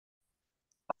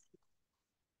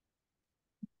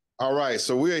All right,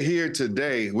 so we're here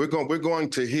today. We're going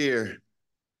to hear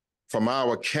from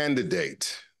our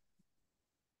candidate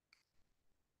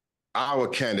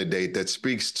that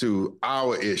speaks to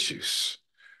our issues,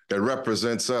 that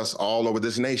represents us all over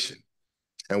this nation.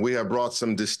 And we have brought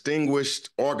some distinguished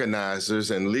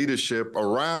organizers and leadership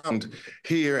around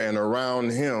here and around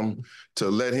him to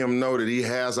let him know that he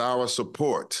has our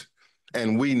support,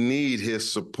 and we need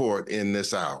his support in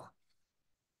this hour.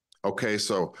 Okay,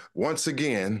 so once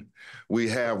again, we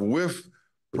have with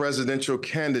presidential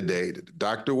candidate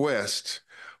Dr. West,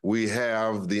 we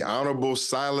have the Honorable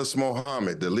Silas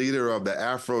Mohammed, the leader of the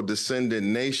Afro-descendant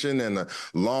nation and a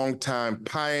longtime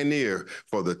pioneer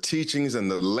for the teachings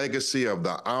and the legacy of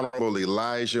the Honorable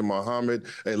Elijah Muhammad,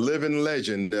 a living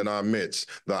legend in our midst,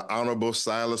 the Honorable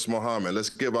Silas Mohammed. Let's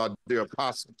give our dear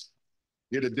apostle,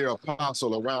 give the dear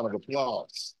apostle a round of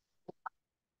applause.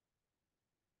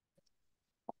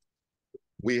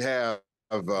 We have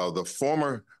the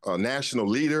former national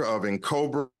leader of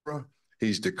NCOBRA.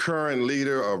 He's the current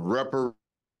leader of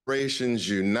Reparations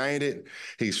United.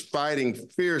 He's fighting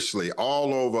fiercely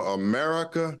all over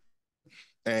America,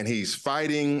 and he's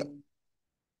fighting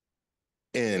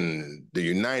in the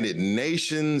United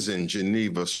Nations, in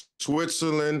Geneva,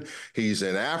 Switzerland. He's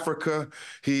in Africa.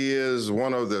 He is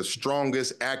one of the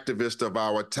strongest activists of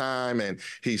our time, and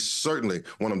he's certainly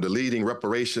one of the leading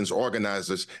reparations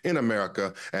organizers in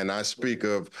America. And I speak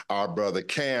of our brother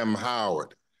Cam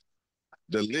Howard,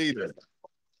 the leader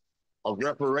of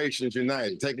Reparations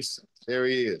United. Take us, there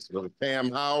he is, brother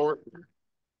Cam Howard.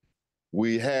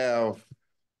 We have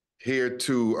here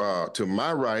to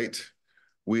my right,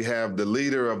 we have the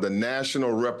leader of the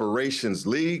National Reparations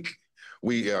League.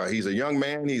 He's a young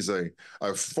man. He's a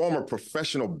former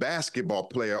professional basketball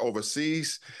player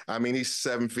overseas. I mean, he's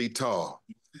 7 feet tall.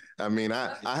 I mean,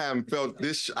 I haven't felt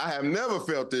this. I have never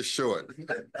felt this short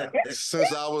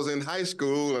since I was in high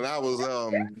school, and I was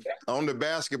on the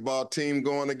basketball team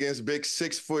going against big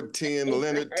 6'10"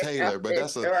 Leonard Taylor. But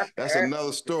that's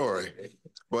another story.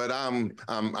 But I'm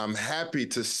happy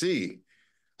to see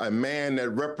a man that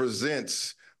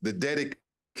represents the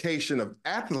dedication of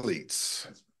athletes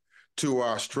to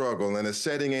our struggle and is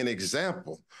setting an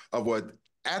example of what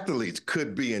athletes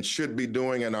could be and should be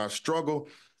doing in our struggle.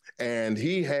 And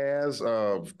he has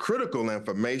critical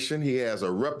information. He has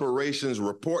a reparations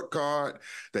report card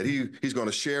that he's going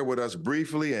to share with us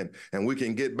briefly, and we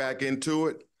can get back into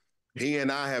it. He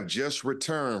and I have just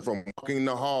returned from walking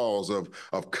the halls of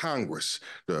Congress,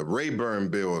 the Rayburn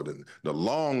building, the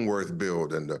Longworth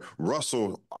building, the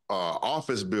Russell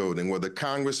office building where the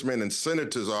congressmen and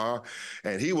senators are.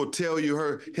 And he will tell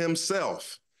you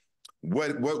himself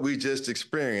what we just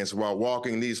experienced while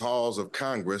walking these halls of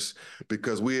Congress,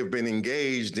 because we have been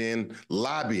engaged in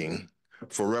lobbying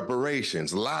for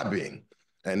reparations, lobbying.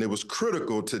 And it was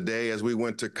critical today as we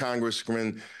went to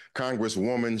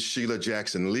Congresswoman Sheila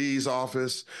Jackson Lee's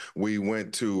office. We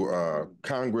went to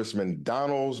Congressman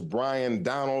Brian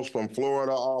Donalds from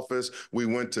Florida office. We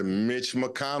went to Mitch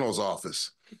McConnell's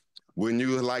office. Wouldn't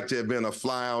you like to have been a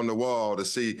fly on the wall to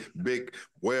see big,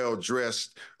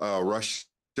 well-dressed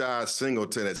Rashad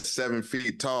Singleton at 7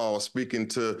 feet tall speaking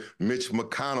to Mitch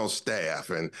McConnell's staff,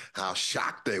 and how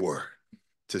shocked they were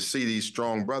to see these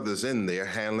strong brothers in there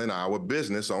handling our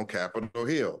business on Capitol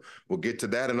Hill. We'll get to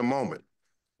that in a moment.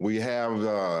 We have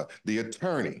the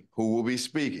attorney who will be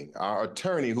speaking, our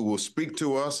attorney who will speak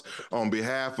to us on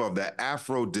behalf of the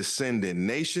Afro-descendant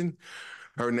nation.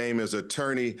 Her name is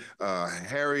Attorney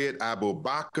Harriet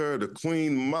Abubakar, the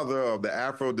Queen Mother of the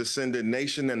Afro-descendant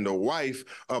nation and the wife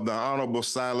of the Honorable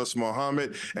Silas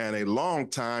Mohammed, and a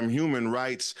longtime human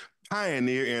rights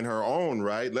pioneer in her own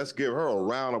right. Let's give her a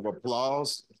round of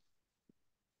applause.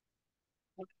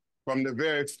 From the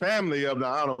very family of the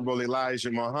Honorable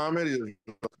Elijah Muhammad,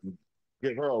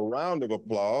 give her a round of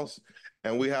applause.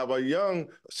 And we have a young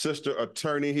sister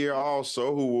attorney here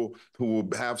also who will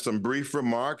have some brief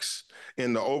remarks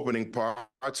in the opening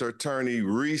parts. Attorney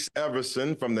Reese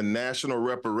Everson from the National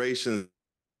Reparations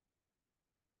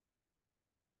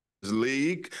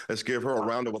League. Let's give her a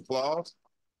round of applause.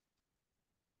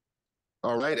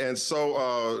 All right, and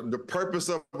so the purpose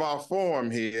of our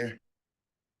forum here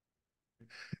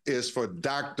is for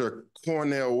Dr.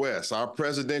 Cornel West, our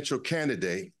presidential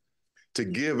candidate, to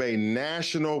give a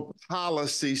national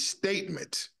policy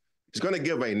statement. He's going to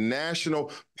give a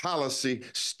national policy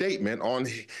statement on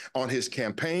his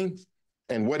campaign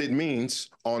and what it means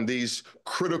on these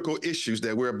critical issues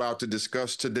that we're about to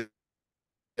discuss today.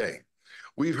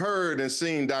 We've heard and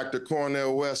seen Dr.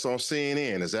 Cornel West on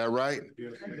CNN, is that right?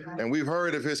 Yes. And we've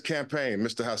heard of his campaign.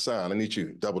 Mr. Hassan, I need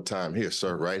you double time here,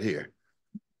 sir, right here.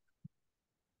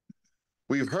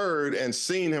 We've heard and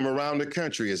seen him around the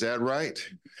country, is that right?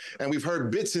 And we've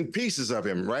heard bits and pieces of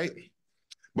him, right?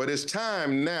 But it's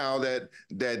time now that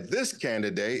this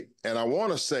candidate, and I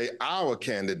want to say our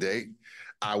candidate,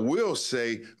 I will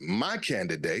say my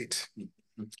candidate,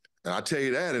 and I'll tell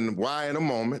you that and why in a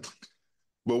moment,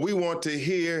 but we want to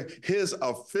hear his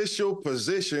official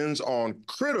positions on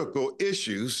critical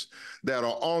issues that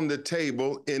are on the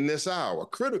table in this hour,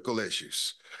 critical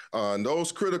issues. And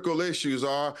those critical issues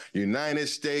are United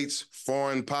States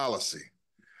foreign policy,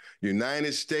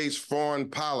 United States foreign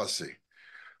policy,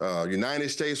 United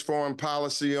States foreign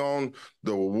policy on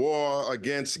the war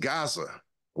against Gaza,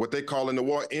 what they call in the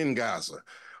war in Gaza.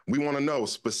 We want to know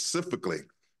specifically,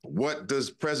 what does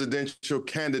presidential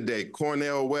candidate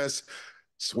Cornel West,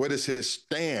 what is his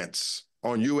stance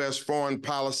on U.S. foreign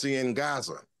policy in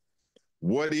Gaza?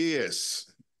 What is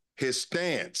his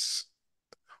stance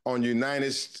on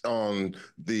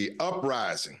the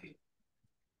uprising?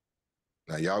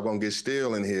 Now y'all gonna get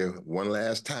still in here one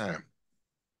last time.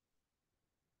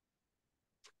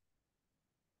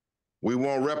 We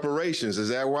want reparations, is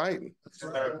that right?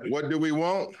 What do we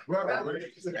want?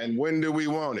 And when do we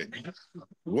want it?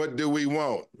 What do we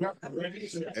want?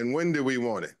 And when do we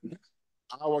want it?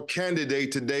 Our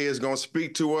candidate today is going to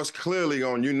speak to us clearly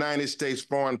on United States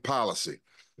foreign policy.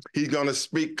 He's going to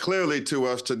speak clearly to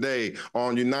us today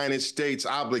on United States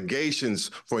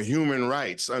obligations for human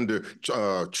rights under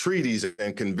treaties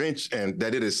and conventions, and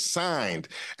that it is signed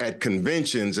at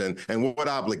conventions, and what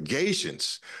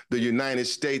obligations the United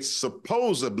States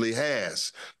supposedly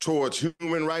has towards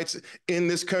human rights in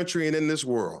this country and in this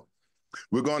world.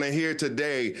 We're going to hear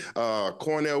today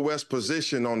Cornel West's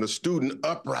position on the student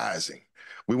uprising.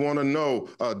 We want to know,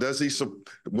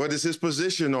 what is his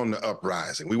position on the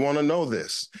uprising? We want to know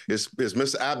this. Is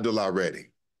Mr. Abdullah ready?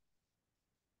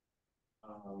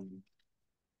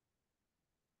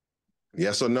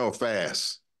 Yes or no,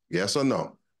 fast. Yes or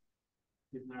no?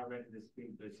 She's not ready to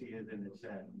speak, but she is in the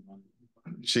chat.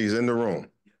 She's in the room.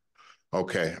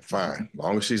 Okay, fine. As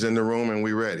long as she's in the room and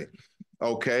we're ready.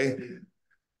 Okay.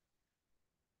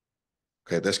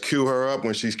 Okay, let's cue her up.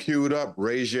 When she's queued up,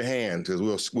 raise your hand,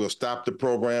 because we'll stop the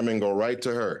program and go right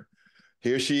to her.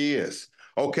 Here she is.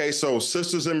 Okay, so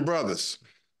sisters and brothers,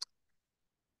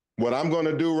 what I'm going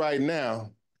to do right now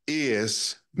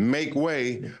is make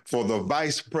way for the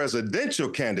vice presidential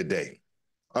candidate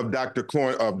of Dr.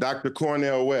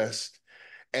 Cornel West.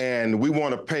 And we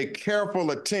want to pay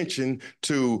careful attention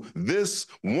to this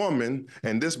woman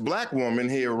and this Black woman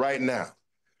here right now.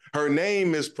 Her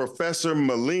name is Professor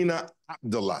Melina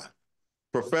Abdullah.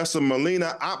 Professor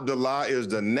Melina Abdullah is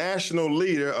the national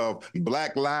leader of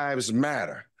Black Lives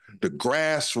Matter, the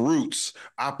grassroots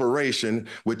operation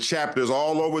with chapters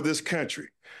all over this country.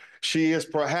 She is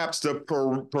perhaps the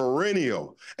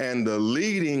perennial and the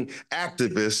leading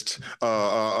activist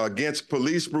against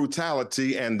police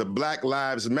brutality and the Black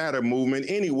Lives Matter movement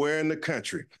anywhere in the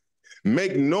country.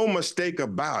 Make no mistake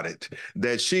about it,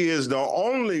 that she is the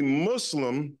only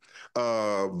Muslim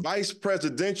vice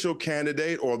presidential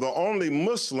candidate, or the only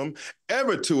Muslim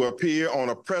ever to appear on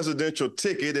a presidential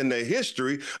ticket in the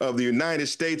history of the United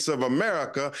States of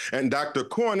America, and Dr.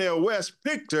 Cornel West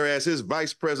picked her as his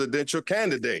vice presidential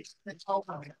candidate.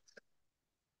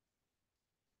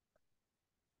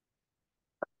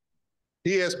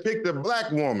 He has picked a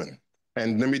Black woman.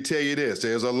 And let me tell you this,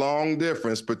 there's a long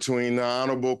difference between the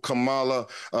Honorable Kamala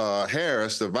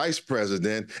Harris, the vice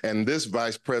president, and this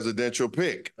vice presidential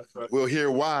pick. Right. We'll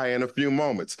hear why in a few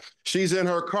moments. She's in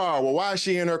her car. Well, why is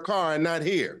she in her car and not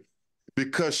here?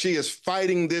 Because she is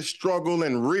fighting this struggle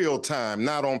in real time,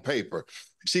 not on paper.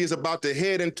 She is about to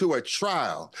head into a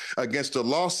trial against the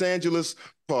Los Angeles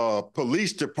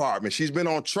Police Department. She's been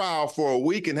on trial for a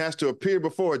week and has to appear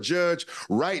before a judge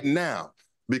right now,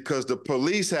 because the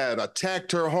police had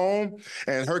attacked her home,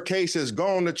 and her case has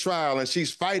gone to trial, and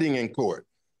she's fighting in court.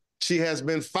 She has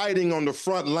been fighting on the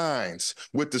front lines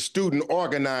with the student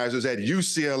organizers at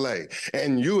UCLA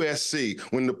and USC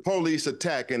when the police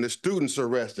attack and the students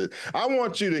arrested. I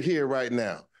want you to hear right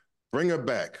now, bring her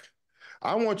back.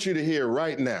 I want you to hear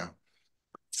right now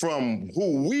from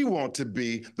who we want to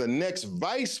be the next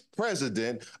vice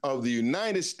president of the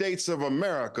United States of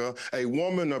America, a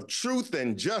woman of truth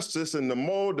and justice in the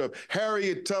mold of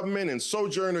Harriet Tubman and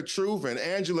Sojourner Truth and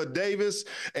Angela Davis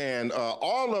and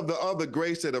all of the other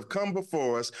greats that have come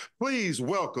before us. Please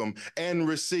welcome and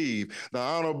receive the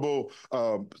Honorable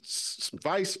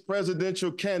Vice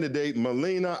Presidential Candidate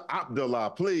Melina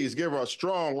Abdullah. Please give her a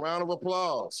strong round of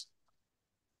applause.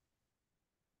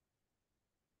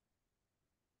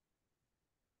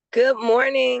 Good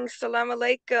morning. Salam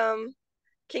alaikum.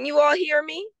 Can you all hear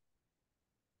me?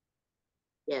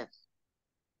 Yes.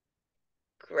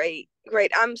 Great,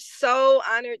 great. I'm so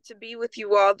honored to be with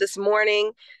you all this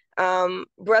morning.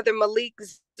 Brother Malik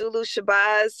Zulu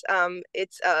Shabazz,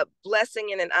 it's a blessing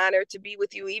and an honor to be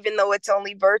with you, even though it's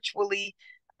only virtually.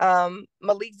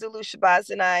 Malik Zulu Shabazz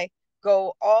and I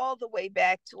go all the way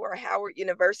back to our Howard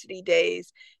University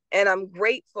days, and I'm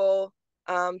grateful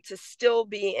to still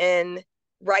be in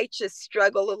righteous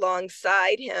struggle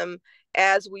alongside him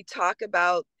as we talk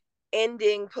about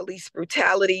ending police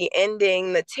brutality,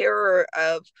 ending the terror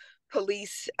of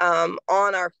police on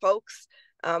our folks.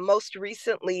 Most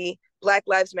recently, Black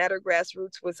Lives Matter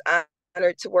Grassroots was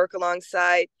honored to work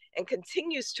alongside and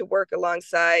continues to work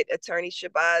alongside Attorney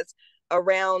Shabazz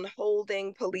around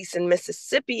holding police in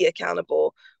Mississippi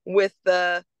accountable with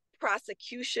the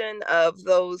prosecution of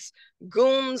those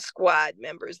goon squad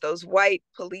members, those white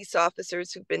police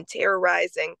officers who've been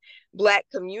terrorizing Black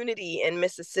community in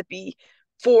Mississippi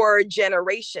for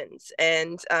generations.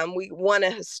 And we won a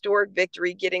historic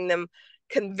victory getting them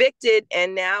convicted.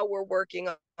 And now we're working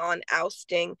on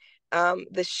ousting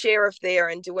the sheriff there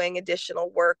and doing additional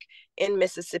work in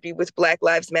Mississippi with Black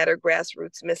Lives Matter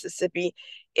Grassroots Mississippi.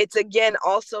 It's again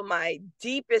also my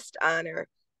deepest honor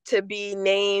to be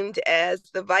named as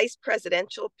the vice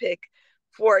presidential pick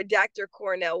for Dr.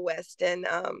 Cornel West. And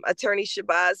Attorney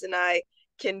Shabazz and I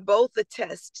can both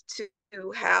attest to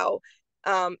how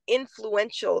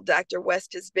influential Dr.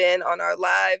 West has been on our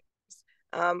lives,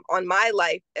 on my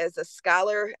life as a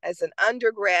scholar, as an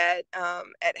undergrad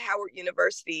at Howard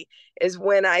University, is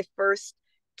when I first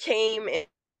came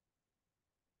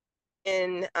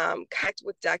in contact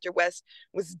with Dr. West,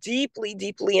 was deeply,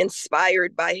 deeply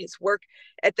inspired by his work.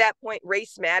 At that point,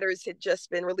 Race Matters had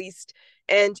just been released,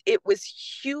 and it was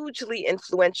hugely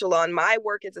influential on my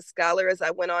work as a scholar as I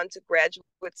went on to graduate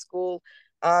school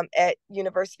at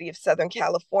University of Southern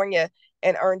California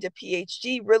and earned a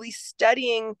PhD, really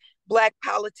studying Black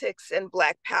politics and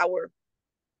Black power.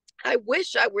 I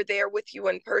wish I were there with you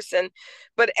in person,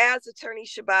 but as Attorney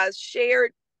Shabazz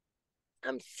shared,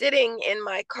 I'm sitting in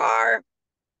my car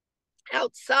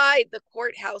outside the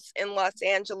courthouse in Los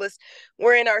Angeles.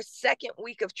 We're in our second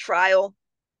week of trial.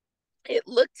 It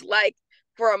looked like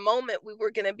for a moment we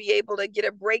were going to be able to get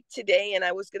a break today and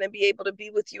I was going to be able to be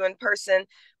with you in person.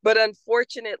 But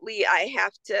unfortunately, I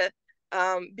have to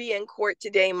be in court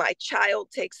today. My child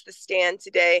takes the stand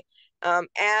today.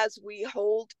 As we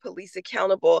hold police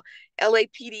accountable,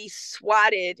 LAPD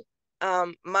swatted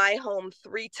my home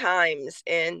 3 times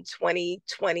in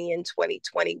 2020 and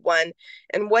 2021.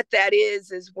 And what that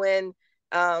is when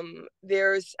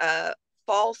there's a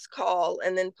false call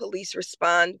and then police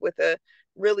respond with a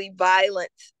really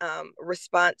violent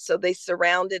response. So they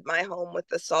surrounded my home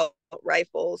with assault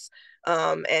rifles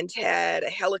and had a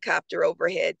helicopter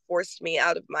overhead, forced me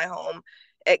out of my home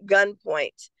at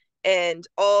gunpoint. And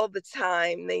all the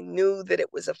time they knew that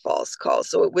it was a false call.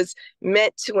 So it was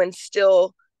meant to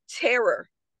instill terror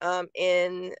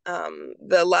in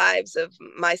the lives of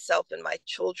myself and my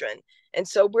children. And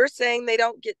so we're saying they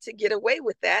don't get away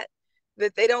with that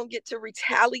they don't get to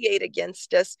retaliate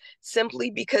against us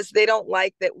simply because they don't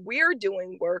like that we're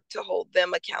doing work to hold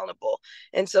them accountable.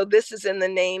 And so this is in the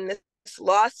name, this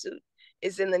lawsuit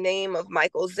is in the name of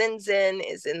Michael Zinzin,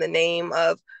 is in the name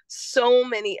of so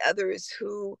many others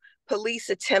who police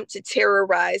attempt to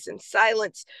terrorize and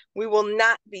silence. We will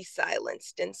not be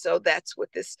silenced. And so that's what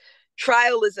this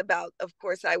trial is about. Of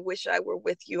course, I wish I were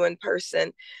with you in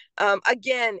person.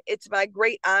 Again, it's my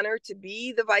great honor to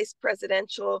be the vice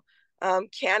presidential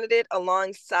candidate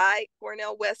alongside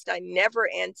Cornel West. I never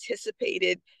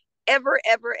anticipated ever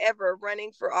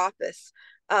running for office.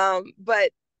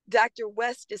 But Dr.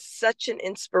 West is such an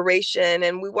inspiration,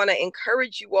 and we want to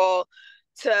encourage you all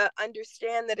to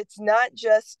understand that it's not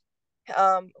just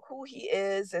who he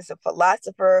is as a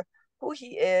philosopher, who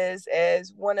he is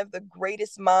as one of the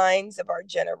greatest minds of our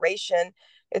generation.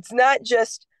 It's not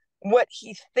just what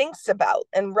he thinks about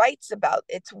and writes about,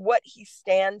 it's what he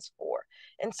stands for.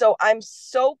 And so I'm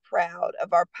so proud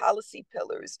of our policy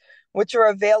pillars, which are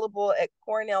available at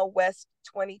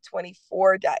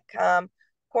CornelWest2024.com,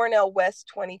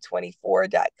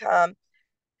 CornelWest2024.com.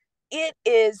 It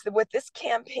is what this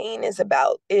campaign is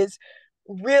about, is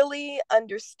really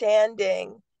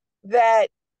understanding that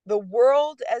the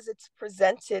world as it's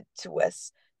presented to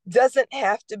us doesn't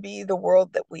have to be the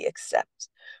world that we accept.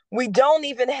 We don't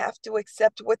even have to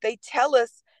accept what they tell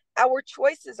us our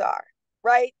choices are,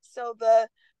 right? So the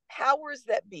powers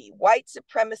that be, white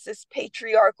supremacist,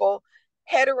 patriarchal,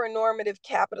 heteronormative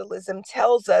capitalism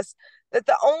tells us that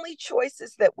the only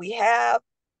choices that we have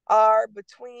are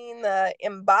between the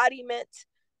embodiment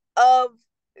of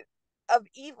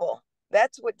evil.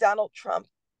 That's what Donald Trump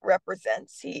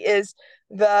represents. He is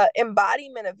the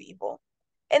embodiment of evil.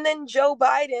 And then Joe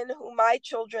Biden, who my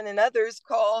children and others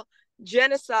call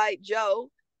Genocide Joe,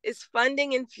 is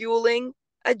funding and fueling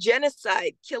a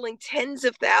genocide, killing tens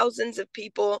of thousands of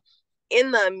people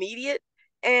in the immediate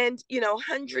and,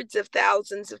 hundreds of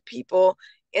thousands of people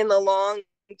in the long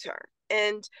term.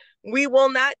 And we will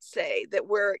not say that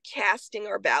we're casting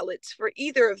our ballots for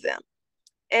either of them.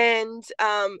 And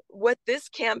what this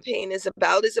campaign is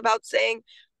about saying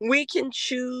we can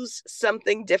choose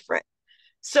something different.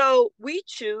 So we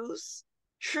choose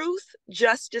truth,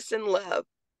 justice, and love.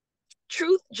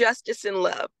 Truth, justice, and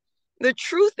love. The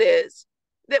truth is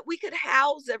that we could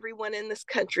house everyone in this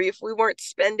country if we weren't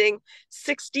spending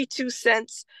 62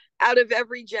 cents out of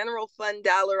every general fund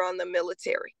dollar on the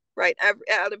military, right?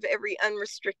 Out of every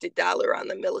unrestricted dollar on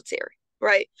the military,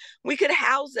 right? We could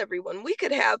house everyone. We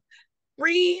could have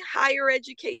free higher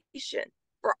education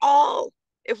for all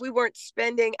if we weren't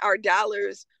spending our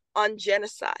dollars on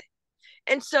genocide.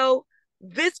 And so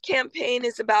this campaign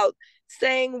is about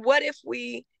saying, what if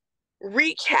we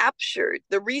recaptured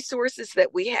the resources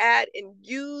that we had and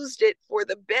used it for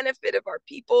the benefit of our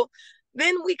people?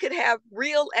 Then we could have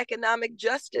real economic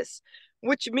justice,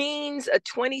 which means a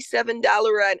 $27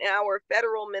 an hour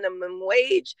federal minimum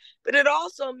wage. But it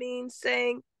also means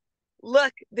saying,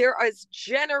 look, there is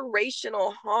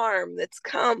generational harm that's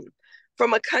come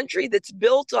from a country that's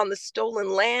built on the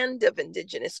stolen land of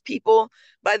indigenous people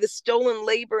by the stolen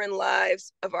labor and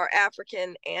lives of our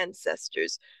African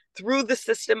ancestors through the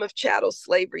system of chattel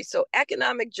slavery. So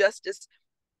economic justice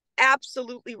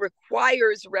absolutely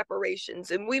requires reparations,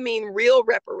 and we mean real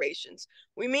reparations.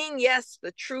 We mean, yes,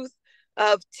 the truth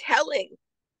of telling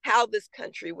how this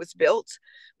country was built,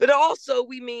 but also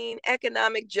we mean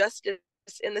economic justice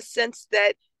in the sense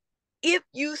that if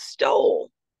you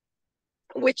stole,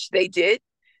 which they did,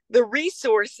 the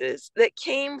resources that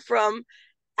came from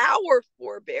our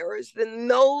forebears, then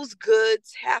those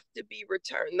goods have to be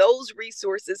returned. Those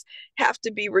resources have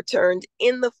to be returned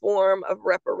in the form of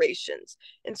reparations.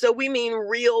 And so we mean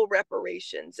real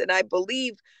reparations. And I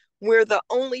believe we're the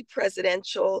only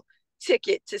presidential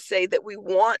ticket to say that we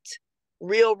want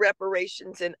real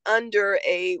reparations. And under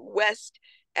a West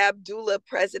Abdullah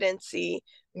presidency,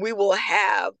 we will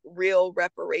have real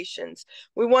reparations.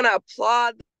 We want to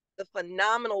applaud the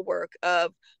phenomenal work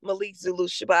of Malik Zulu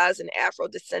Shabazz and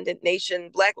Afro-Descendant Nation.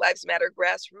 Black Lives Matter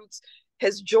Grassroots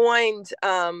has joined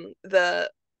the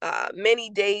many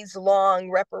days long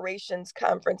reparations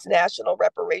conference, National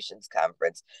Reparations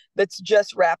Conference, that's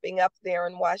just wrapping up there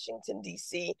in Washington,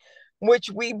 D.C.,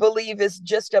 which we believe is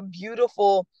just a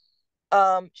beautiful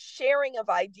sharing of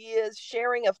ideas,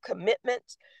 sharing of commitment,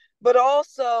 but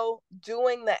also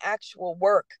doing the actual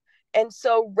work. And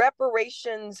so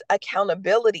reparations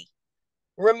accountability,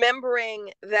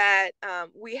 remembering that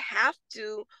we have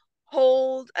to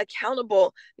hold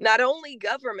accountable not only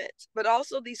government, but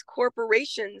also these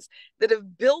corporations that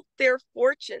have built their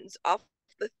fortunes off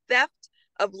the theft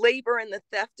of labor and the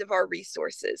theft of our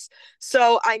resources.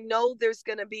 So I know there's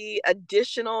going to be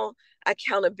additional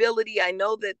accountability. I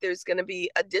know that there's going to be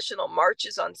additional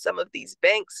marches on some of these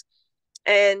banks.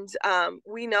 And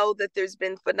we know that there's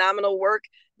been phenomenal work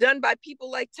done by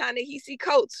people like Ta-Nehisi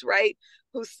Coates, right?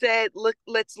 Who said, look,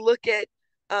 let's look at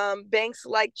banks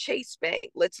like Chase Bank.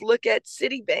 Let's look at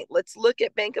Citibank. Let's look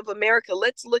at Bank of America.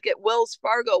 Let's look at Wells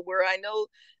Fargo, where I know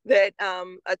that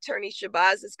Attorney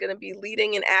Shabazz is going to be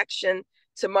leading an action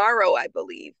tomorrow, I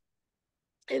believe.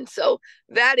 And so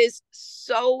that is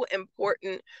so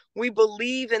important. We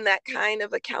believe in that kind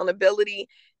of accountability.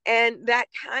 And that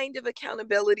kind of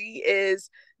accountability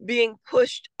is being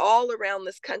pushed all around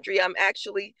this country. I'm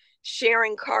actually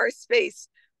sharing car space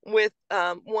with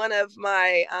one of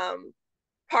my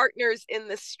partners in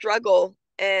this struggle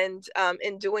and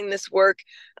in doing this work.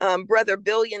 Brother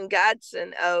Billion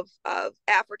Godson of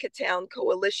Africa Town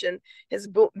Coalition has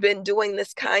been doing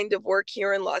this kind of work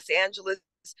here in Los Angeles,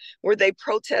 where they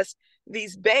protest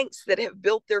these banks that have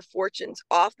built their fortunes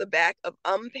off the back of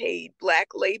unpaid Black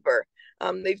labor.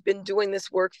 They've been doing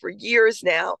this work for years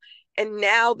now, and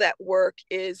now that work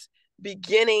is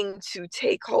beginning to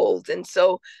take hold. And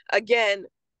so, again,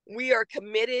 we are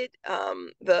committed.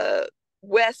 The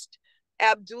West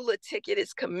Abdullah ticket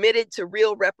is committed to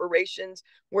real reparations.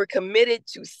 We're committed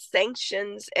to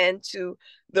sanctions and to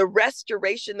the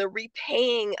restoration, the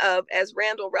repaying of, as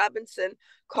Randall Robinson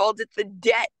called it, the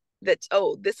debt that's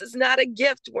owed. This is not a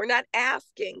gift. We're not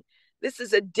asking. This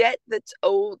is a debt that's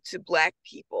owed to Black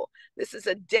people. This is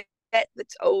a debt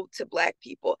that's owed to Black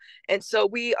people. And so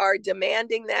we are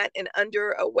demanding that. And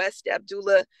under a West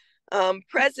Abdullah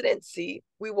presidency,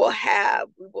 we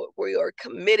are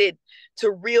committed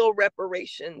to real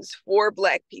reparations for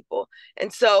Black people.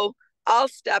 And so I'll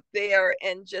stop there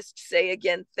and just say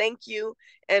again, thank you.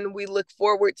 And we look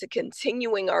forward to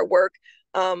continuing our work.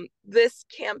 This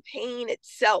campaign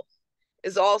itself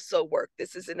is also work.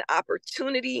 This is an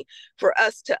opportunity for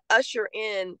us to usher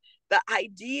in the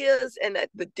ideas and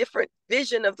the different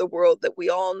vision of the world that we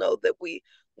all know that we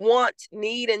want,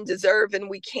 need, and deserve, and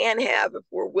we can have if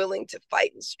we're willing to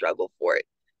fight and struggle for it.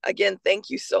 Again, thank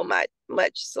you so much.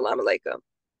 Salam alaikum.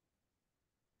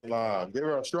 Give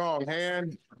her a strong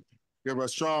hand. Give her a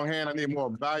strong hand. I need more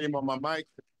volume on my mic.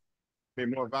 I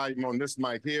need more volume on this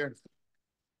mic here.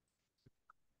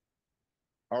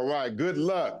 All right, good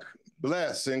luck.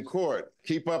 Bless in court.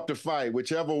 Keep up the fight.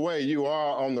 Whichever way you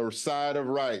are on the side of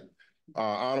right.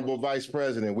 Honorable Vice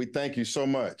President, we thank you so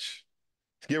much.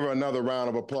 Give her another round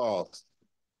of applause.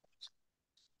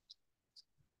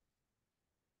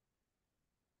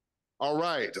 All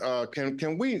right,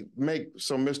 can we make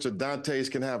so Mr.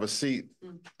 Dantes can have a seat?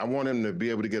 I want him to be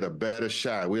able to get a better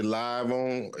shot. We're live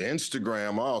on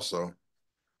Instagram also.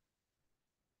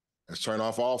 Let's turn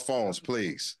off all phones,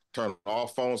 please. Turn all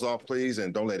phones off, please,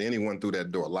 and don't let anyone through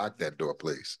that door. Lock that door,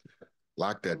 please.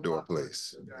 Lock that door,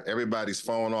 please. Everybody's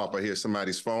phone off. I hear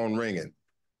somebody's phone ringing.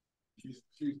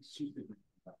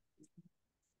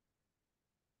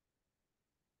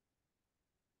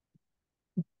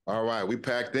 All right, we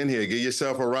packed in here. Give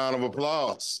yourself a round of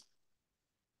applause.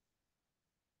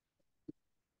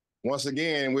 Once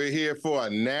again, we're here for a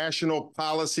national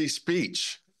policy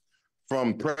speech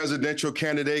from presidential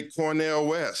candidate Cornel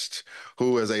West,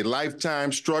 who is a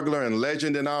lifetime struggler and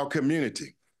legend in our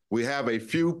community. We have a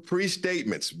few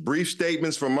pre-statements, brief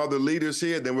statements from other leaders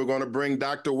here. Then we're going to bring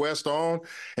Dr. West on,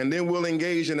 and then we'll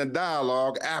engage in a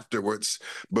dialogue afterwards.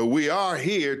 But we are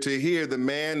here to hear the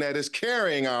man that is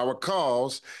carrying our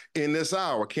cause in this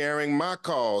hour, carrying my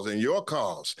cause and your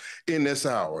cause in this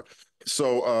hour.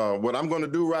 So what I'm going to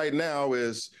do right now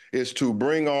is to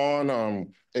bring on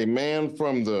a man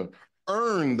from the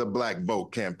Earn the Black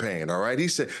Vote campaign, all right? He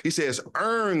says,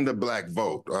 earn the black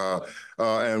vote.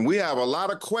 And we have a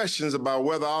lot of questions about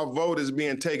whether our vote is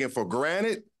being taken for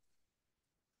granted.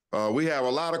 We have a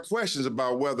lot of questions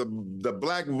about whether the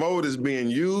black vote is being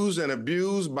used and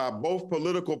abused by both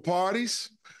political parties.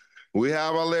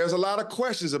 There's a lot of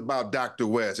questions about Dr.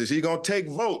 West. Is he going to take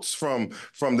votes from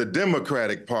the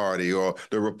Democratic Party or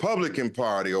the Republican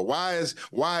Party, or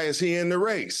why is he in the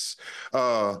race?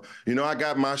 I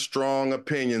got my strong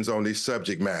opinions on these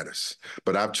subject matters,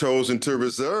 but I've chosen to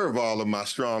reserve all of my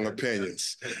strong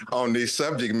opinions on these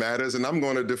subject matters, and I'm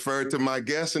going to defer to my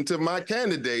guest and to my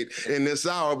candidate in this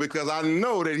hour because I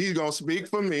know that he's going to speak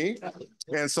for me.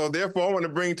 And so therefore, I want to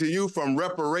bring to you from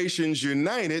Reparations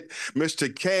United,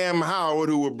 Mr. Cam Howard,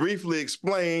 who will briefly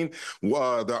explain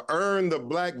the Earn the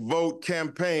Black Vote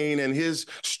campaign and his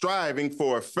striving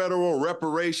for a federal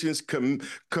reparations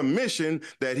commission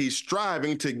that he's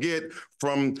striving to get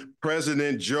from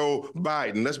President Joe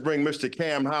Biden. Let's bring Mr.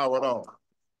 Cam Howard on.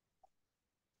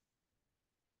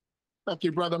 Thank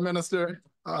you, Brother Minister,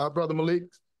 Brother Malik.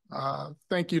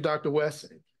 Thank you, Dr.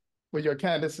 West, for your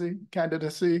candidacy,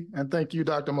 and thank you,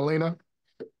 Dr. Melina.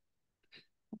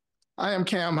 I am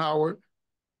Cam Howard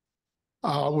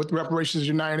with Reparations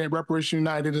United. Reparations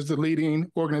United is the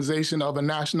leading organization of a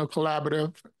national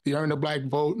collaborative, the Earn the Black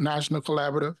Vote National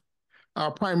Collaborative.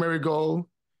 Our primary goal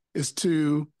is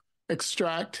to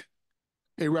extract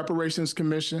a reparations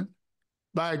commission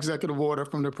by executive order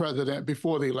from the president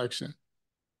before the election.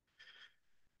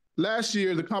 Last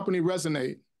year, the company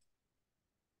Resonate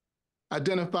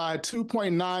identified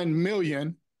 2.9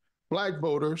 million Black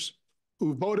voters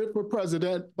who voted for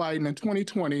President Biden in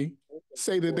 2020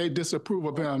 say that they disapprove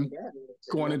of him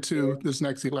going into this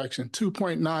next election.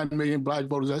 2.9 million Black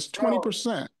voters, that's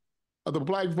 20% of the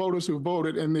Black voters who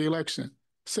voted in the election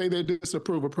say they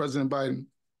disapprove of President Biden.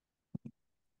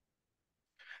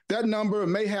 That number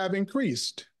may have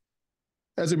increased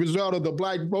as a result of the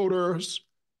Black voters'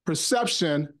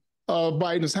 perception of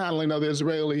Biden's handling of the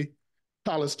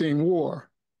Israeli-Palestine war,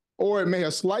 or it may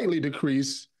have slightly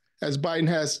decreased as Biden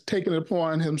has taken it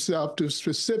upon himself to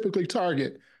specifically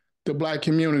target the Black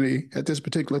community at this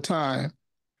particular time.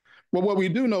 But what we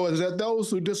do know is that those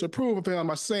who disapprove of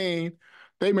him are saying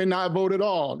they may not vote at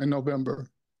all in November.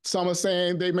 Some are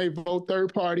saying they may vote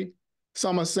third party.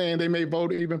 Some are saying they may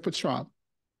vote even for Trump.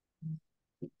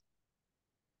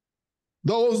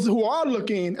 Those who are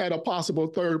looking at a possible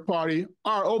third party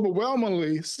are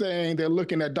overwhelmingly saying they're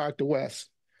looking at Dr. West.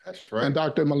 That's right. And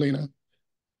Dr. Melina.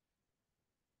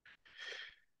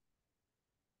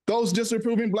 Those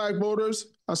disapproving Black voters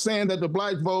are saying that the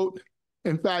Black vote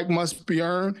in fact, must be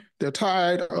earned. They're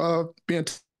tired of being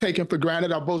taken for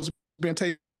granted. Our votes being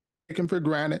taken for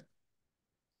granted.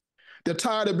 They're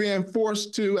tired of being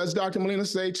forced to, as Dr. Melina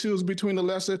said, choose between the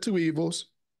lesser two evils.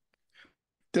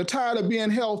 They're tired of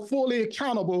being held fully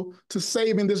accountable to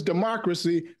saving this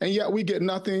democracy, and yet we get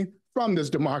nothing from this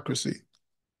democracy.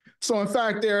 So in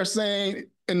fact, they're saying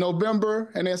in November,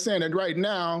 and they're saying it right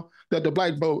now, that the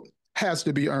Black vote has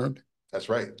to be earned. That's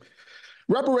right.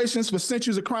 Reparations for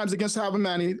centuries of crimes against our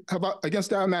humanity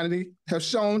have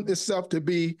shown itself to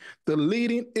be the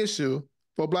leading issue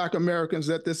for Black Americans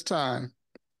at this time.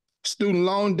 Student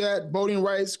loan debt, voting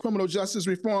rights, criminal justice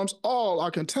reforms, all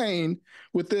are contained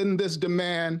within this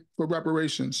demand for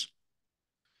reparations.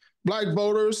 Black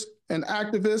voters and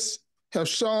activists have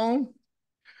shown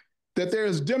that there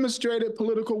is demonstrated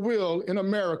political will in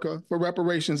America for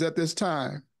reparations at this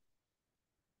time.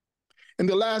 In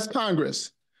the last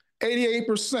Congress,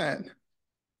 88%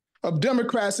 of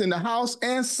Democrats in the House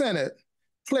and Senate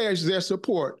pledged their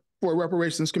support for a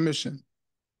reparations commission.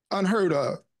 Unheard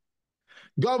of.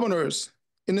 Governors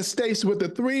in the states with the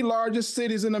 3 largest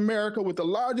cities in America with the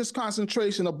largest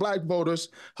concentration of Black voters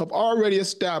have already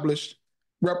established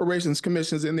reparations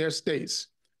commissions in their states: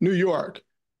 New York,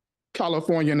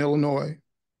 California, and Illinois.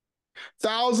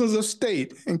 Thousands of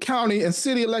state and county and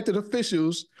city elected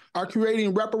officials are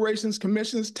creating reparations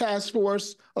commissions, task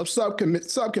force of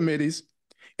subcommittees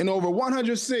in over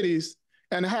 100 cities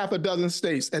and half a dozen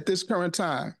states at this current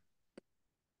time.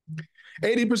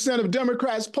 80% of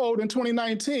Democrats polled in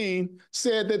 2019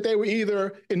 said that they were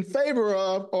either in favor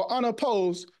of or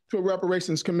unopposed to a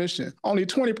reparations commission. Only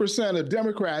 20% of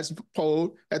Democrats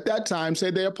polled at that time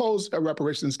said they opposed a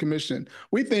reparations commission.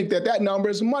 We think that that number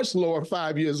is much lower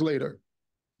 5 years later.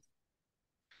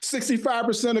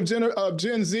 65% of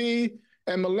Gen Z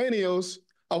and millennials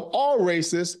of all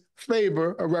races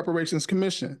favor a reparations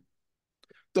commission.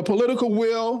 The political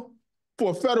will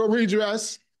for federal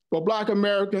redress for Black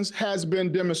Americans has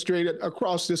been demonstrated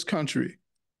across this country.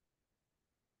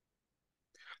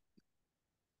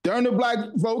 During the Black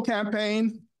Vote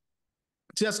campaign,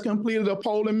 just completed a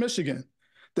poll in Michigan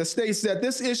that states that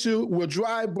this issue will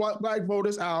drive Black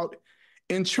voters out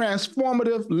in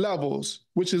transformative levels,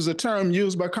 which is a term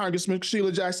used by Congressman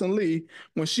Sheila Jackson Lee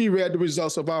when she read the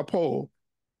results of our poll.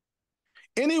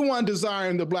 Anyone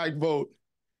desiring the Black vote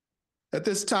at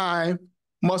this time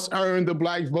must earn the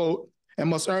Black vote and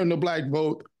must earn the Black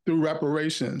vote through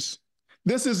reparations.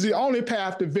 This is the only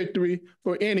path to victory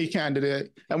for any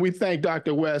candidate. And we thank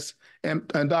Dr. West and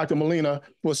Dr. Melina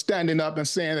for standing up and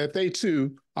saying that they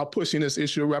too are pushing this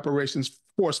issue of reparations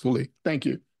forcefully. Thank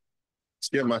you. Let's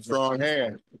give him a strong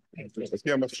hand. Let's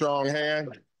give him a strong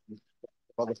hand.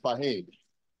 Brother Fahim.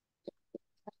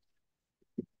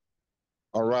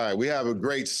 All right, we have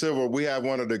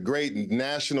one of the great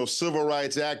national civil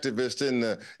rights activists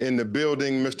in the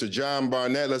building, Mr. John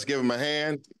Barnett. Let's give him a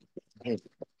hand.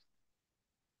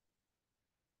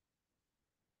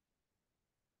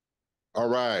 All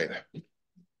right.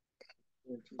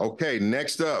 Okay,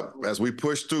 next up, as we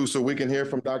push through so we can hear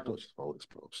from Dr.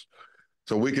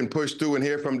 So we can push through and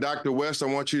hear from Dr. West. I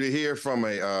want you to hear from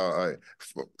a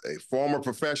former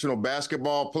professional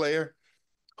basketball player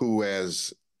who,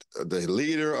 as the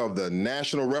leader of the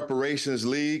National Reparations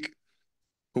League,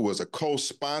 who was a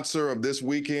co-sponsor of this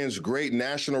weekend's great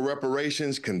National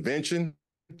Reparations Convention.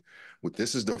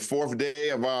 This is the 4th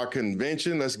day of our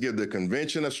convention. Let's give the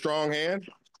convention a strong hand.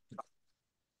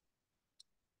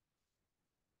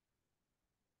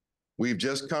 We've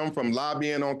just come from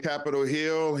lobbying on Capitol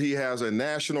Hill. He has a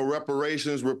National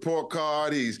Reparations report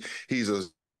card. He's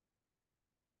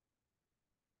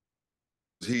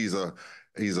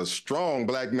a strong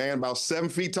Black man, about 7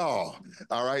 feet tall.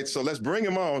 All right, so let's bring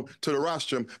him on to the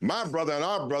rostrum. My brother and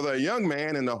our brother, a young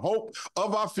man and the hope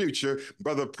of our future,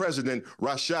 Brother President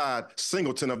Rashad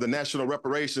Singleton of the National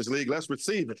Reparations League. Let's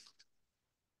receive it.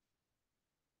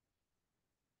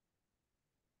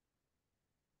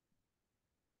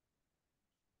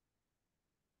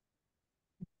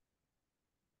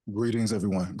 Greetings,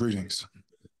 everyone. Greetings.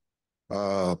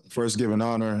 First, giving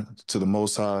honor to the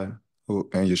Most High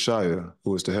and Yeshaya,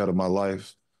 who is the head of my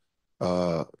life.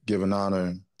 Giving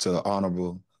honor to the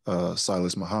Honorable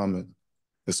Silas Muhammad.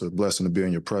 It's a blessing to be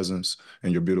in your presence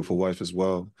and your beautiful wife as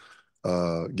well.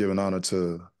 Giving honor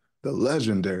to the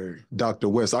legendary Dr.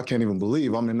 West. I can't even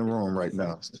believe I'm in the room right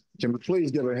now. Can we please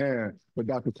give a hand for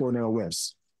Dr. Cornel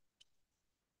West?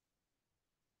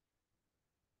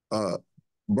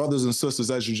 Brothers and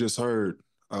sisters, as you just heard,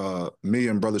 me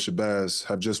and Brother Shabazz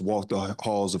have just walked the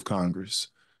halls of Congress.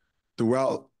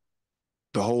 Throughout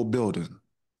the whole building,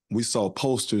 we saw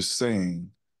posters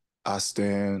saying, "I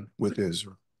stand with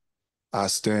Israel." I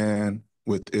stand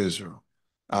with Israel.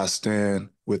 I stand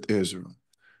with Israel.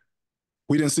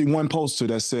 We didn't see one poster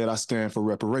that said, I stand for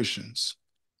reparations.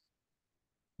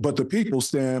 But the people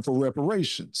stand for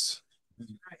reparations.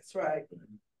 That's right.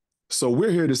 So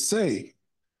we're here to say,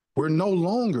 we're no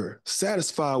longer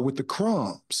satisfied with the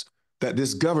crumbs that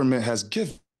this government has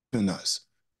given us.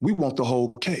 We want the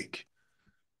whole cake.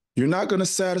 You're not going to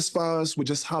satisfy us with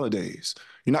just holidays.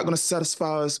 You're not going to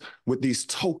satisfy us with these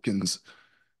tokens.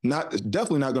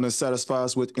 Definitely not going to satisfy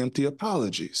us with empty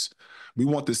apologies. We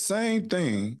want the same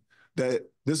thing that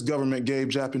this government gave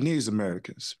Japanese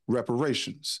Americans,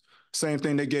 reparations. Same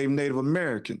thing they gave Native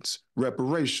Americans,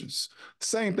 reparations.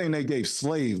 Same thing they gave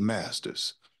slave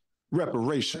masters,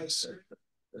 reparations.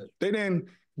 They didn't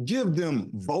give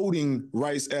them voting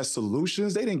rights as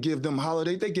solutions. They didn't give them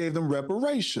holidays. They gave them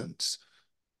reparations.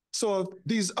 So if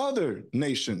these other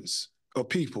nations of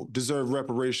people deserve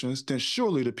reparations, then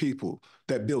surely the people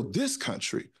that built this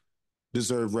country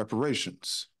deserve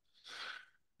reparations.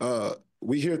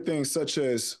 We hear things such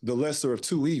as the lesser of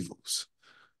two evils.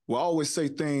 We'll always say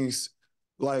things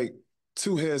like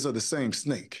two heads of the same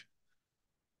snake.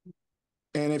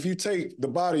 And if you take the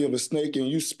body of a snake and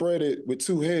you spread it with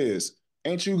two heads,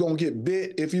 ain't you gonna get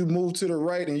bit if you move to the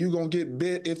right, and you gonna get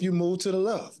bit if you move to the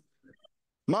left?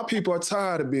 My people are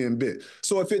tired of being bit.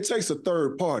 So if it takes a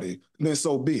third party, then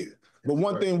so be it. But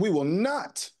one thing we will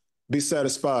not be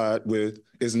satisfied with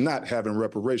is not having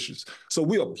reparations. So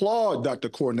we applaud Dr.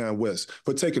 Cornel West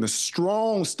for taking a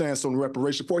strong stance on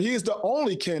reparation, for he is the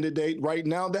only candidate right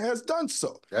now that has done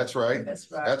so. That's right. That's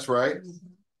right. That's right.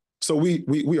 So we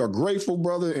are grateful,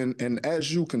 brother, and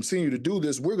as you continue to do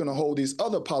this, we're going to hold these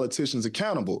other politicians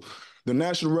accountable. The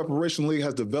National Reparation League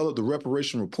has developed the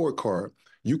Reparation Report Card.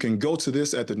 You can go to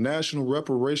this at the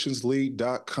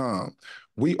nationalreparationsleague.com.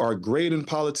 We are grading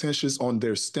politicians on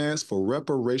their stance for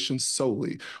reparations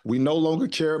solely. We no longer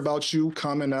care about you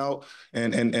coming out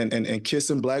and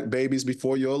kissing black babies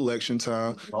before your election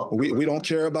time. We don't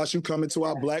care about you coming to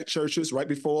our black churches right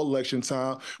before election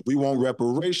time. We want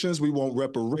reparations, we want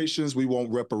reparations, we want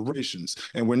reparations.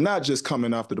 And we're not just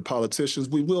coming after the politicians,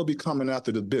 we will be coming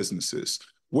after the businesses.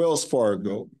 Wells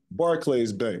Fargo,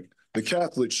 Barclays Bank, the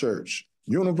Catholic Church,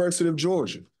 University of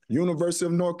Georgia, University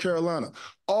of North Carolina,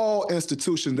 all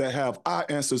institutions that have our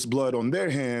ancestors' blood on their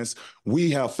hands,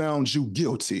 we have found you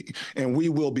guilty, and we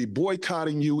will be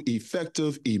boycotting you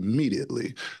effective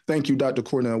immediately. Thank you, Dr.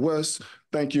 Cornel West.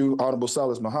 Thank you, Honorable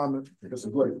Salas Muhammad. It's a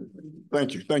great.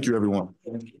 Thank you. Thank you, everyone.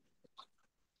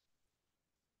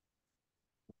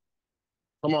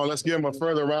 Come on, let's give him a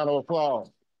further round of applause.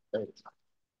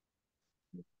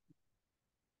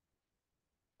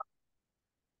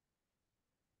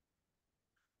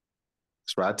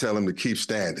 So I tell him to keep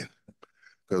standing,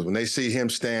 because when they see him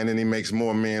standing, he makes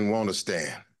more men want to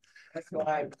stand. That's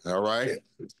right. All right?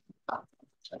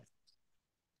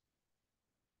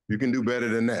 You can do better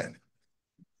than that.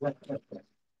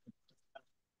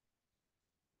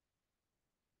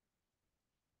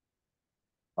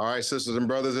 All right, sisters and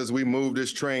brothers, as we move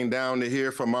this train down to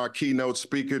hear from our keynote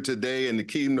speaker today, and the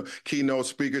keynote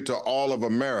speaker to all of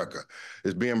America,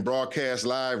 is being broadcast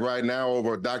live right now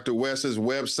over Dr. West's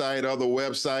website, other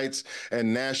websites,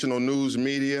 and national news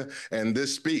media. And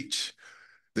this speech,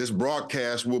 this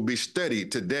broadcast will be studied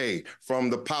today from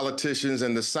the politicians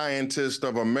and the scientists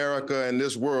of America and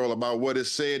this world about what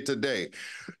is said today.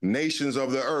 Nations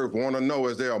of the earth want to know,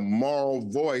 is there a moral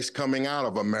voice coming out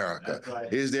of America?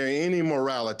 Right. Is there any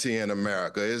morality in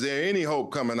America? Is there any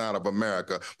hope coming out of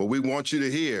America? Well, we want you to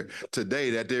hear today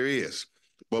that there is.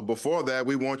 But before that,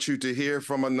 we want you to hear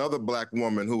from another Black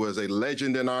woman who is a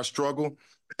legend in our struggle,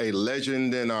 a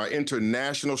legend in our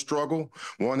international struggle,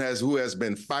 one who has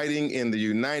been fighting in the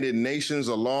United Nations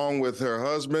along with her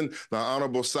husband, the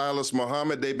Honorable Salas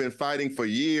Muhammad. They've been fighting for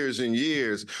years and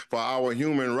years for our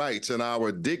human rights and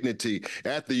our dignity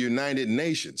at the United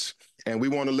Nations. And we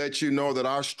want to let you know that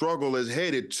our struggle is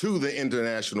headed to the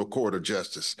International Court of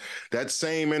Justice. That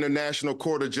same International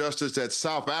Court of Justice that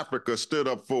South Africa stood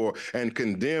up for and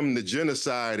condemned the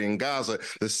genocide in Gaza,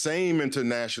 the same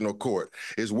international court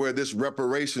is where this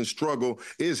reparation struggle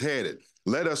is headed.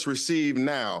 Let us receive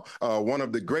now one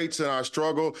of the greats in our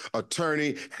struggle,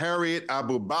 Attorney Harriet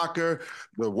Abubakar,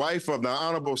 the wife of the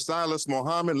Honorable Salas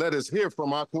Muhammad. Let us hear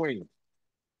from our queen.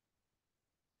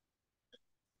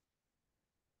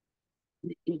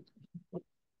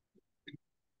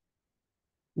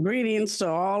 Greetings to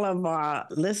all of our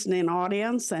listening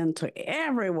audience and to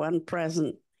everyone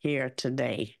present here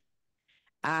today.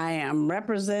 I am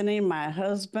representing my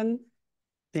husband,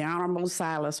 the Honorable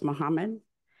Salas Muhammad,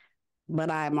 but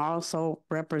I'm also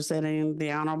representing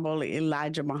the Honorable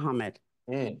Elijah Muhammad.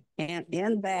 And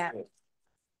in that,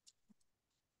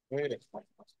 In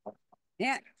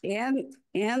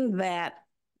that,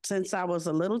 since I was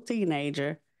a little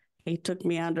teenager, he took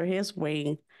me under his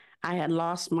wing. I had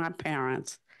lost my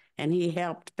parents, and he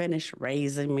helped finish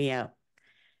raising me up.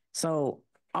 So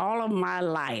all of my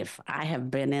life, I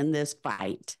have been in this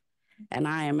fight, and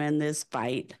I am in this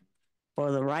fight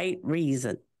for the right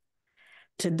reason.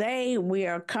 Today, we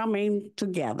are coming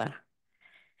together,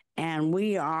 and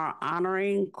we are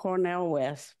honoring Cornel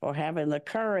West for having the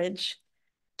courage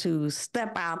to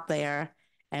step out there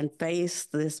and face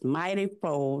this mighty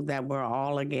foe that we're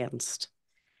all against.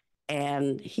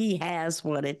 And he has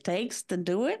what it takes to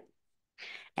do it,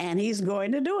 and he's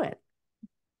going to do it.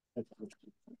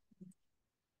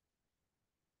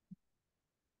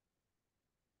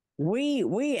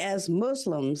 We as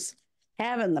Muslims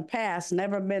have in the past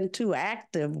never been too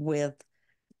active with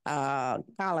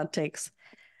politics,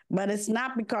 but it's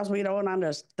not because we don't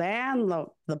understand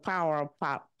the power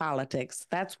of politics.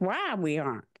 That's why we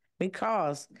aren't,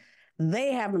 because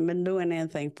they haven't been doing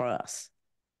anything for us.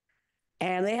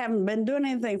 And they haven't been doing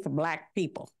anything for Black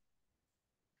people.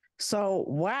 So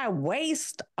why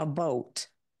waste a vote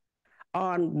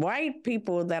on white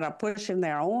people that are pushing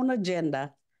their own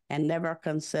agenda and never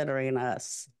considering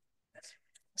us?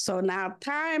 So now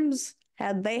times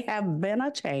have been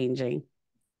a-changing.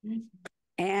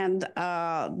 And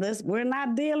we're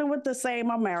not dealing with the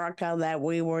same America that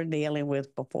we were dealing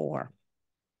with before.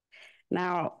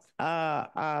 Now,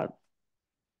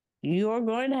 you're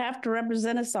going to have to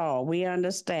represent us all. We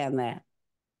understand that.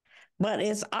 But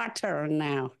it's our turn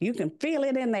now. You can feel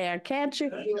it in there, can't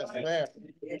you? Yes, ma'am.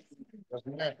 Yes,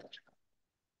 ma'am.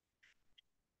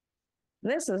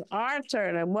 This is our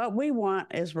turn, and what we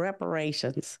want is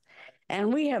reparations.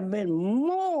 And we have been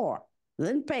more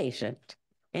than patient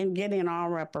in getting our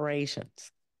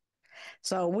reparations.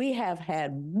 So we have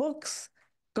had books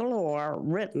galore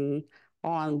written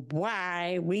on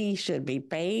why we should be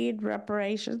paid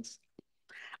reparations.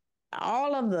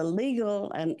 All of the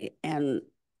legal and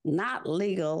not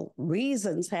legal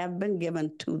reasons have been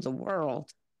given to the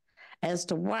world as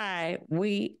to why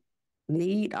we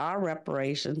need our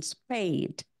reparations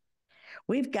paid.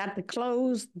 We've got to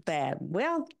close that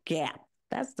wealth gap.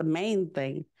 That's the main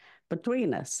thing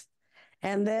between us.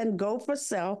 And then go for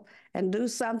self and do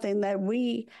something that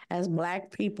we as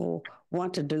Black people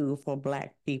want to do for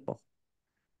Black people.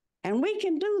 And we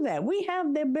can do that. We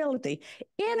have the ability.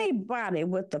 Anybody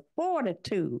with the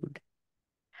fortitude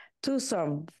to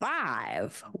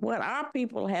survive what our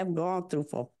people have gone through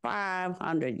for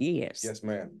 500 years. Yes,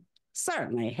 ma'am.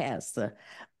 Certainly has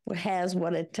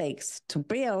what it takes to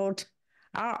build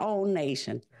our own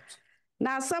nation.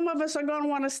 Now, some of us are going to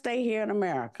want to stay here in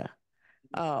America.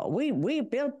 We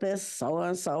built this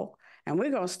so-and-so, and we're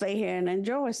going to stay here and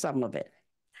enjoy some of it.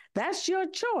 That's your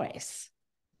choice.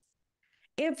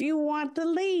 If you want to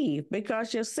leave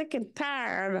because you're sick and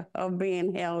tired of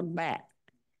being held back,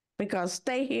 because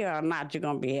stay here or not, you're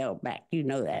going to be held back. You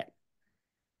know that.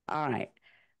 All right.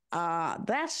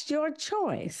 That's your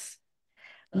choice.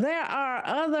 There are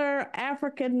other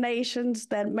African nations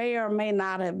that may or may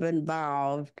not have been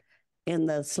involved in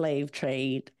the slave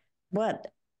trade, but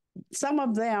some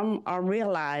of them are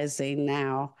realizing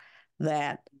now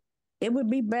that it would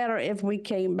be better if we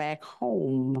came back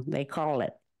home, they call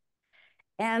it.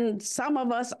 And some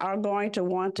of us are going to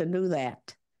want to do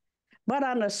that, but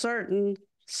under certain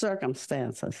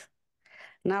circumstances.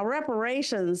 Now,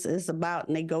 reparations is about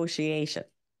negotiation.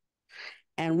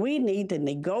 And we need to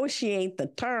negotiate the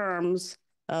terms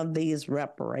of these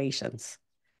reparations.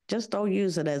 Just don't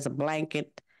use it as a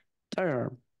blanket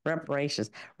term, reparations.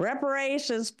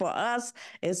 Reparations for us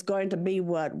is going to be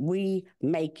what we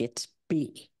make it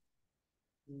be.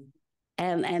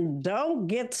 And don't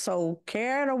get so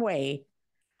carried away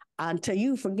until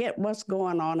you forget what's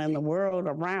going on in the world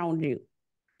around you.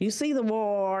 You see the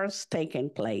wars taking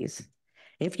place.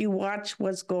 If you watch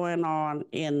what's going on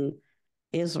in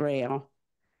Israel,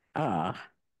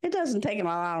 it doesn't take a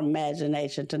lot of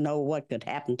imagination to know what could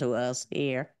happen to us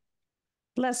here.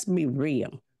 Let's be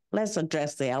real. Let's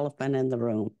address the elephant in the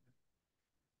room.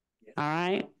 All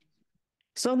right?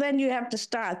 So then you have to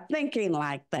start thinking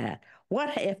like that.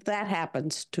 What if that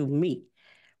happens to me?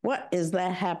 What if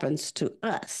that happens to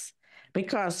us?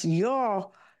 Because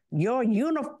your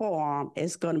uniform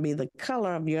is going to be the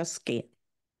color of your skin.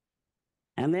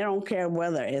 And they don't care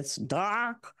whether it's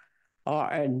dark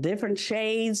or different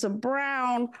shades of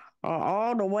brown or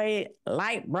all the way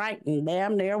light, bright, and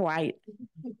damn near white.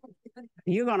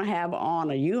 You're going to have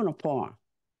on a uniform.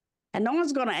 And no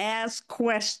one's going to ask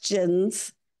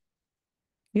questions.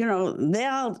 You know,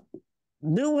 they'll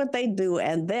do what they do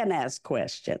and then ask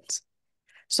questions.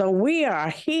 So we are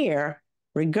here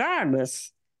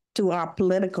regardless to our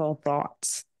political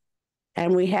thoughts.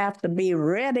 And we have to be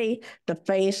ready to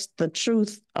face the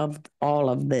truth of all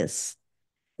of this.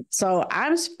 So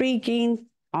I'm speaking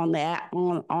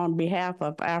on behalf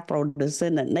of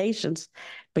Afro-descendant nations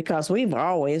because we've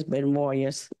always been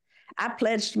warriors. I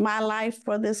pledged my life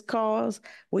for this cause.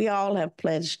 We all have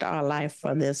pledged our life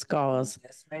for this cause.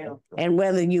 Yes, ma'am. And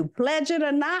whether you pledge it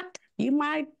or not, you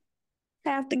might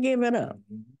have to give it up.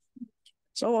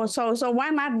 So why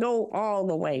not go all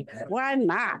the way? Why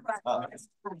not?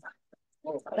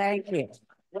 Thank you.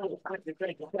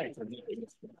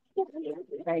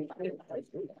 Thank you.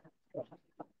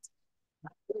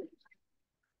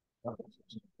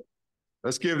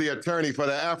 Let's give the attorney for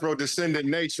the Afro-descendant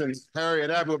nation,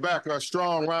 Harriet Abubakar, a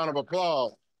strong round of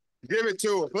applause. Give it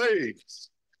to her,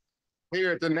 please.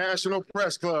 Here at the National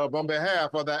Press Club on behalf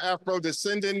of the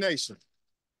Afro-descendant nation.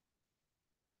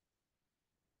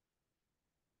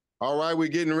 All right, we're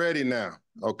getting ready now.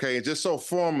 Okay, just so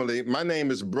formally, my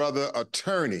name is Brother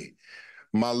Attorney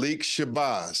Malik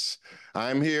Shabazz.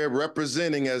 I'm here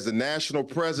representing as the National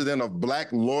President of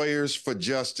Black Lawyers for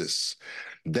Justice,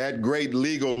 that great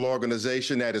legal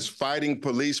organization that is fighting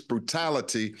police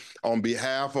brutality on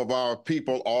behalf of our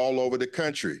people all over the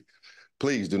country.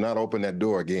 Please do not open that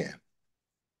door again.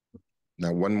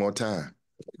 Now, one more time.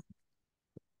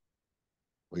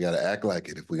 We got to act like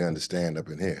it if we understand up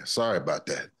in here. Sorry about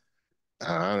that.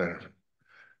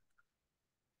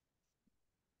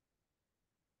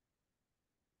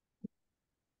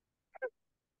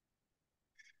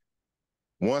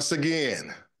 Once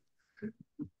again,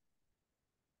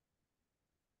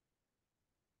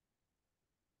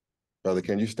 brother,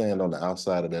 can you stand on the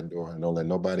outside of that door and don't let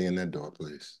nobody in that door,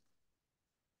 please?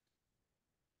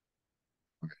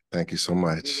 Thank you so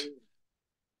much.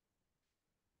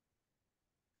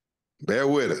 Bear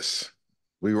with us.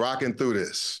 We rocking through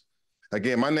this.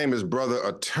 Again, my name is Brother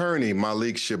Attorney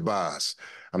Malik Shabazz.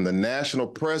 I'm the National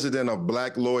President of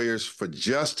Black Lawyers for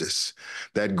Justice,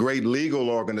 that great legal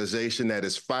organization that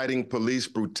is fighting police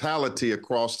brutality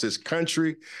across this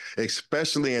country,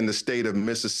 especially in the state of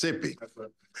Mississippi.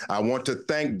 I want to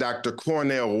thank Dr.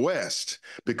 Cornel West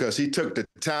because he took the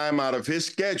time out of his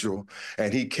schedule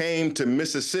and he came to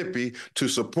Mississippi to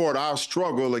support our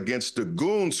struggle against the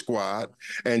Goon Squad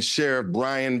and Sheriff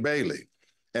Brian Bailey.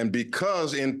 And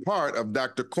because in part of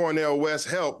Dr. Cornel West's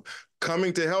help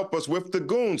coming to help us with the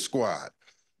Goon Squad,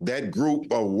 that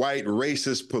group of white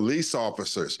racist police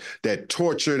officers that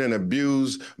tortured and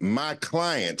abused my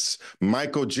clients,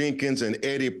 Michael Jenkins and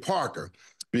Eddie Parker,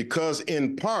 because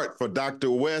in part for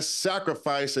Dr. West's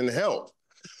sacrifice and help,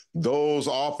 those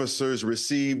officers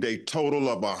received a total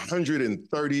of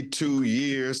 132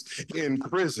 years in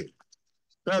prison.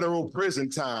 Federal prison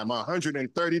time,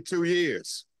 132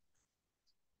 years,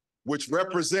 which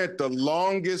represent the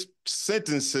longest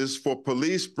sentences for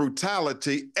police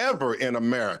brutality ever in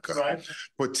America, right,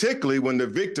 particularly when the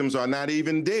victims are not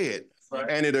even dead. Right.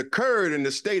 And it occurred in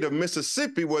the state of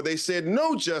Mississippi where they said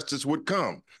no justice would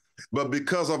come. But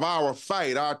because of our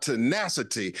fight, our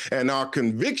tenacity, and our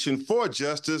conviction for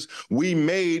justice, we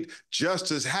made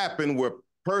justice happen where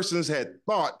persons had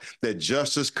thought that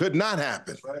justice could not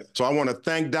happen. Right. So I want to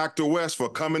thank Dr. West for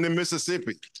coming to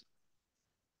Mississippi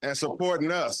and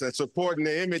supporting us and supporting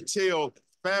the Emmett Till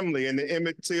family and the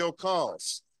Emmett Till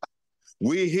cause.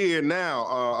 We here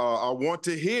now want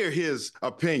to hear his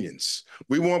opinions.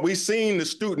 We've seen the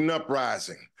student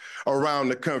uprising around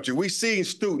the country. We've seen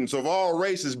students of all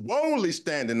races boldly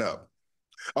standing up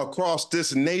across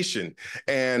this nation.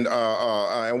 And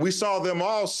we saw them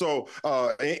also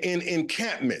in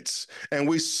encampments, and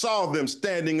we saw them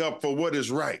standing up for what is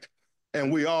right.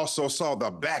 And we also saw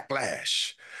the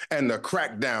backlash and the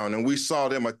crackdown, and we saw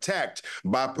them attacked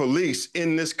by police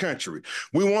in this country.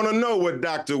 We want to know what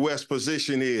Dr. West's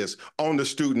position is on the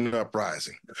student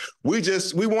uprising. We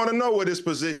want to know what his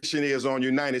position is on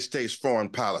United States foreign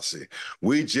policy.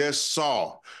 We just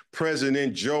saw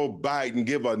President Joe Biden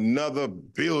give another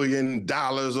 $1 billion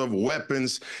of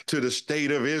weapons to the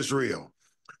state of Israel,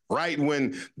 right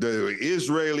when the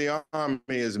Israeli army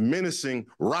is menacing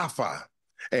Rafah.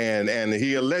 And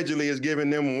he allegedly is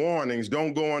giving them warnings,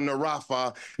 don't go into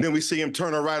Rafah. Then we see him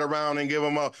turn right around and give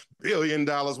them $1 billion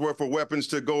worth of weapons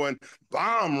to go and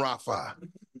bomb Rafah.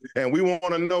 And we want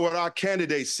to know what our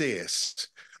candidate says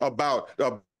about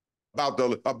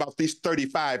these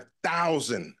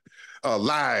 35,000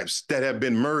 lives that have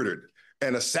been murdered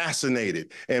and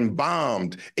assassinated and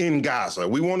bombed in Gaza.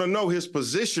 We want to know his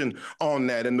position on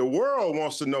that, and the world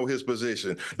wants to know his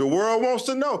position. The world wants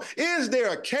to know, is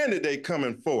there a candidate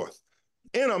coming forth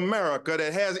in America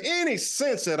that has any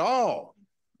sense at all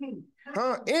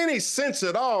Any sense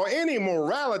at all, any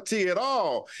morality at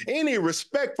all, any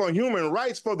respect for human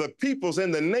rights for the peoples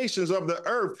and the nations of the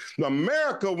earth.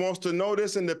 America wants to know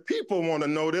this and the people want to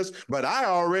know this, but I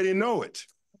already know it.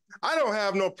 I don't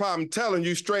have no problem telling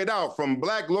you straight out, from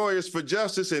Black Lawyers for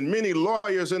Justice and many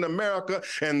lawyers in America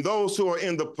and those who are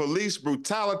in the police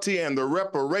brutality and the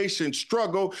reparation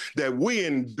struggle, that we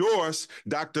endorse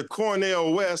Dr.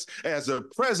 Cornel West as the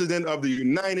President of the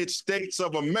United States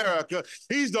of America.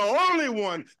 He's the only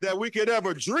one that we could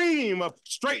ever dream of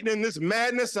straightening this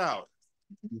madness out.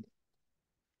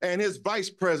 And his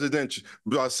Vice President,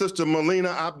 Sister Melina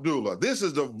Abdullah. This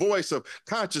is the voice of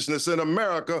consciousness in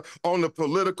America on the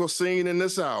political scene in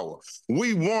this hour.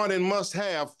 We want and must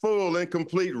have full and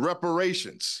complete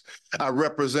reparations. I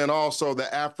represent also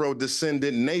the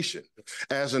Afro-descendant nation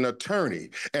as an attorney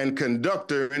and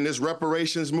conductor in this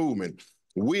reparations movement.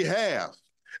 We have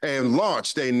and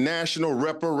launched a national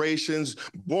reparations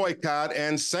boycott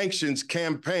and sanctions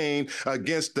campaign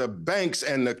against the banks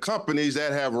and the companies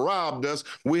that have robbed us.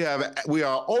 We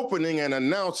are opening and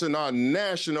announcing our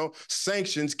national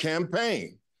sanctions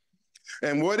campaign.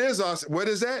 And what is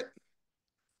that?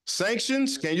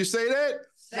 Sanctions? Can you say that?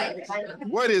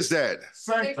 What is that?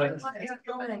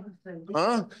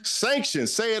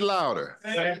 Sanctions. Say it louder.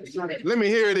 Let me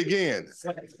hear it again.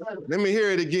 Let me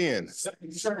hear it again.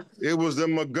 It was the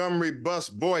Montgomery bus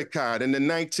boycott in the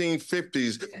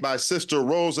 1950s by Sister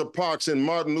Rosa Parks and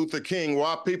Martin Luther King, where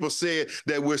our people said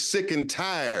that we're sick and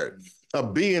tired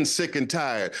of being sick and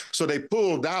tired. So they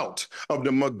pulled out of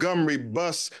the Montgomery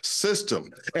bus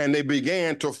system and they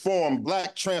began to form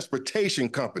Black transportation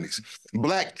companies,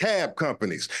 Black cab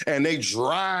companies, and they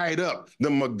dried up the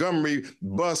Montgomery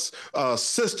bus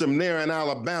system there in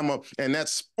Alabama, and that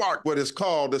sparked what is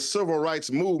called the civil rights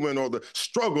movement or the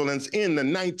struggle in the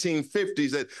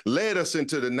 1950s that led us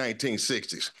into the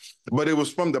 1960s. But it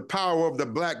was from the power of the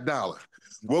Black dollar.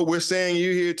 What we're saying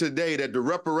you here today, that the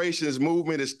reparations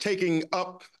movement is taking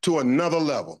up to another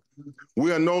level.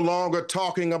 We are no longer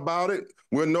talking about it.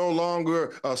 We're no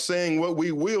longer saying what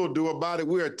we will do about it.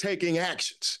 We are taking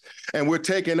actions. And we're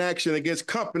taking action against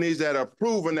companies that are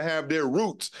proven to have their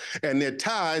roots and their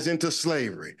ties into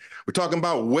slavery. We're talking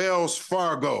about Wells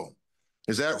Fargo.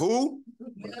 Is that who?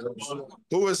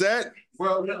 Who is that?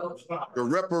 The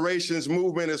reparations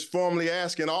movement is formally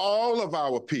asking all of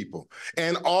our people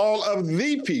and all of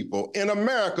the people in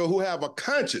America who have a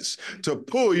conscience to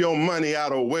pull your money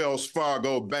out of Wells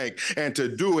Fargo Bank, and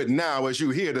to do it now as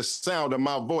you hear the sound of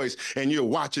my voice and you're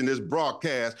watching this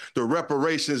broadcast. The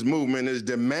reparations movement is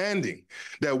demanding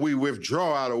that we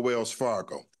withdraw out of Wells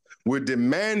Fargo. We're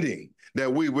demanding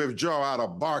that we withdraw out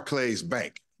of Barclays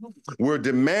Bank. We're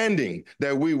demanding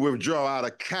that we withdraw out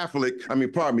of Capital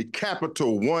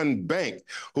One Bank,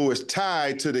 who is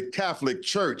tied to the Catholic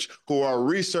Church, who our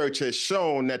research has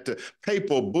shown that the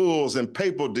papal bulls and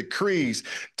papal decrees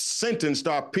sentenced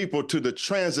our people to the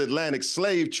transatlantic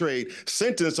slave trade,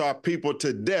 sentenced our people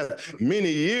to death.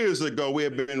 Many years ago, we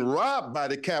have been robbed by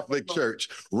the Catholic Church,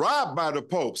 robbed by the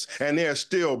popes, and there are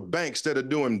still banks that are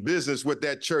doing business with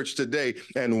that church today,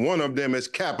 and one of them is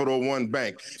Capital One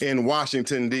Bank in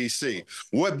Washington, D.C.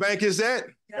 What bank is that?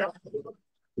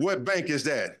 What bank is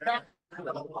that?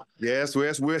 Yes,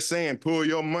 we're saying pull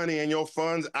your money and your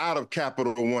funds out of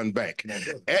Capital One Bank.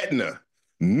 Aetna,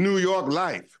 New York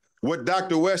Life, what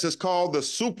Dr. West has called the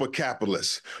super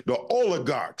capitalists, the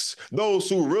oligarchs, those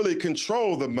who really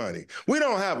control the money. We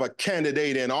don't have a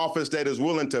candidate in office that is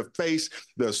willing to face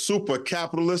the super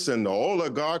capitalists and the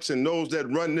oligarchs and those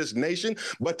that run this nation,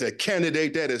 but the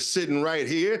candidate that is sitting right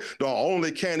here, the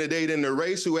only candidate in the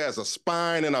race who has a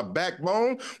spine and a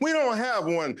backbone. We don't have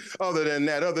one other than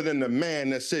that, other than the man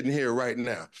that's sitting here right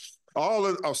now.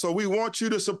 So we want you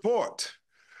to support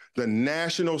the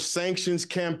National Sanctions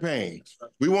Campaign.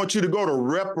 We want you to go to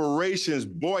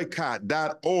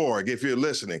reparationsboycott.org if you're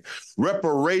listening.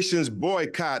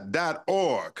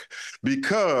 Reparationsboycott.org,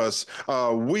 because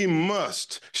we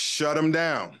must shut them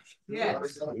down.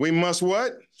 Yes. We must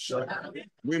what?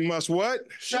 We must what?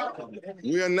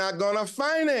 We are not going to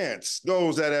finance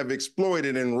those that have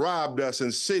exploited and robbed us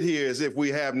and sit here as if we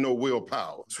have no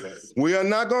willpower. We are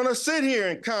not going to sit here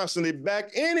and constantly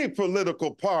back any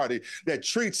political party that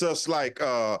treats us like,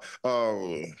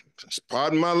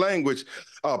 pardon my language,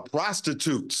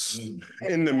 prostitutes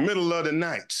in the middle of the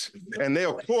night. And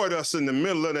they'll court us in the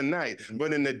middle of the night.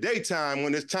 But in the daytime,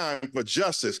 when it's time for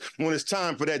justice, when it's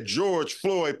time for that George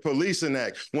Floyd Policing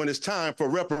Act, when it's time for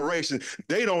reparations,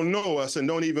 they don't know us and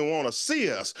don't even want to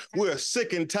see us. We're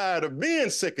sick and tired of being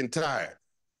sick and tired.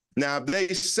 Now, if they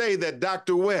say that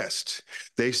Dr. West,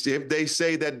 if they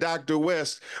say that Dr.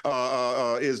 West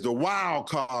is the wild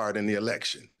card in the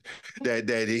election, that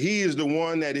he is the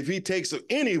one that if he takes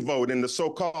any vote in the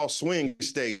so-called swing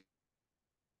states,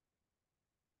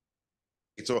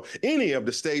 or any of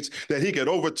the states, that he could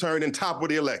overturn and topple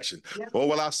the election. Or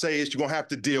what I say is you're going to have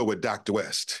to deal with Dr.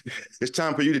 West. It's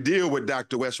time for you to deal with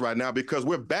Dr. West right now because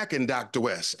we're backing Dr.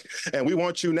 West. And we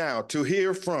want you now to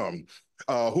hear from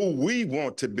who we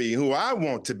want to be, who I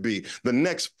want to be, the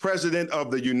next president of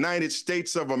the United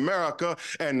States of America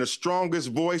and the strongest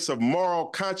voice of moral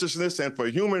consciousness and for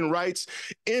human rights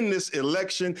in this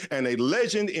election and a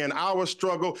legend in our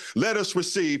struggle. Let us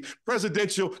receive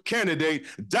presidential candidate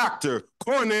Dr.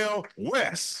 Cornel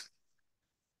West.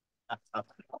 Come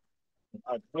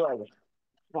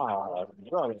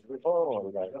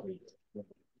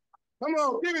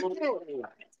on, give it to him.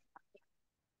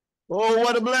 Oh,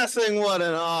 what a blessing, what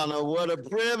an honor, what a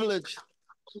privilege.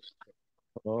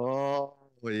 Oh,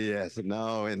 yes,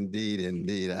 no, indeed,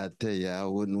 indeed. I tell you, I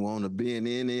wouldn't want to be in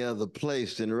any other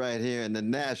place than right here in the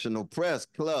National Press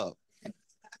Club.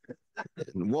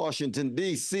 Washington,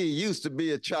 D.C. used to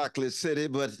be a chocolate city,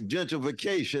 but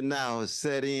gentrification now has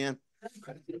set in.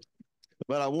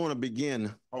 But I want to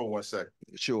begin. Hold 1 second.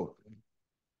 Sure.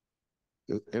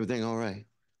 Everything all right?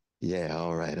 Yeah,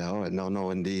 all right, all right. No, no,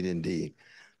 indeed, indeed.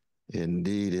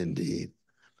 Indeed, indeed.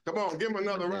 Come on, give him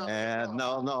another round.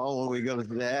 No, we're going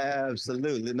to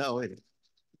absolutely no.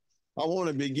 I want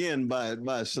to begin by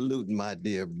saluting my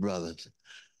dear brothers.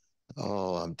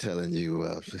 Oh, I'm telling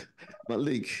you,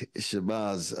 Malik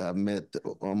Shabazz, I met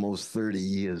almost 30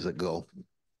 years ago,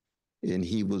 and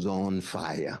he was on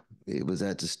fire. It was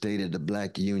at the State of the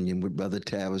Black Union with Brother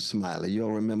Tavis Smiley. You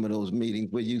all remember those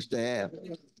meetings we used to have?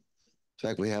 In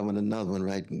fact, we're having another one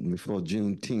right before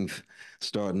Juneteenth,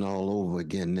 starting all over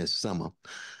again this summer.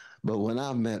 But when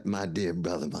I met my dear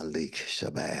brother Malik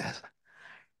Shabazz,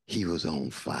 he was on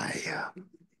fire.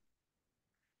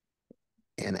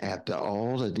 And after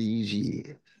all of these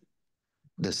years,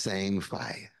 the same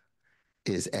fire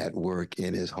is at work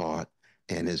in his heart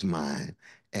and his mind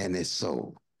and his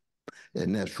soul.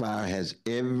 And that fire has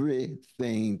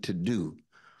everything to do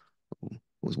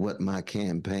with what my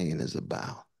campaign is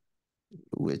about,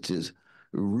 which is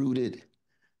rooted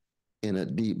in a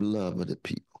deep love of the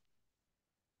people.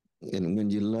 And when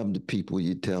you love the people,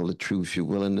 you tell the truth. You're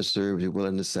willing to serve, you're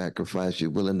willing to sacrifice, you're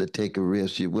willing to take a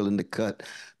risk, you're willing to cut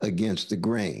against the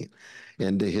grain.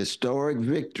 And the historic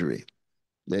victory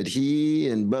that he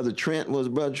and Brother Trent, was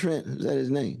Brother Trent, is that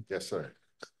his name? Yes, sir.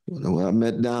 Well, I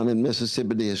met down in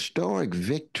Mississippi, the historic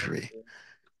victory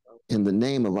in the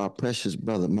name of our precious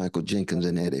brother Michael Jenkins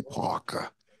and Eddie Parker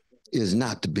is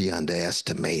not to be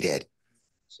underestimated.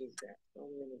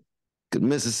 Because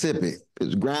Mississippi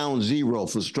is ground zero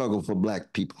for struggle for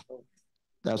Black people.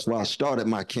 That's why I started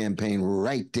my campaign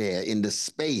right there in the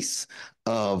space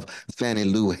of Fannie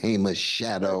Lou Hamer's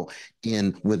shadow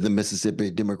with the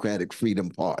Mississippi Democratic Freedom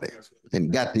Party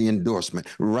and got the endorsement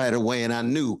right away. And I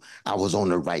knew I was on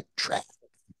the right track.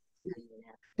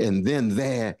 And then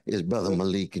there is Brother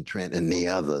Malik and Trent and the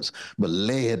others, but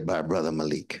led by Brother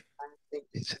Malik.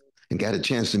 And got a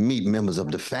chance to meet members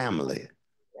of the family.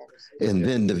 And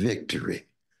then the victory.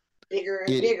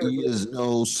 It is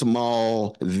no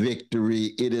small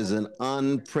victory. It is an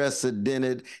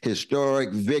unprecedented historic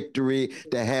victory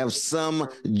to have some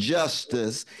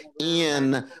justice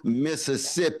in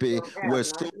Mississippi, where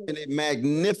so many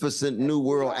magnificent New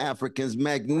World Africans,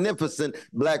 magnificent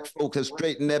Black folk have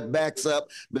straightened their backs up,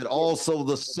 but also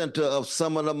the center of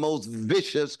some of the most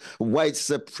vicious white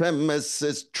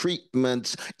supremacist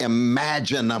treatments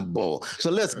imaginable.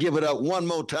 So let's give it up one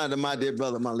more time to my dear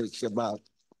brother Malik Shabazz.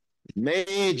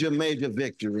 Major, major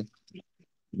victory.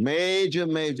 Major,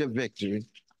 major victory.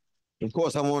 Of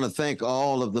course, I want to thank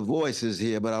all of the voices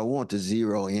here, but I want to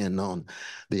zero in on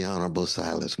the Honorable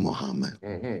Silas Muhammad.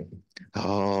 Mm-hmm.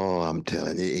 Oh, I'm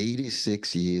telling you,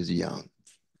 86 years young.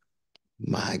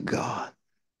 My God,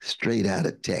 straight out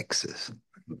of Texas,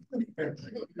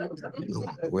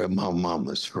 where my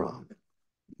mama's from.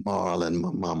 Marlon,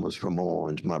 my mama's from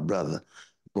Orange, my brother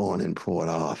born in Port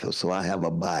Arthur, so I have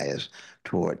a bias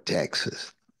toward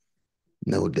Texas,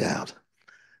 no doubt.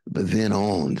 But then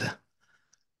on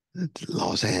to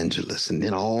Los Angeles, and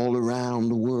then all around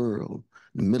the world,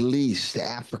 the Middle East,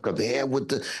 Africa, there with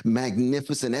the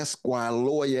magnificent Esquire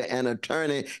lawyer and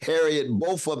attorney, Harriet,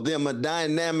 both of them a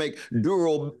dynamic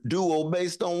duo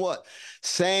based on what?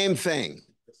 Same thing,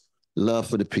 love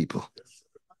for the people.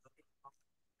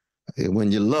 And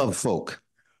when you love folk,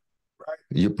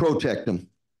 you protect them,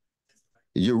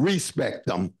 you respect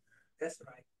them,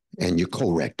 and you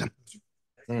correct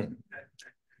them.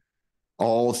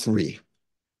 all three.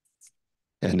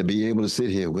 And to be able to sit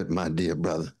here with my dear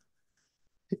brother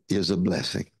is a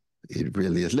blessing. It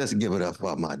really is. Let's give it up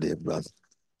for my dear brother,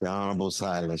 the Honorable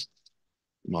Silas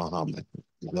Muhammad.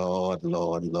 Lord,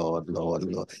 Lord, Lord, Lord,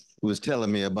 Lord. He was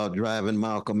telling me about driving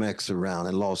Malcolm X around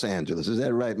in Los Angeles. Is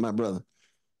that right, my brother?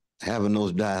 Having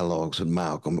those dialogues with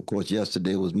Malcolm. Of course,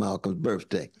 yesterday was Malcolm's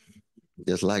birthday,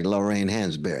 just like Lorraine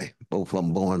Hansberry, both of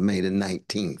them born May the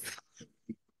 19th.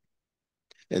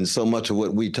 And so much of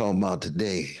what we talk about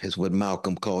today is what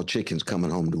Malcolm called chickens coming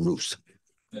home to roost.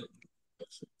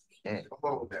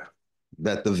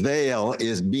 That the veil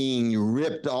is being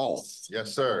ripped off.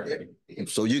 Yes, sir.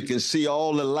 So you can see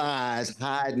all the lies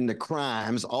hiding the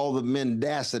crimes, all the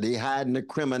mendacity hiding the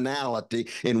criminality.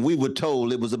 And we were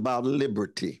told it was about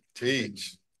liberty.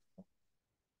 Teach.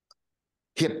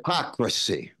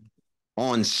 Hypocrisy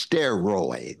on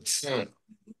steroids.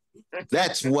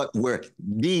 That's what we're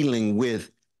dealing with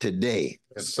today.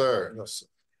 Yes, sir.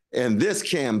 And this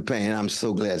campaign, I'm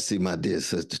so glad to see my dear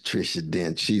sister Tricia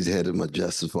Dent. She's head of my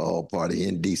Justice for All Party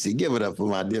in D.C. Give it up for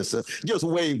my dear sister. Just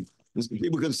wave.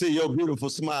 People can see your beautiful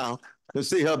smile. Can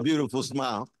see her beautiful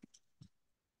smile.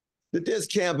 That this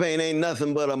campaign ain't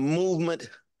nothing but a movement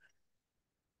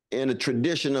in a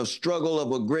tradition of struggle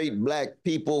of a great Black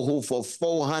people who for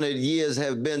 400 years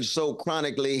have been so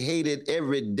chronically hated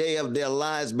every day of their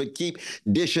lives, but keep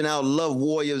dishing out love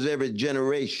warriors every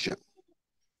generation.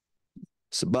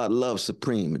 It's about love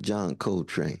supreme of John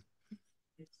Coltrane.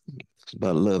 It's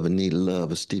about love and need of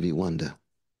love of Stevie Wonder.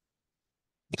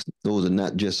 Those are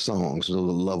not just songs, those are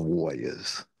love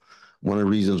warriors. One of the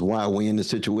reasons why we're in the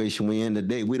situation we're in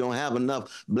today, we don't have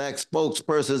enough Black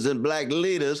spokespersons and Black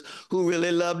leaders who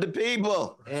really love the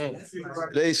people.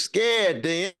 They scared,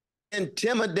 they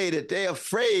intimidated, they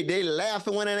afraid, they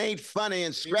laughing when it ain't funny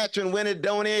and scratching when it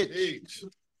don't itch.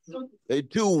 They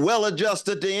too well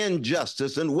adjusted to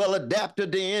injustice and well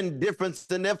adapted to indifference,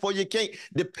 and therefore you can't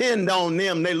depend on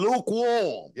them. They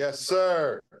lukewarm. Yes,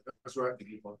 sir. That's right.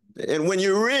 And when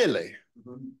you really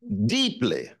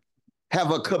deeply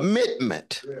have a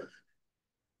commitment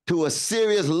to a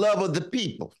serious love of the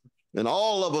people, and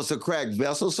all of us are cracked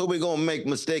vessels, so we're going to make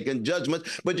mistaken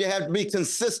judgments, but you have to be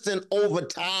consistent over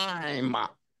time.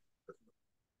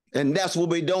 And that's what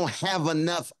we don't have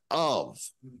enough of.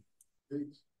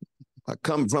 I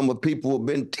come from a people who've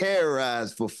been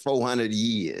terrorized for 400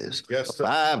 years. Yes, sir.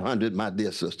 500, my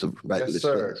dear sister. Yes,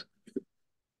 sir.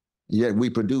 Yet we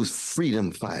produce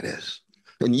freedom fighters.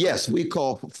 And yes, we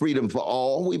call for freedom for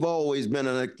all. We've always been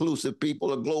an inclusive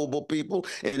people, a global people,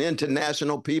 an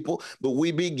international people, but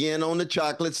we begin on the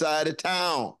chocolate side of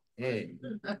town. You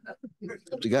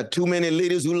got too many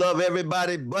leaders who love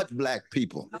everybody but Black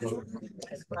people.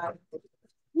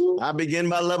 I begin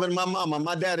by loving my mama,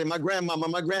 my daddy, my grandmama,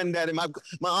 my granddaddy, my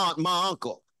aunt, my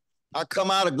uncle. I come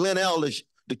out of Glen Elders,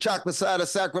 the chocolate side of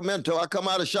Sacramento. I come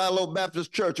out of Shiloh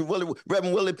Baptist Church of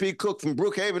Reverend Willie P. Cook from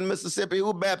Brookhaven, Mississippi,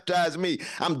 who baptized me.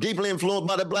 I'm deeply influenced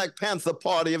by the Black Panther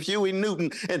Party of Huey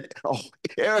Newton and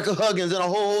Erica Huggins and a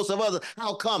whole host of others.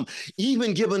 How come?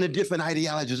 Even given the different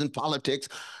ideologies in politics,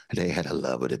 they had a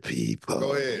love of the people.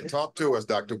 Go ahead. Talk to us,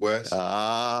 Dr. West.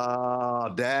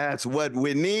 That's what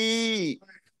we need.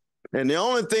 And the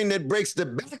only thing that breaks the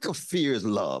back of fear is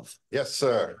love. Yes,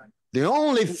 sir. The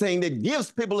only thing that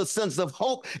gives people a sense of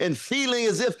hope and feeling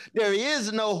as if there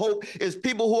is no hope is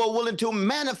people who are willing to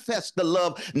manifest the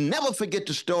love. Never forget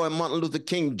the story of Martin Luther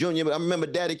King Jr. I remember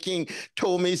Daddy King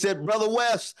told me, he said, Brother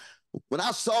West, when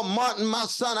I saw Martin, my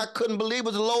son, I couldn't believe it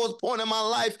was the lowest point in my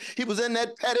life. He was in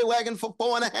that paddy wagon for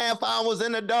 4.5 hours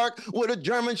in the dark with a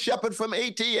German shepherd from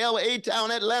ATL,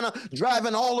 A-Town, Atlanta,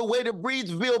 driving all the way to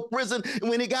Breedsville Prison. And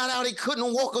when he got out, he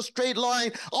couldn't walk a straight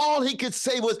line. All he could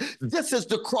say was, this is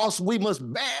the cross we must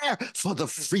bear for the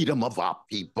freedom of our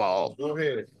people. Go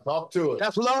ahead. Talk to us.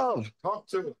 That's love. Talk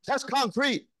to us. That's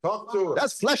concrete. Talk to us.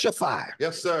 That's fleshified.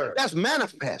 Yes, sir. That's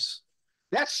manifest.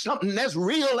 That's something that's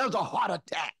real as a heart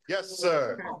attack. Yes,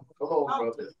 sir. Come on,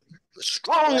 brother.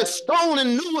 Strongest stone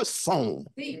and newest foam.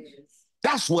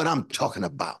 That's what I'm talking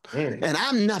about. And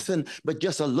I'm nothing but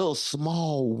just a little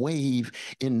small wave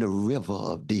in the river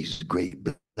of these great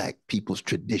Black people's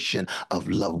tradition of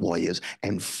love warriors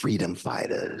and freedom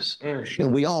fighters.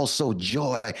 And we also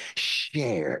joy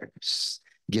shares,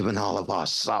 given all of our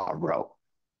sorrow.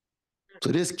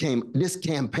 So this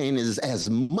campaign is as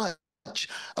much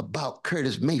about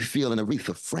Curtis Mayfield and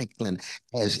Aretha Franklin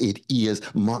as it is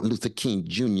Martin Luther King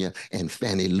Jr. and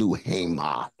Fannie Lou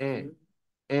Hamer.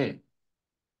 I'm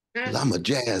a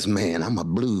jazz man. I'm a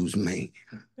blues man.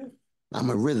 I'm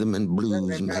a rhythm and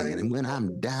blues man, and when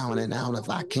I'm down and out, if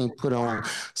I can't put on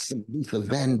some Luther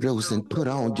Vandross and put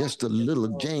on just a little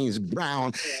James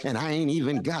Brown, and I ain't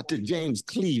even got to James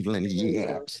Cleveland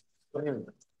yet.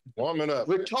 Warm it up.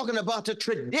 We're talking about the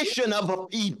tradition of a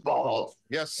people.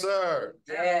 Yes, sir.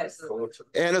 Yes.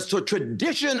 And it's a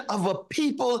tradition of a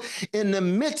people in the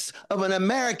midst of an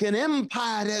American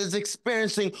empire that is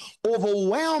experiencing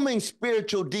overwhelming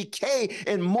spiritual decay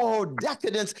and moral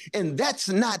decadence. And that's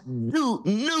not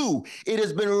new. It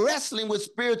has been wrestling with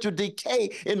spiritual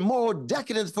decay and moral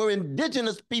decadence for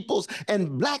indigenous peoples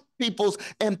and Black peoples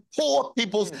and poor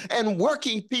peoples and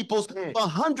working peoples for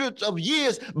hundreds of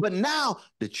years. But now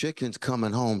the chicken's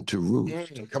coming home to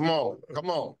roost. Come on, come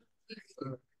on.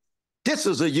 This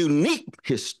is a unique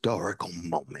historical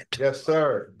moment. Yes,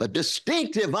 sir. A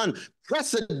distinctive,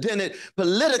 unprecedented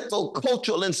political,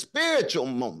 cultural, and spiritual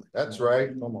moment. That's right.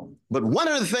 Come on. But one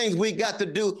of the things we got to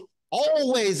do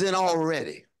always and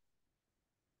already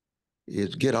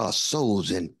is get our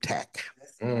souls intact.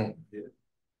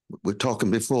 We're talking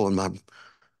before, my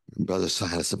brother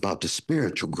Silas, about the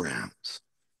spiritual grounds.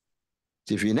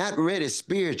 If you're not ready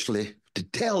spiritually to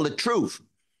tell the truth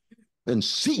and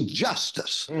see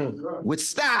justice with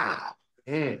style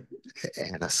and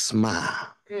a smile,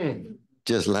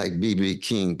 just like B.B.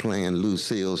 King playing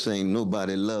Lucille saying,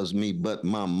 nobody loves me but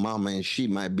my mama, and she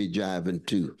might be jiving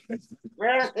too.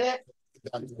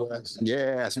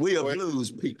 Yes, we are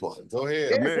blues people. Go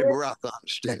ahead. Mary Barack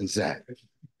understands that.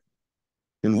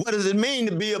 And what does it mean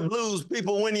to be a blues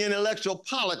people when you're in intellectual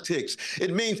politics?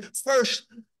 It means first,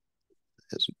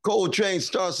 as Coltrane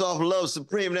starts off Love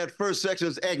Supreme, that first section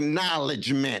is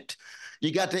acknowledgement.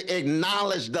 You got to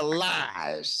acknowledge the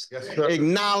lies,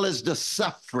 acknowledge the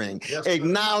suffering,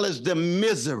 acknowledge the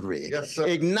misery,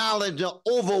 acknowledge the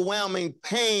overwhelming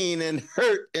pain and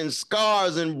hurt and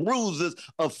scars and bruises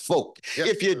of folk.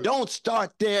 If you don't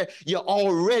start there, you're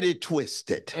already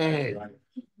twisted.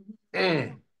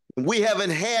 We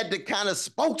haven't had the kind of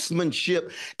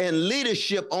spokesmanship and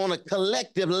leadership on a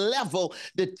collective level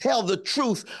to tell the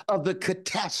truth of the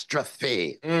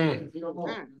catastrophe.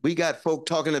 We got folk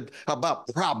talking about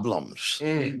problems.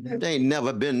 There ain't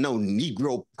never been no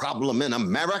Negro problem in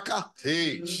America.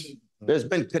 There's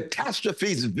been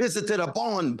catastrophes visited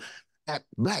upon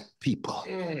Black people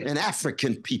and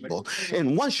African people.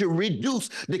 And once you reduce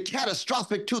the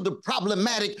catastrophic to the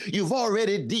problematic, you've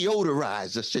already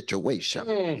deodorized the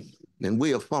situation. And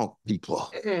we are funk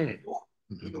people. I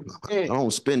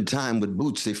don't spend time with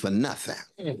Bootsy for nothing.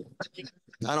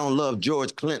 I don't love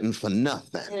George Clinton for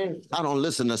nothing. I don't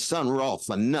listen to Sun Ra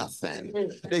for nothing.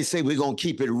 They say we're going to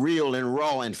keep it real and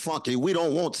raw and funky. We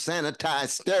don't want sanitized,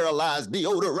 sterilized,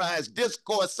 deodorized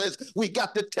discourses. We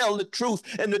got to tell the truth,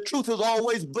 and the truth is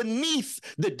always beneath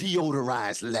the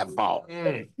deodorized level.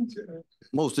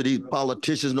 Most of these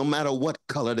politicians, no matter what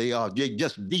color they are, they're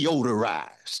just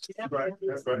deodorized. That's right.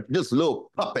 Just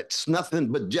little puppets, nothing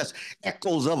but just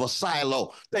echoes of a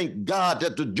silo. Thank God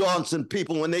that the Johnson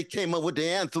people, when they came up with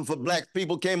the anthem for Black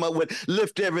people, came up with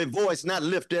lift every voice, not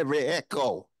lift every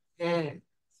echo.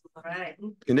 Right.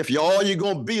 And if all you're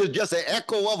going to be is just an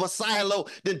echo of a silo,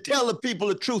 then tell the people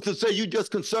the truth and say you're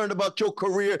just concerned about your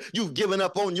career. You've given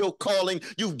up on your calling.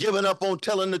 You've given up on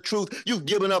telling the truth. You've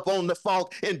given up on the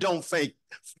funk, and don't fake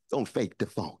the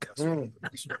funk.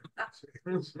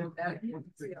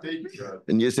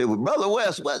 And you say, well, Brother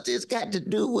West, what's this got to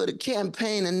do with a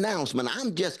campaign announcement?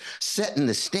 I'm just setting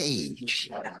the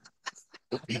stage.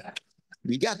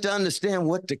 You got to understand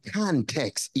what the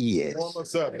context is. Warm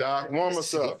us up, Doc. Warm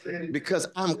us up. Because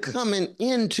I'm coming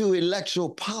into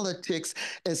electoral politics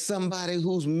as somebody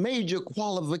whose major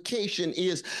qualification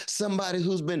is somebody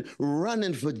who's been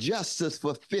running for justice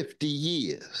for 50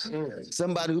 years.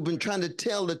 Somebody who's been trying to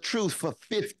tell the truth for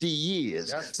 50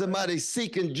 years. Somebody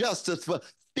seeking justice for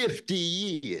 50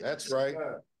 years. That's right.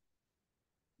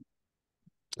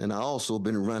 And I also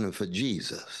been running for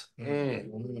Jesus.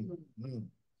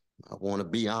 I want to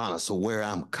be honest of where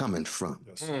I'm coming from.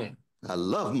 I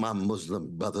love my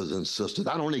Muslim brothers and sisters.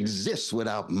 I don't exist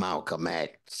without Malcolm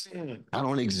X. I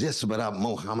don't exist without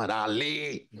Muhammad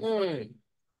Ali.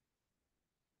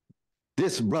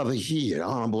 This brother here,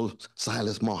 Honorable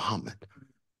Silas Muhammad,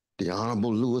 the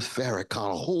Honorable Louis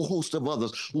Farrakhan, a whole host of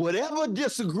others, whatever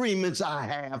disagreements I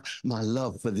have, my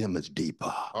love for them is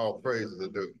deeper. All praise the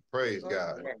Duke. Praise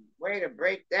God. Way to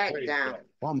break that down.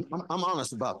 I'm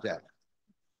honest about that.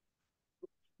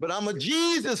 But I'm a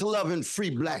Jesus-loving free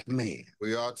black man.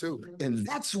 We are too. And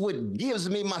that's what gives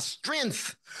me my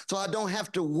strength. So I don't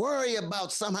have to worry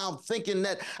about somehow thinking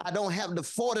that I don't have the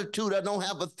fortitude, I don't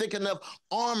have a thick enough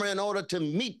armor in order to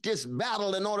meet this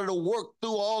battle, in order to work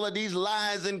through all of these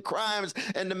lies and crimes,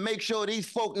 and to make sure these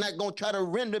folk not going to try to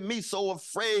render me so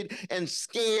afraid and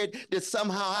scared that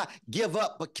somehow I give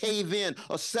up or cave in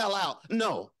or sell out.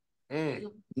 No.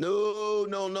 No,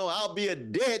 no, no. I'll be a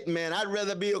dead man. I'd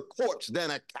rather be a corpse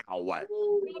than a coward.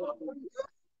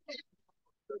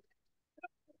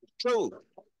 True.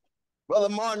 Brother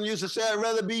Martin used to say, I'd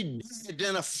rather be dead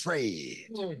than afraid.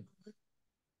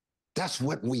 That's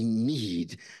what we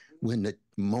need when the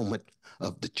moment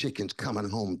of the chickens coming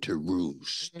home to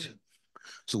roost.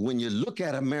 So when you look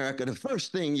at America, the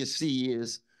first thing you see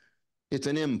is it's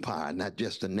an empire, not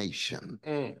just a nation.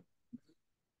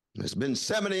 There's been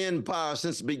 70 empires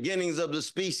since the beginnings of the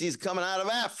species coming out of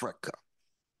Africa.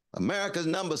 America's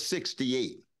number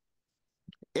 68.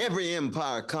 Every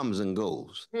empire comes and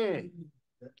goes.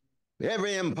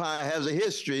 Every empire has a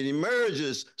history. It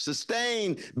emerges,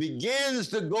 sustained, begins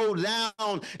to go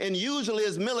down, and usually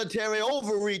it's military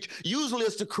overreach. Usually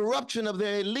it's the corruption of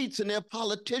their elites and their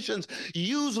politicians.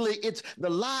 Usually it's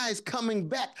the lies coming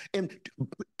back and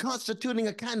constituting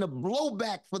a kind of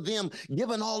blowback for them,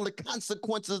 given all the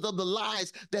consequences of the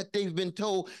lies that they've been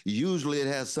told. Usually it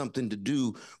has something to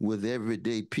do with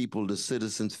everyday people, the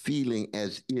citizens, feeling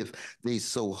as if they're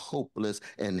so hopeless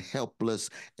and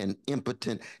helpless and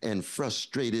impotent and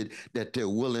frustrated that they're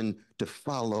willing to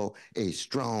follow a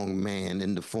strong man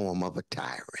in the form of a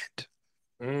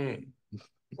tyrant.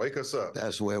 Wake us up.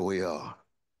 That's where we are.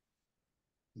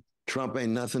 Trump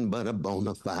ain't nothing but a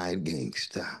bona fide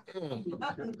gangster.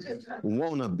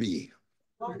 Wanna be.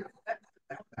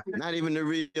 Not even the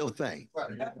real thing.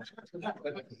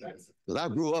 Because I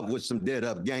grew up with some dead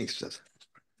up gangsters.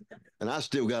 And I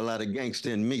still got a lot of gangster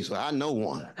in me, so I know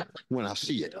one when I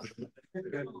see it.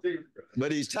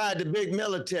 But he's tied to big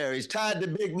military, he's tied to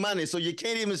big money, so you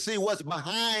can't even see what's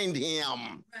behind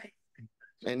him.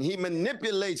 And he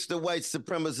manipulates the white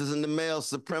supremacists and the male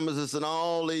supremacists and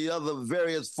all the other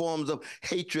various forms of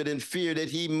hatred and fear that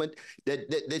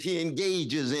he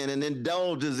engages in and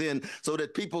indulges in, so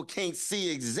that people can't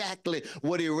see exactly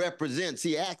what he represents.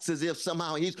 He acts as if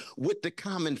somehow he's with the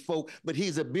common folk, but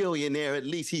he's a billionaire, at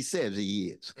least he says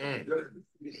he is.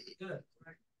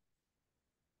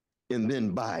 And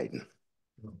then Biden,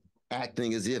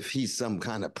 acting as if he's some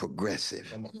kind of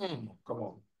progressive. Come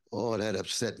on. Oh, that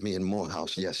upset me in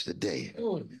Morehouse yesterday.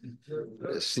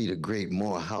 To see the great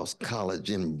Morehouse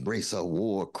College embrace a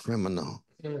war criminal,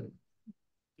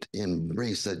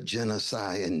 embrace a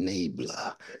genocide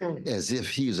enabler, as if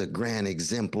he's a grand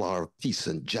exemplar of peace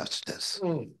and justice.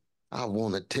 I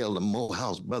want to tell the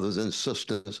Morehouse brothers and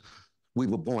sisters, we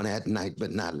were born at night,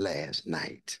 but not last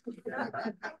night.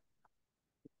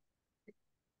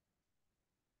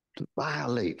 To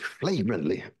violate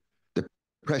flagrantly the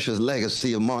precious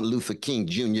legacy of Martin Luther King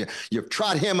Jr. You've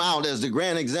trot him out as the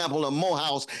grand example of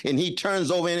Morehouse, and he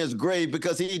turns over in his grave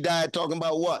because he died talking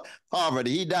about what?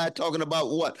 Poverty. He died talking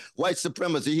about what? White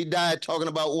supremacy. He died talking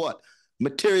about what?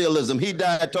 Materialism. He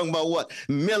died talking about what?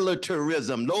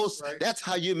 Militarism. That's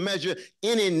how you measure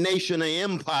any nation or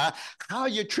empire. How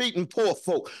you're treating poor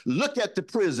folk. Look at the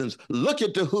prisons, look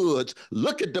at the hoods,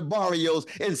 look at the barrios,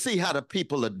 and see how the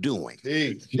people are doing.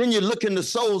 Then you look in the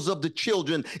souls of the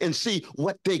children and see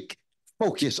what they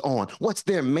focus on. What's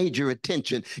their major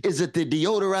attention? Is it the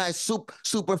deodorized,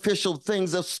 superficial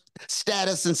things of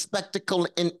status and spectacle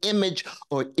and image,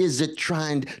 or is it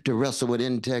trying to wrestle with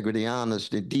integrity,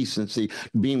 honesty, decency,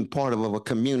 being part of a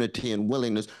community and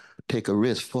willingness to take a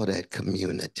risk for that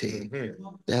community?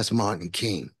 That's Martin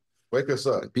King. Wake us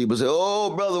up. People say,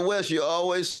 oh, Brother West, you're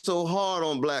always so hard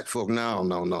on black folk. No,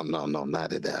 not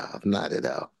at all. Not at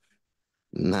all.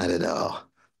 Not at all.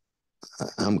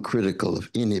 I'm critical of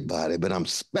anybody, but I'm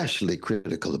especially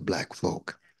critical of black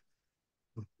folk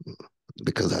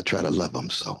because I try to love them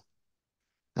so.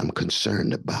 I'm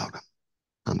concerned about them.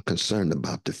 I'm concerned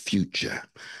about the future.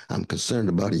 I'm concerned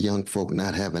about young folk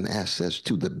not having access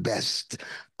to the best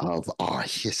of our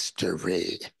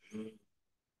history.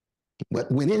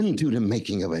 What went into the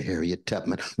making of a Harriet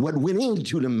Tubman? What went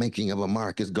into the making of a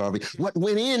Marcus Garvey? What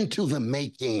went into the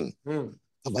making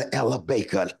of an Ella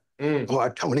Baker? Or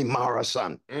Toni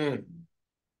Morrison.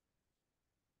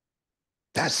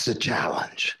 That's the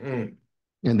challenge. And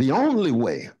the only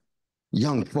way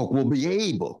young folk will be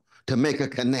able to make a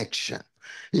connection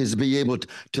is be able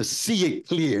to see it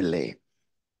clearly.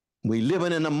 We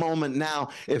living in a moment now,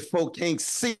 if folk can't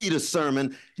see the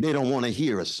sermon, they don't want to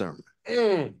hear a sermon.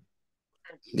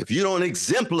 If you don't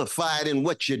exemplify it in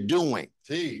what you're doing,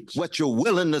 what you're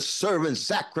willing to serve and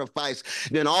sacrifice,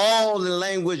 then all the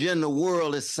language in the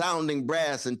world is sounding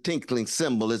brass and tinkling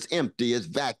cymbal. It's empty, it's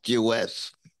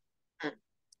vacuous.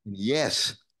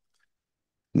 Yes,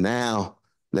 now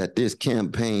that this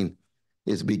campaign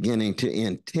is beginning to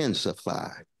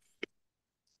intensify,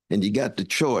 and you got the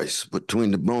choice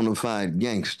between the bona fide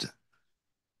gangster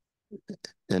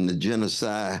and the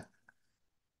genocide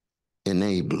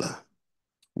enabler.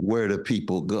 Where do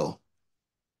people go?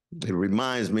 It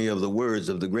reminds me of the words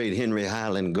of the great Henry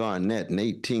Highland Garnett in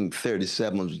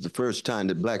 1837. It was the first time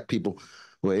that Black people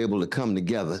were able to come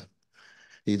together.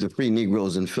 These are free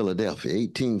Negroes in Philadelphia,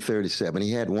 1837.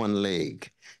 He had one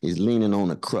leg. He's leaning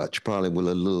on a crutch, probably with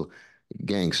a little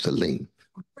gangster lean.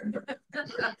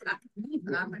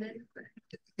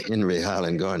 Henry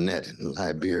Highland Garnett in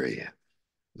Liberia,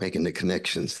 making the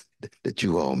connections that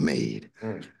you all made.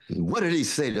 What did he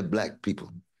say to Black people?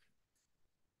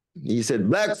 He said,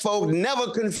 Black folk,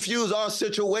 never confuse our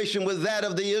situation with that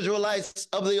of the Israelites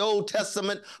of the Old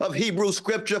Testament of Hebrew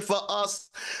scripture. For us,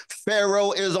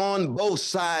 Pharaoh is on both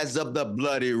sides of the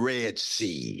bloody Red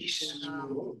Seas.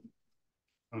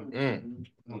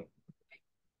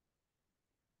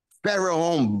 Pharaoh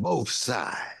on both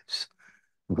sides.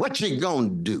 What you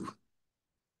gonna do?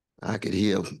 I could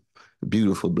hear a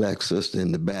beautiful Black sister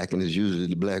in the back, and it's usually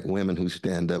the Black women who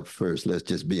stand up first. Let's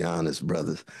just be honest,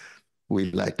 brothers.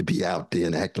 We like to be out there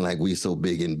and acting like we so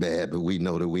big and bad, but we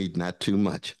know that we not too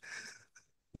much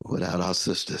without our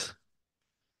sisters.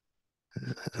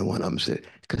 And one of them said,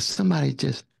 could somebody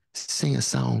just sing a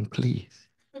song, please?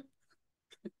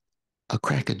 Or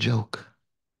crack a joke?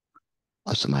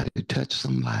 Or somebody touch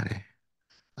somebody?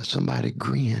 Or somebody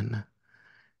grin?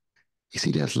 You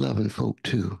see, that's loving folk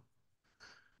too.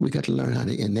 We got to learn how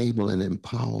to enable and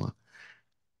empower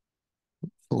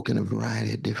folk in a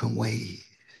variety of different ways.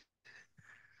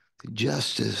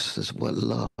 Justice is what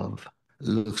love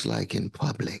looks like in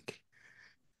public.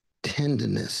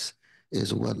 Tenderness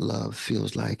is what love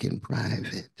feels like in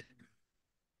private.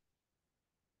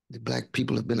 The Black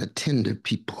people have been a tender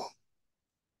people.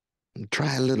 And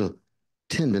try a little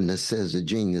tenderness, says the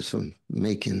genius from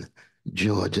Macon,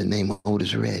 Georgia, named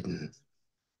Otis Redding.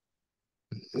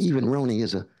 Even Roni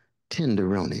is a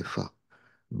tenderoni for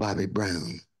Bobby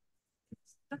Brown.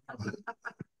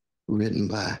 Written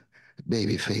by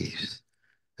Babyface.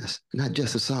 That's not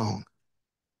just a song.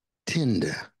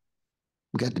 Tender.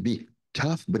 We got to be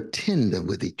tough but tender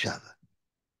with each other,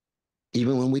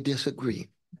 even when we disagree.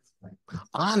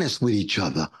 Honest with each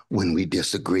other when we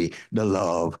disagree. The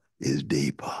love is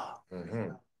deeper.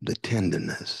 The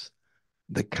tenderness,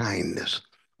 the kindness.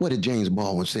 What did James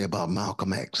Baldwin say about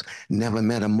Malcolm X? Never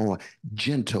met a more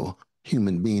gentle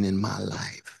human being in my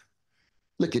life.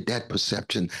 Look at that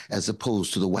perception as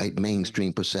opposed to the white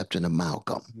mainstream perception of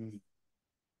Malcolm.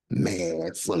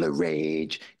 Mad, full of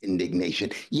rage,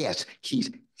 indignation. Yes, he's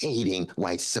hating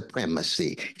white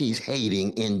supremacy. He's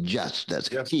hating injustice.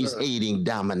 Yes, he's hating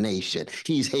domination.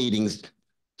 He's hating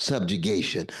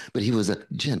subjugation. But he was a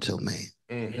gentle man.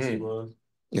 Yes, he was.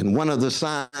 And one of the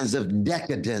signs of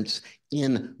decadence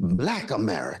in Black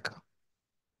America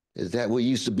is that we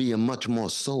used to be a much more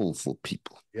soulful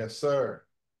people. Yes, sir.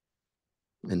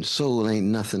 And soul ain't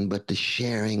nothing but the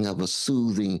sharing of a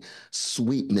soothing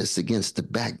sweetness against the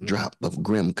backdrop of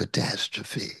grim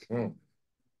catastrophe.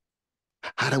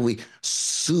 How do we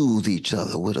soothe each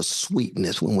other with a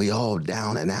sweetness when we all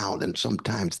down and out and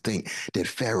sometimes think that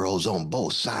Pharaoh's on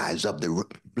both sides of the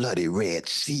bloody Red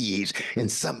Seas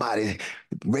and somebody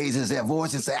raises their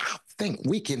voice and say, I think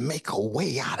we can make a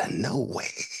way out of no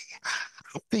way.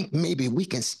 I think maybe we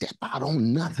can step out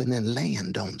on nothing and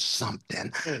land on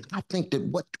something. I think that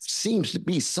what seems to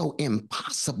be so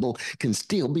impossible can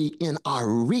still be in our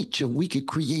reach if we could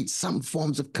create some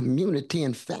forms of community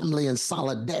and family and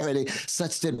solidarity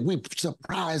such that we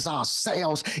surprise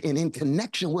ourselves and in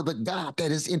connection with a God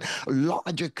that is in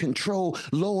larger control.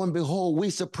 Lo and behold, we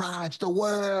surprise the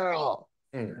world.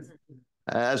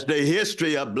 That's the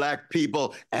history of Black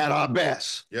people at our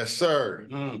best. Yes, sir.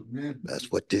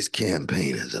 That's what this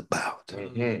campaign is about.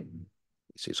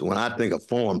 See, so when I think of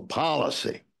foreign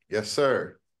policy, yes,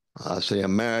 sir, I say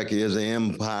America is an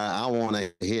empire. I want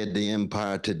to head the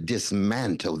empire to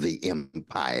dismantle the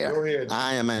empire. Go ahead.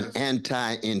 I am an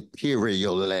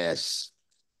anti-imperialist.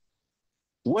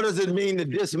 What does it mean to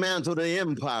dismantle the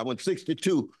empire when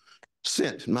 62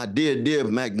 Cent, my dear,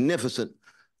 magnificent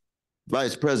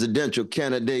vice presidential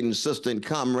candidate and sister and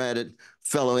comrade and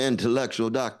fellow intellectual,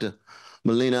 Dr.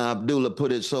 Melina Abdullah,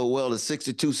 put it so well, the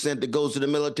 62 cents that goes to the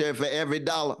military for every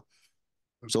dollar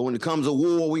So when it comes to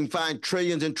war, we can find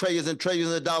trillions and trillions and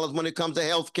trillions of dollars. When it comes to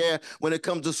healthcare, when it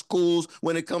comes to schools,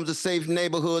 when it comes to safe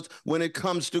neighborhoods, when it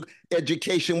comes to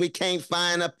education, we can't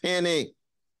find a penny.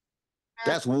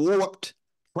 That's warped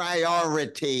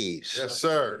priorities. Yes,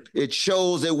 sir. It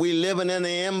shows that we living in an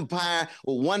empire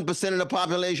where 1% of the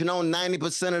population own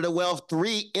 90% of the wealth.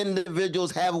 3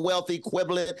 individuals have wealth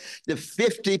equivalent to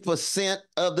 50%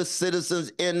 of the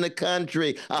citizens in the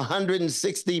country.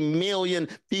 160 million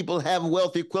people have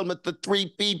wealth equivalent to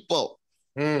 3 people.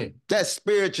 That's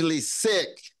spiritually sick.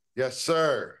 Yes,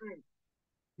 sir.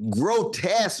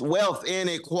 Grotesque wealth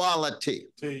inequality.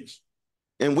 Teach.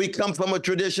 And we come from a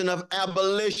tradition of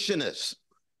abolitionists.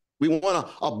 We want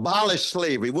to abolish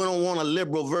slavery. We don't want a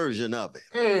liberal version of it.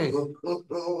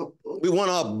 We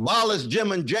want to abolish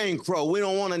Jim and Jane Crow. We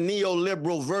don't want a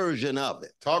neoliberal version of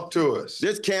it. Talk to us.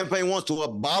 This campaign wants to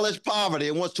abolish poverty.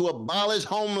 It wants to abolish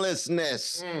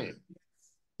homelessness.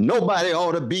 Nobody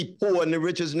ought to be poor in the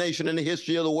richest nation in the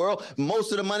history of the world.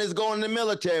 Most of the money is going in the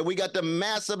military. We got to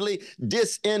massively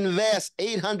disinvest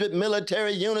 800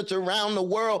 military units around the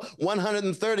world,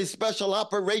 130 special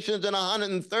operations in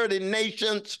 130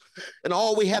 nations. And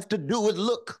all we have to do is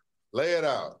look. Lay it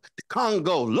out.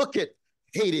 Congo, look at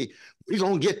Haiti. We're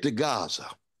going to get to Gaza.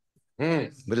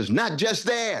 But it's not just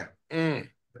there.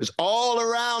 It's all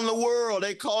around the world.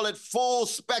 They call it full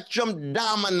spectrum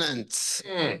dominance.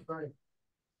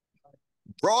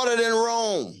 Broader than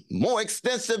Rome, more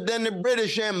extensive than the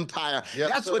British Empire.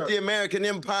 Yes, That's sir. what the American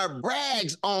empire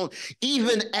brags on,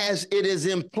 even as it is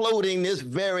imploding this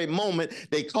very moment.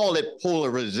 They call it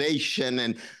polarization,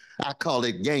 and I call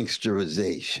it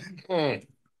gangsterization.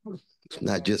 It's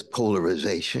not just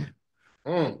polarization.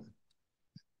 It's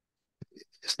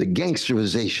the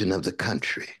gangsterization of the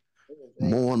country.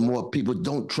 More and more people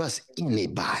don't trust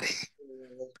anybody.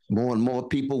 More and more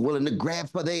people willing to grab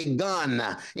for their gun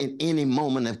in any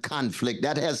moment of conflict.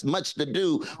 That has much to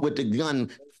do with the gun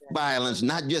violence,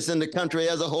 not just in the country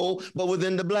as a whole, but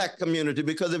within the Black community.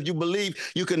 Because if you believe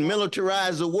you can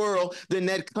militarize the world, then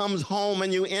that comes home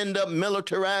and you end up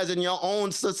militarizing your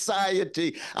own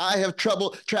society. I have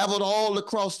traveled all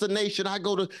across the nation. I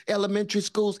go to elementary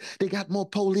schools. They got more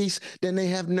police than they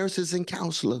have nurses and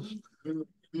counselors.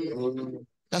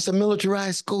 That's a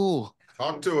militarized school.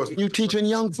 Talk to us. You teaching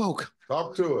young folk.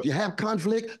 Talk to us. You have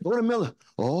conflict, go to Miller.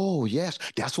 Oh, yes,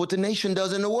 that's what the nation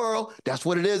does in the world. That's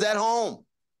what it is at home.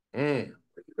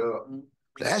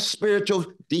 That's spiritual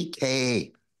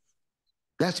decay.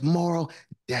 That's moral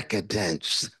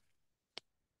decadence.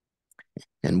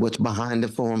 And what's behind the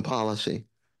foreign policy?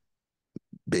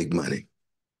 Big money.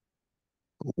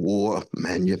 War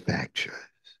manufacturers.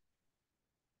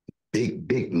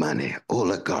 Big money.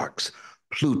 Oligarchs.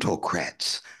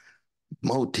 Plutocrats.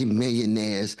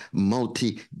 Multi-millionaires,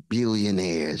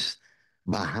 multi-billionaires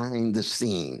behind the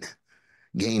scene,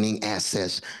 gaining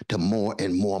access to more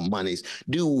and more monies.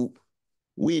 Do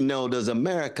we know, does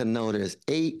America know there's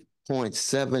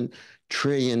 $8.7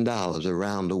 trillion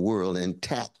around the world in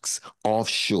tax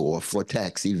offshore for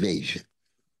tax evasion?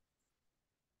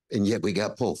 And yet we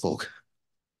got poor folk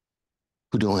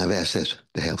who don't have access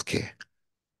to health care,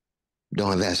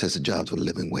 don't have access to jobs with a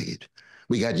living wage.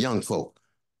 We got young folk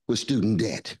with student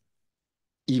debt,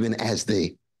 even as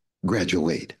they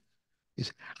graduate.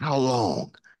 How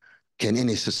long can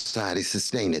any society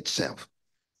sustain itself?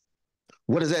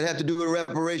 What does that have to do with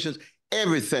reparations?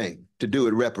 Everything to do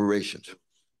with reparations.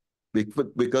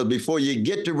 Because before you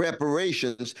get to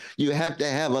reparations, you have to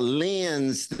have a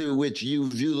lens through which you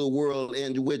view the world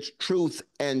in which truth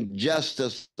and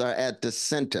justice are at the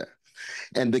center.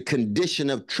 And the condition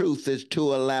of truth is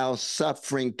to allow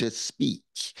suffering to speak.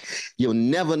 You'll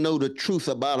never know the truth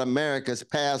about America's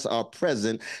past or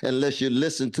present unless you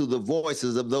listen to the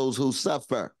voices of those who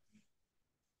suffer.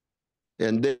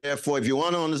 And therefore, if you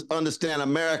want to understand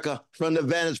America from the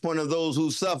vantage point of those who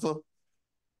suffer,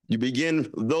 you begin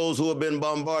with those who have been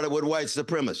bombarded with white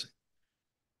supremacy.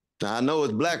 Now, I know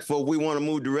as Black folk, we want to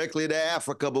move directly to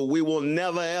Africa, but we will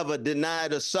never, ever deny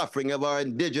the suffering of our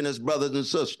indigenous brothers and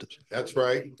sisters. That's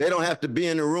right. They don't have to be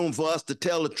in the room for us to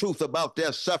tell the truth about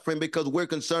their suffering because we're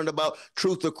concerned about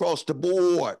truth across the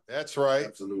board. That's right.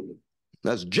 Absolutely.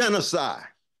 That's genocide.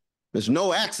 There's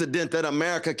no accident that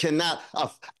America cannot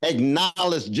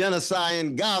acknowledge genocide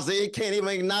in Gaza. It can't even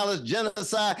acknowledge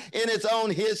genocide in its own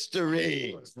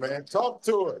history. Man, talk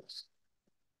to us.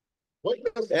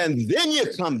 And then you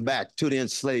come back to the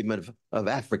enslavement of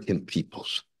African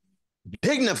peoples,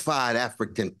 dignified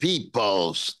African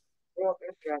peoples.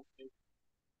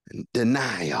 And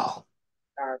denial.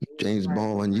 James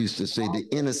Baldwin used to say the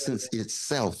innocence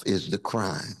itself is the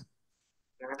crime.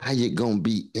 How you gonna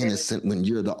be innocent when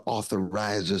you're the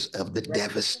authorizers of the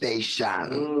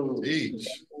devastation? Teach.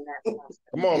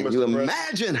 Come on, Can you Mr.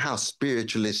 imagine how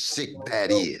spiritually sick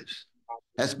that is?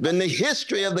 That's been the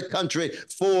history of the country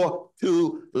for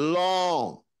too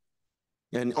long.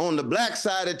 And on the black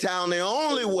side of town, the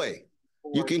only way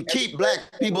you can keep black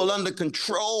people under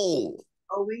control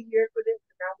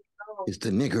is to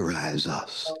niggerize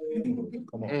us.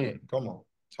 Come on, come on.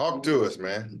 Talk to us,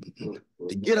 man.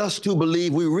 To get us to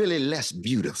believe we're really less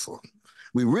beautiful,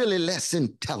 we're really less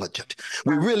intelligent,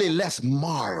 we're really less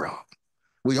moral.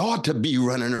 We ought to be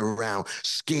running around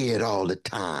scared all the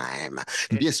time,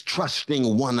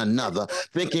 distrusting one another,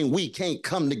 thinking we can't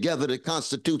come together to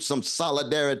constitute some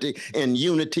solidarity and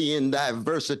unity in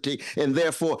diversity, and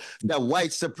therefore the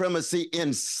white supremacy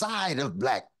inside of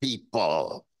black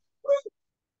people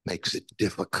makes it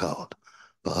difficult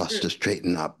for us to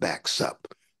straighten our backs up.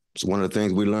 It's one of the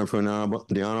things we learned from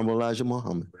the Honorable Elijah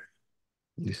Muhammad.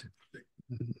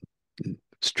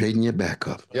 Straighten your back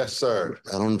up. Yes, sir.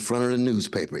 Out on the front of the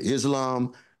newspaper.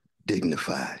 Islam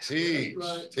dignifies.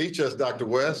 Teach us, Dr.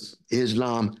 West.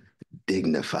 Islam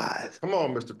dignifies. Come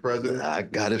on, Mr. President. I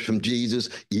got it from Jesus.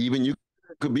 Even you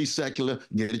could be secular,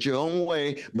 get it your own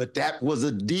way, but that was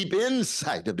a deep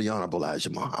insight of the Honorable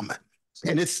Elijah Muhammad.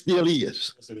 And it still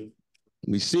is.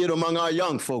 We see it among our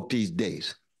young folk these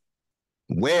days.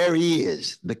 Where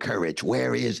is the courage?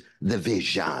 Where is the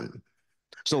vision?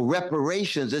 So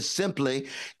reparations is simply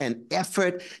an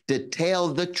effort to tell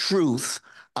the truth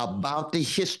about the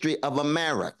history of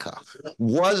America.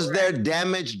 Was there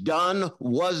damage done?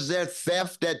 Was there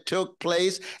theft that took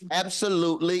place?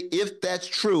 Absolutely. If that's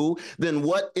true, then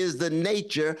what is the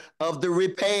nature of the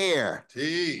repair?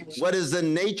 Teach. What is the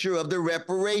nature of the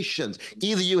reparations?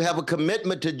 Either you have a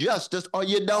commitment to justice or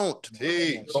you don't.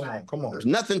 Teach. Come on, come on. There's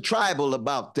nothing tribal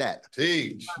about that.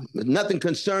 Teach. There's nothing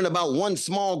concerned about one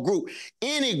small group.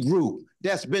 Any group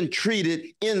that's been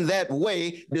treated in that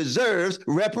way deserves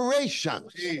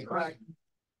reparations. Right.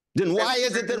 Then why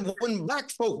is it that when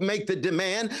black folk make the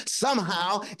demand,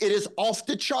 somehow it is off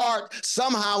the chart,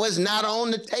 somehow it's not on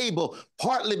the table,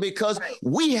 partly because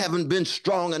we haven't been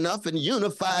strong enough and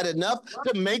unified enough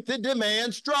to make the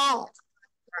demand strong.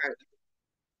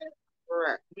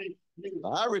 Correct.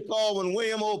 I recall when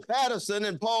William O. Patterson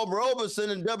and Paul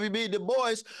Robeson and W.B. Du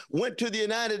Bois went to the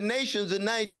United Nations in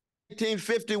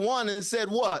 1951 and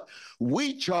said what?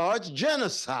 We charge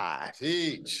genocide.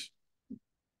 Teach.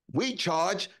 We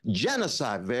charge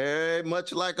genocide, very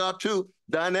much like our two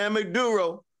dynamic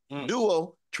duo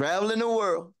traveling the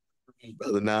world.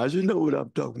 Brother Nas, you know what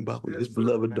I'm talking about with this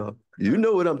beloved dog. You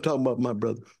know what I'm talking about, my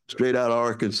brother, straight out of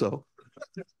Arkansas.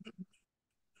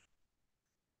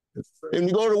 And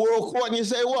you go to the World Court and you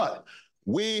say what?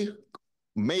 We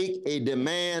make a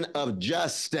demand of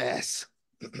justice.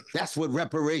 That's what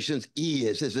reparations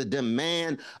is. It's a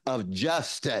demand of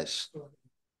justice.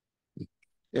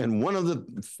 And one of the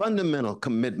fundamental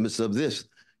commitments of this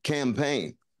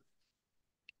campaign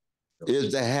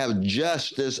is to have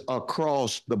justice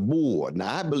across the board.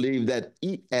 Now, I believe that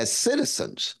as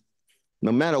citizens,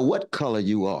 no matter what color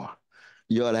you are,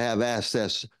 you ought to have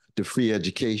access to free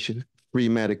education, free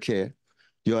Medicare.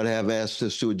 You ought to have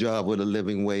access to a job with a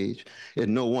living wage,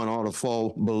 and no one ought to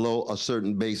fall below a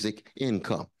certain basic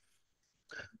income.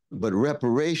 But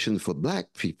reparations for black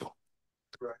people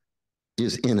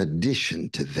is in addition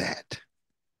to that,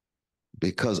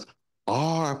 because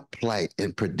our plight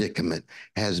and predicament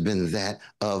has been that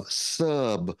of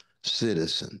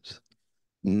sub-citizens,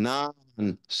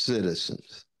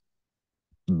 non-citizens,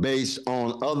 based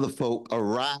on other folk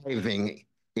arriving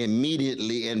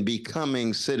immediately and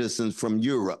becoming citizens from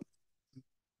Europe.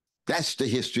 That's the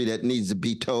history that needs to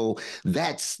be told.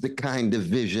 That's the kind of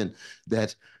vision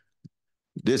that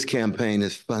this campaign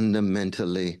is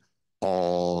fundamentally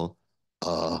all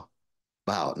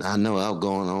about. Now, I know I'm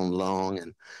going on long,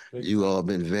 and you all have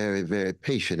been very, very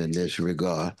patient in this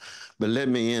regard. But let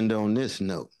me end on this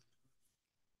note,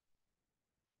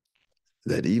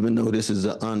 that even though this is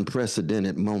an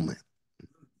unprecedented moment,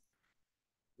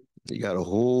 you got a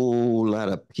whole lot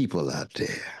of people out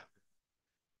there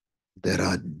that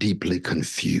are deeply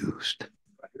confused.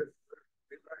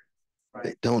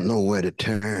 They don't know where to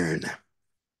turn.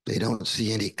 They don't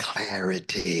see any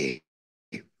clarity.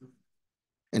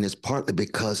 And it's partly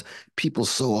because people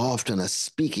so often are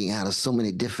speaking out of so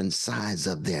many different sides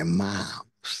of their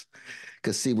mouths.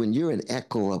 Because see, when you're an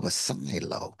echo of a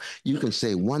silo, you can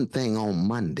say one thing on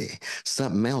Monday,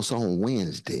 something else on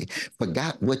Wednesday,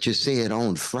 forgot what you said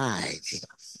on Friday,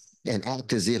 and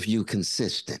act as if you're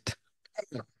consistent.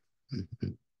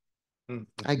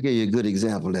 I give you a good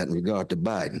example of that in regard to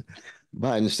Biden.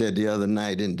 Biden said the other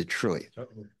night in Detroit,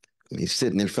 he's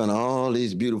sitting in front of all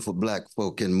these beautiful black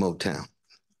folk in Motown.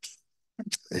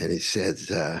 And he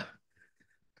says,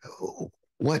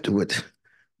 what would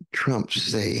Trump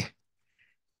say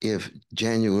if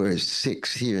January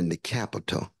 6th here in the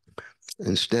Capitol,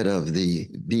 instead of the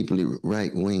deeply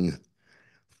right-wing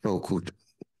folk who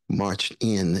marched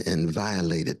in and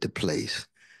violated the place,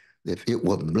 if it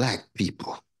were black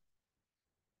people?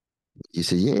 You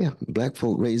say, yeah, black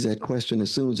folk raised that question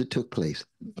as soon as it took place.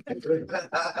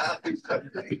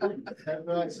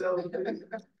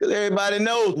 Everybody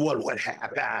knows what would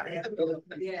happen.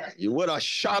 You would have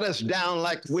shot us down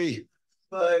like we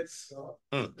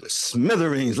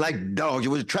smithereens, like dogs.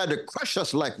 You would have tried to crush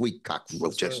us like we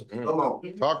cockroaches. Come on,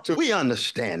 talk to. We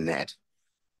understand that.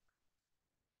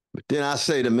 But then I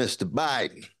say to Mr.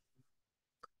 Biden,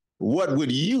 what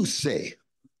would you say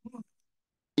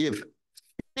if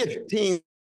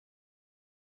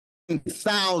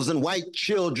 15,000 white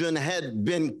children had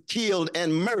been killed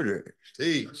and murdered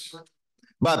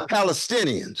by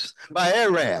Palestinians, by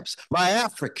Arabs, by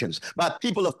Africans, by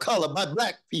people of color, by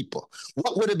black people?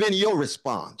 What would have been your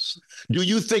response? Do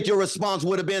you think your response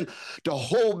would have been to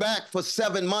hold back for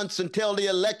 7 months until the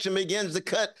election begins to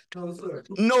cut?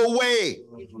 No way.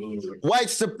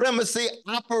 White supremacy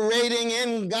operating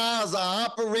in Gaza,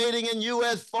 operating in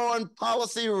U.S. foreign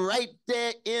policy right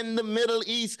there in the Middle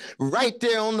East, right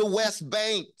there on the West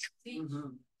Bank.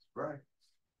 Right.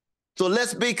 So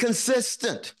let's be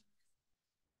consistent.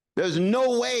 There's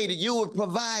no way that you would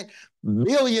provide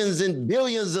billions and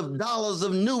billions of dollars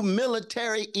of new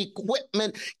military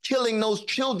equipment, killing those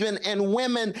children and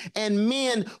women and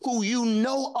men who you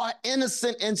know are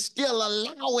innocent, and still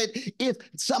allow it if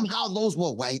somehow those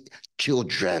were white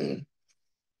children.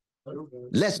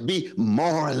 Let's be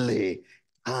morally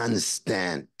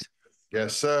constant.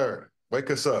 Yes, sir. Wake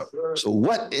us up. So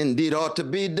what indeed ought to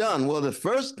be done? Well, the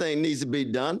first thing needs to be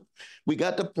done, we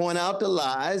got to point out the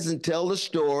lies and tell the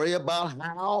story about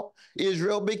how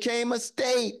Israel became a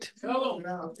state.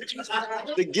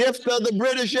 The gift of the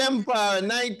British Empire in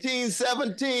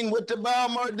 1917 with the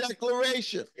Balmoral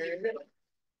Declaration.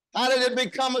 How did it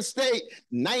become a state?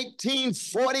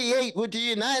 1948 with the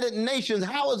United Nations.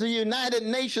 How is the United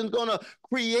Nations going to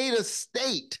create a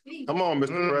state? Come on,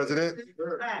 Mr. President.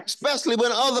 Especially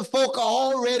when other folk are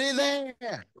already there.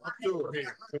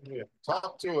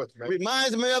 Talk to us, man.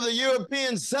 Reminds me of the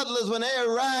European settlers when they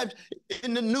arrived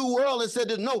in the New World and said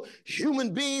there's no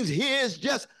human beings here, it's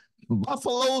just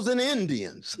buffaloes and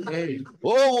Indians. Oh,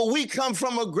 well, we come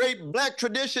from a great black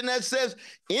tradition that says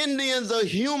Indians are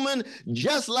human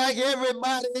just like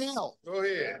everybody else. Go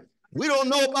ahead. We don't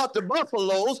know about the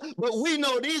buffaloes, but we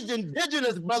know these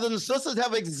indigenous brothers and sisters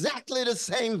have exactly the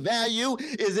same value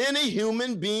as any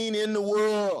human being in the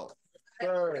world.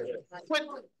 Quit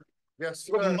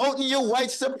promoting your white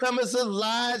supremacist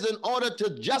lies in order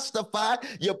to justify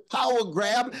your power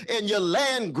grab and your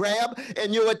land grab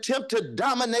and your attempt to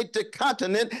dominate the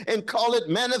continent and call it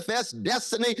manifest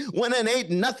destiny when it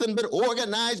ain't nothing but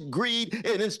organized greed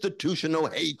and institutional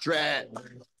hatred.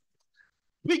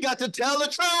 We got to tell the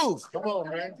truth. Come on,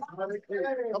 man.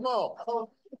 Come on.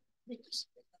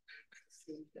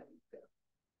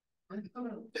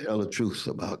 Tell the truth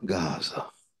about Gaza.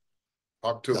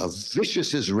 Talk to A us.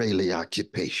 vicious Israeli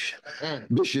occupation.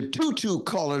 Bishop Tutu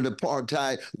called it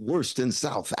apartheid worse than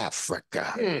South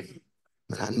Africa.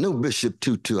 I know Bishop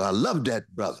Tutu. I love that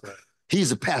brother.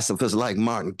 He's a pacifist like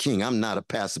Martin King. I'm not a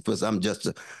pacifist. I'm just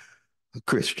a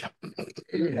Christian.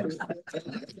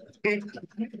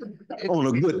 On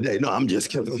a good day. No, I'm just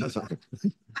kidding.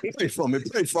 Pray for me,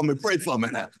 pray for me, pray for me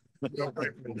now.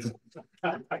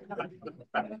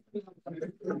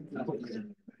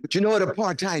 But you know what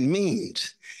apartheid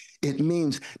means? It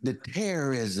means the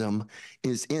terrorism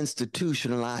is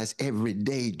institutionalized every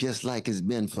day, just like it's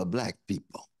been for black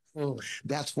people.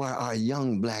 That's why our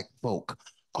young black folk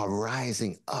are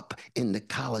rising up in the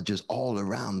colleges all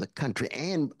around the country,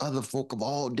 and other folk of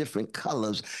all different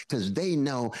colors, because they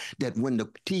know that when the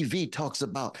TV talks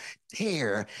about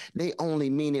terror, they only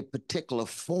mean a particular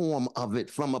form of it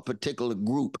from a particular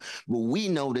group. But we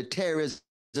know that terrorism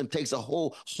takes a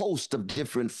whole host of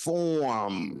different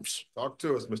forms. Talk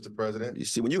to us, Mr. President. You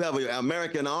see, when you have an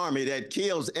American army that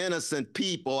kills innocent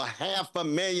people,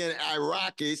 500,000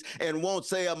 Iraqis, and won't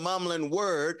say a mumbling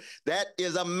word, that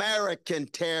is American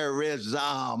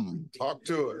terrorism. Talk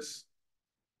to us.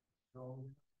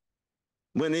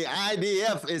 When the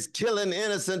IDF is killing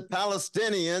innocent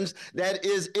Palestinians, that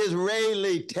is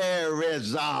Israeli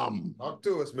terrorism. Talk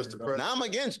to us, Mr. President. Now, I'm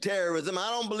against terrorism. I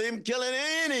don't believe in killing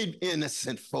any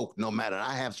innocent folk, no matter.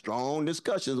 I have strong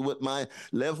discussions with my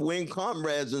left-wing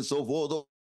comrades and so forth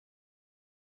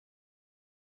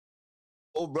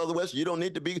oh, Brother West, you don't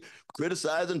need to be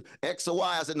criticizing X or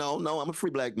Y. I said, no, I'm a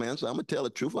free black man, so I'm going to tell the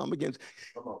truth. I'm against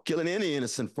killing any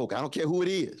innocent folk. I don't care who it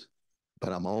is.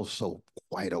 But I'm also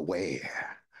quite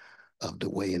aware of the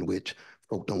way in which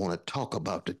folk don't want to talk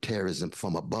about the terrorism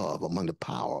from above among the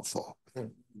powerful.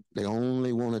 They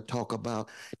only want to talk about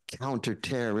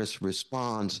counter-terrorist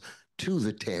response to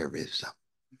the terrorism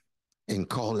and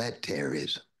call that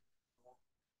terrorism.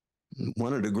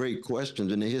 One of the great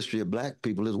questions in the history of black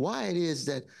people is why it is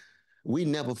that we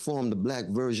never formed the black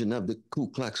version of the Ku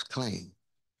Klux Klan.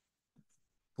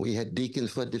 We had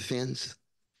Deacons for Defense,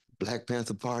 Black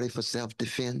Panther Party for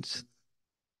self-defense.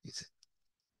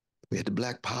 We had the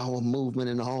Black Power movement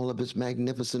in all of its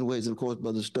magnificent ways. And of course,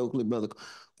 Brother Stokely, Brother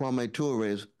Kwame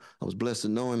Ture, I was blessed to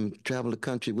know him, travel the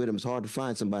country with him. It's hard to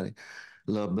find somebody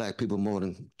love black people more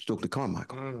than Stokely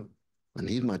Carmichael. And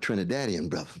he's my Trinidadian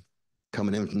brother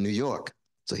coming in from New York.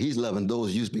 So he's loving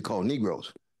those used to be called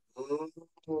Negroes.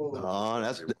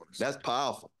 Oh, that's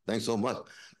powerful. Thanks so much.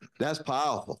 That's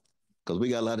powerful. Because we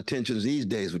got a lot of tensions these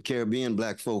days with Caribbean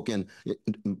black folk and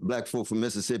black folk from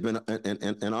Mississippi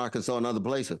and Arkansas and other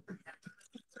places.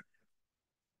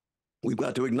 We've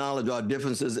got to acknowledge our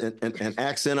differences and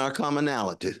accent our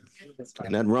commonalities.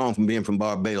 And nothing wrong from being from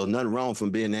Barbados, nothing wrong from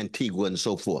being Antigua and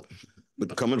so forth.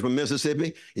 But coming from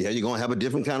Mississippi, yeah, you're going to have a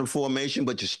different kind of formation,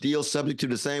 but you're still subject to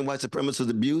the same white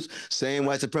supremacist abuse, same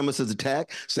white supremacist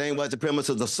attack, same white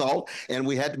supremacist assault. And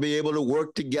we had to be able to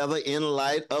work together in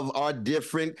light of our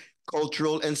different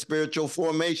cultural and spiritual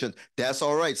formations. That's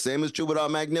all right. Same is true with our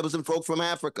magnificent folk from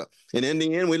Africa. And in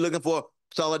the end, we're looking for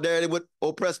solidarity with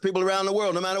oppressed people around the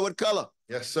world, no matter what color.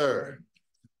 Yes, sir.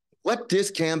 What this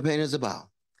campaign is about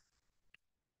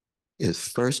is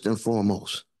first and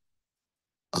foremost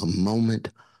a moment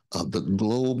of the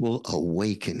global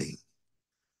awakening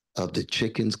of the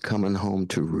chickens coming home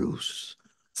to roost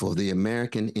for the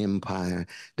American empire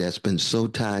that's been so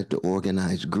tied to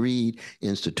organized greed,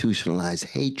 institutionalized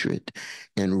hatred,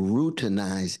 and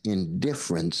routinized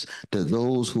indifference to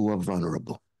those who are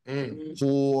vulnerable,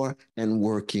 poor and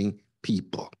working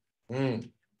people.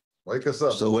 Wake us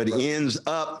up. So it ends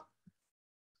up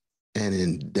an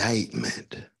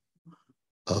indictment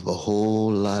of a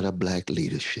whole lot of black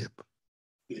leadership.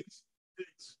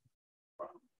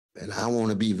 And I want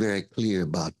to be very clear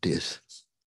about this.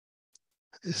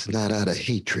 It's not out of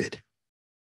hatred,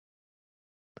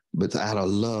 but it's out of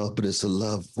love, but it's a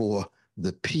love for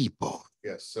the people.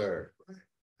 Yes, sir.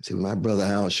 See, my brother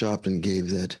Al Sharpton gave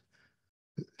that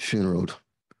funeral,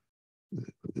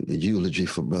 the eulogy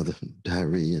for Brother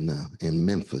Tyree in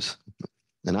Memphis.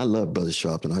 And I love Brother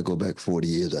Sharpton. I go back 40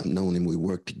 years. I've known him. We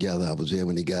worked together. I was there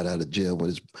when he got out of jail with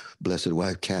his blessed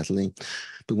wife, Kathleen.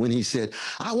 But when he said,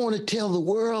 I want to tell the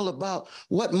world about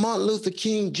what Martin Luther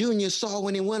King Jr. saw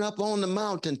when he went up on the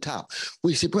mountaintop.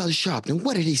 We said, Brother Sharpton,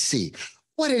 what did he see?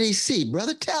 What did he see,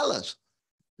 brother? Tell us.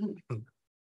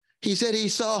 He said he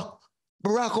saw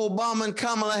Barack Obama and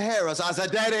Kamala Harris. I said,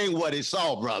 that ain't what he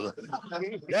saw, brother.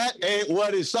 That ain't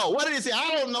what he saw. What did he see?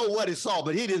 I don't know what he saw,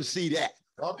 but he didn't see that.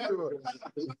 Talk to it.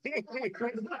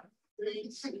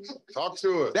 Talk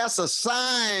to it. That's a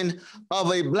sign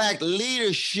of a black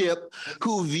leadership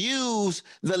who views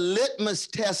the litmus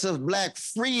test of black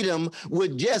freedom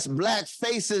with just black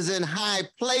faces in high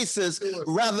places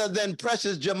rather than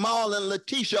Precious Jamal and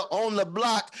Letitia on the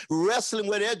block wrestling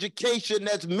with education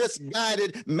that's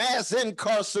misguided, mass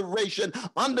incarceration,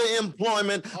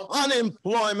 underemployment,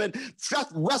 unemployment,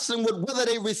 wrestling with whether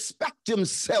they respect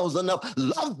themselves enough,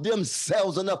 love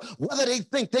themselves enough, whether they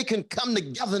think they can come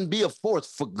together and be a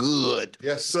force for good.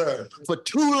 Yes, sir. For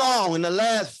too long, in the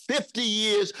last 50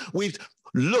 years, we've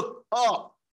looked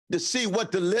up to see what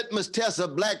the litmus test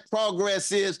of black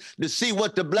progress is, to see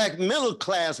what the black middle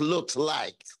class looks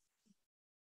like.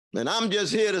 And I'm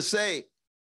just here to say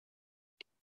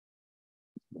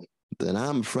that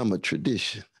I'm from a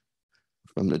tradition,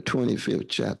 from the 25th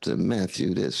chapter of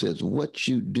Matthew that says, what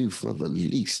you do for the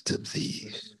least of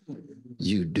these,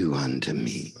 you do unto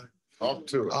me. Talk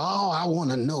to it. Oh, I want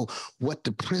to know what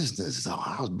the prisoners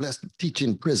are. I was blessed to teach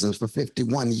in prisons for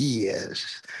 51 years,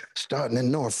 starting in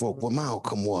Norfolk where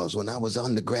Malcolm was when I was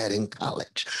undergrad in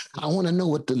college. I want to know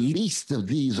what the least of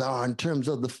these are in terms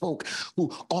of the folk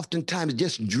who oftentimes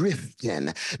just drift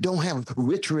in, don't have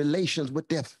rich relations with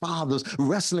their fathers,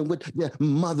 wrestling with their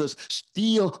mothers,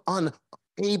 still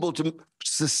unable to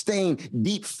sustain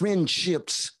deep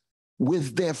friendships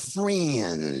with their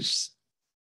friends.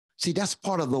 See, that's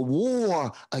part of the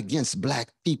war against black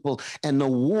people and the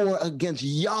war against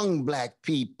young black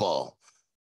people.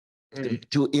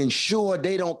 to ensure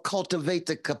they don't cultivate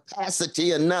the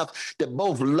capacity enough to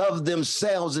both love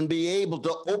themselves and be able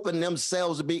to open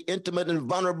themselves to be intimate and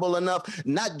vulnerable enough,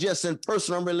 not just in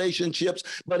personal relationships,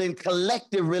 but in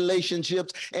collective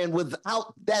relationships. And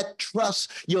without that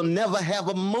trust, you'll never have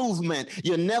a movement.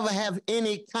 You'll never have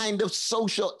any kind of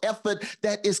social effort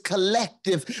that is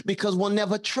collective because we'll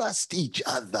never trust each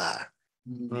other.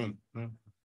 Mm-hmm.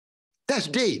 That's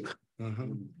deep.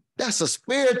 Mm-hmm. That's a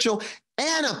spiritual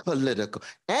and a political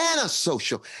and a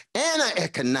social and an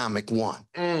economic one.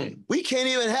 We can't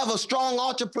even have a strong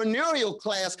entrepreneurial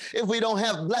class if we don't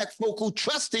have Black folk who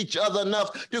trust each other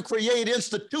enough to create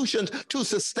institutions to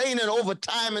sustain it over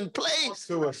time and place.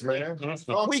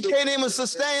 We can't even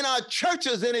sustain our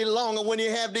churches any longer when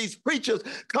you have these preachers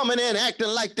coming in acting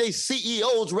like they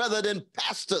CEOs rather than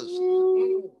pastors.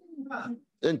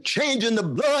 And changing the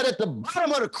blood at the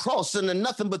bottom of the cross into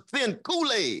nothing but thin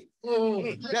Kool-Aid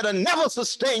that'll never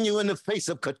sustain you in the face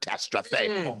of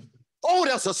catastrophe. Oh,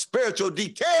 that's a spiritual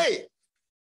decay.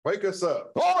 Wake us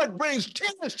up. Oh, it brings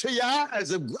tears to your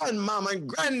eyes of grandmama and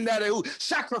granddaddy who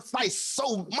sacrificed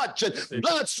so much and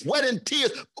blood, sweat, and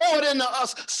tears poured into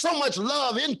us so much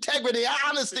love, integrity,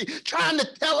 honesty, trying to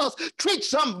tell us, treat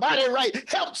somebody right,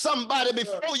 help somebody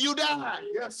before you die.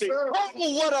 Yes, sir.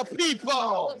 Oh, what a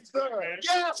people. Yes, sir.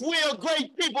 Yes, we are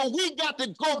great people. We got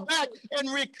to go back and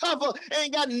recover.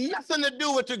 Ain't got nothing to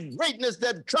do with the greatness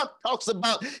that Trump talks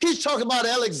about. He's talking about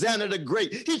Alexander the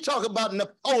Great. He's talking about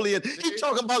Napoleon. He's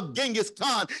talking about Genghis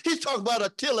Khan. He's talking about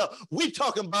Attila. We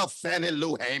talking about Fannie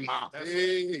Lou Hamer.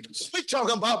 We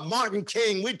talking about Martin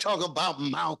King. We talking about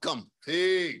Malcolm.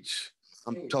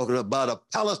 I'm talking about a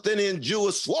Palestinian Jew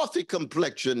with swarthy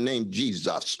complexion named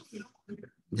Jesus.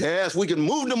 Yes, we can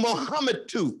move to Muhammad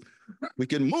too. We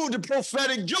can move to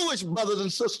prophetic Jewish brothers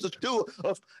and sisters too,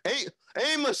 of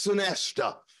Amos and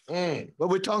Esther. But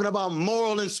we're talking about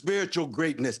moral and spiritual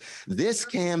greatness. This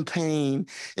campaign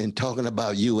and talking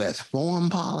about U.S. foreign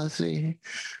policy,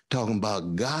 talking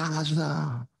about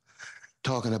Gaza,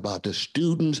 talking about the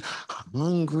students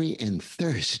hungry and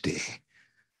thirsty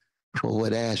for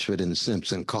what Ashford and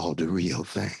Simpson called the real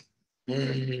thing.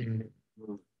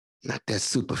 Not that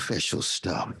superficial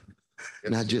stuff.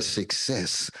 Not just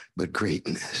success, but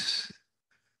greatness.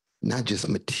 Not just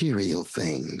material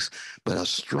things, but a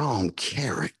strong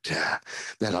character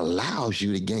that allows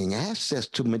you to gain access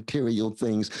to material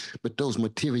things, but those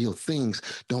material things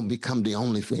don't become the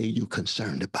only thing you're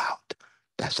concerned about.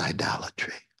 That's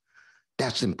idolatry.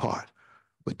 That's in part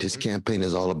what this campaign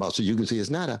is all about. So you can see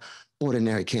it's not an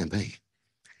ordinary campaign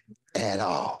at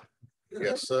all.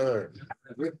 Yes, sir.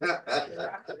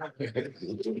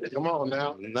 Come on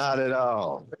now. Not at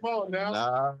all. Come on now.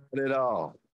 Not at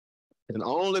all. And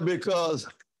only because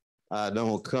I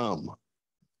don't come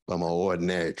from an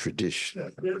ordinary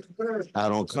tradition. I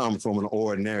don't come from an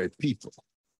ordinary people.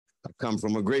 I come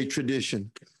from a great tradition,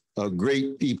 a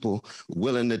great people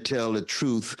willing to tell the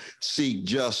truth, seek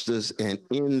justice, and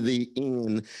in the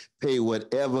end, pay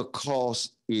whatever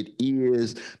cost it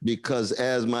is, because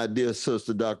as my dear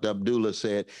sister, Dr. Abdullah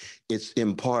said, it's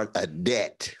in part a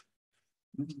debt.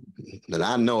 But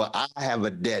I know I have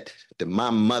a debt to my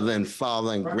mother and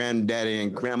father and granddaddy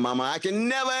and grandmama I can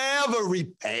never, ever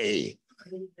repay.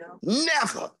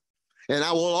 Never. And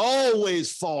I will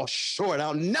always fall short.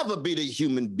 I'll never be the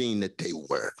human being that they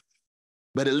were.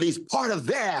 But at least part of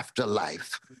their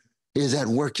afterlife is at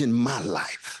work in my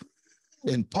life.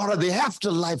 And part of the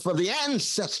afterlife of the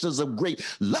ancestors of great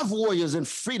love warriors and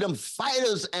freedom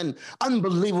fighters and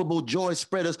unbelievable joy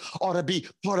spreaders ought to be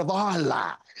part of our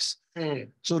lives.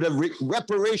 So the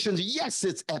reparations, yes,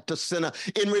 it's at the center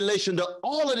in relation to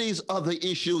all of these other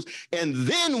issues. And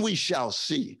then we shall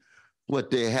see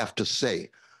what they have to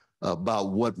say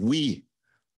about what we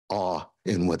are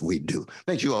and what we do.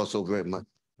 Thank you all so very much.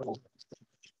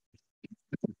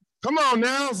 Come on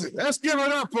now. Let's give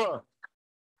it up for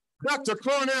Dr.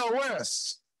 Cornel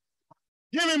West.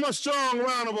 Give him a strong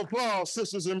round of applause,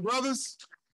 sisters and brothers.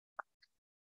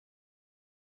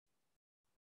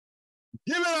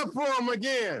 Give it up for him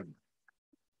again.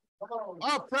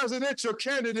 Our presidential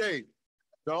candidate,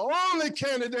 the only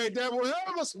candidate that will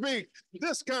ever speak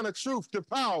this kind of truth to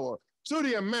power, to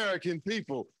the American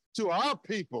people, to our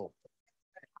people.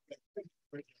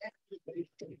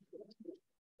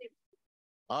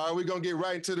 All right, we're going to get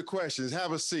right into the questions.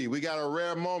 Have a seat. We got a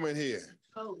rare moment here.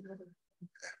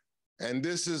 And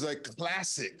this is a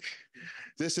classic.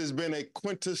 This has been a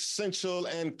quintessential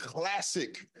and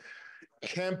classic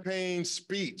campaign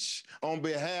speech on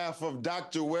behalf of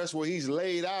Dr. West, where he's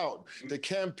laid out the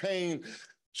campaign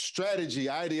strategy,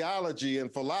 ideology,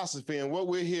 and philosophy, and what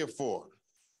we're here for.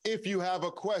 If you have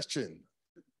a question,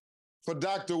 for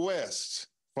Dr. West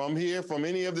from here, from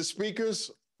any of the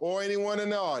speakers or anyone in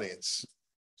the audience?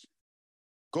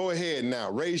 Go ahead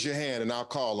now, raise your hand and I'll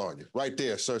call on you. Right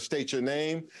there, sir, state your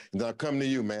name and I'll come to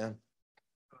you, ma'am.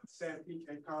 Sam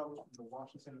P.K. Collins from the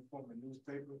Washington Informant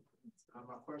newspaper.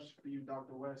 My question for you,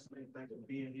 Dr. West, thank you for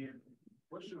being here.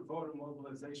 What's your voter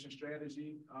mobilization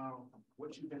strategy?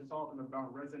 What you've been talking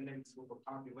about resonates with a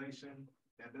population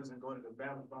that doesn't go to the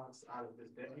ballot box out of this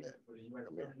decade for the U.S.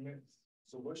 government.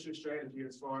 So what's your strategy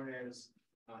as far as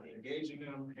engaging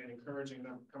them and encouraging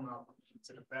them to come out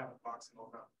to the ballot box in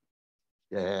November?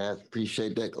 Yeah,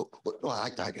 appreciate that.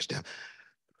 I guess that.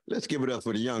 Let's give it up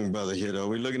for the young brother here, though.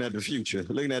 We're looking at the future.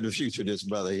 Looking at the future, this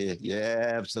brother here.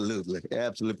 Yeah, absolutely.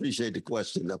 Absolutely. Appreciate the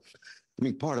question, though. I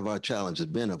mean, part of our challenge has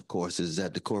been, of course, is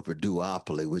that the corporate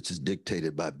duopoly, which is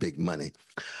dictated by big money,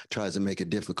 tries to make it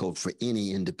difficult for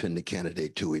any independent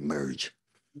candidate to emerge.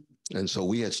 And so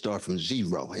we had to start from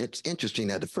zero. It's interesting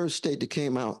that the first state that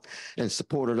came out and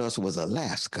supported us was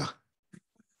Alaska.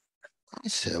 I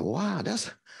said, wow,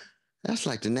 that's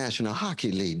like the National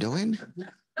Hockey League, don't it?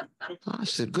 I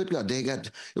said, good God,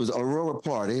 it was Aurora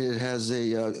Party. It has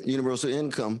a universal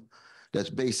income that's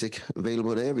basic,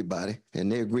 available to everybody. And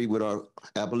they agreed with our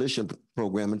abolition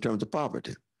program in terms of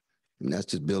poverty. And that's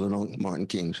just building on Martin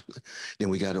King's. Then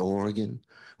we got Oregon.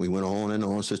 We went on and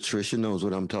on. So Tricia knows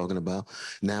what I'm talking about.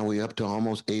 Now we're up to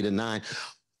almost 8 or 9.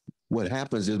 What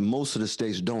happens is most of the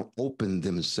states don't open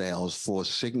themselves for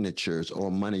signatures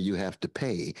or money you have to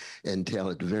pay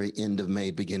until at the very end of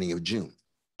May, beginning of June.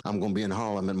 I'm going to be in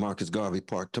Harlem at Marcus Garvey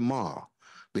Park tomorrow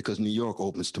because New York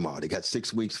opens tomorrow. They got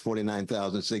 6 weeks,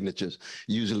 49,000 signatures.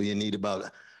 Usually you need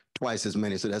about twice as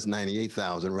many, so that's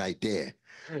 98,000 right there.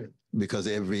 Because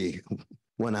every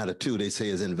 1 out of 2 they say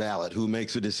is invalid. Who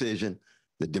makes the decision?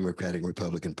 The Democratic and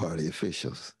Republican Party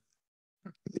officials.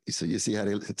 So you see how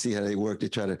they work. They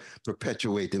try to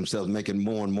perpetuate themselves, make it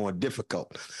more and more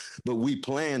difficult. But we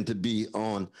plan to be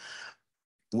on,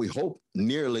 we hope,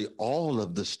 nearly all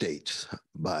of the states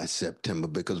by September,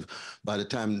 because by the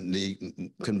time the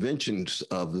conventions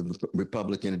of the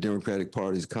Republican and Democratic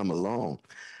parties come along,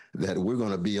 that we're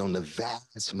going to be on the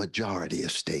vast majority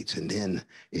of states, and then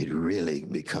it really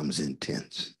becomes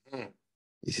intense.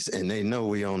 And they know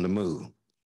we're on the move.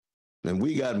 And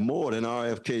we got more than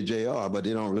RFK-Jr., but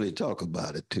they don't really talk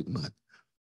about it too much.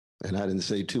 And I didn't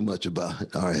say too much about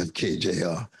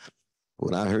RFK-Jr.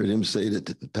 When I heard him say that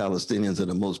the Palestinians are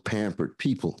the most pampered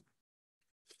people,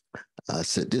 I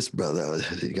said, this brother,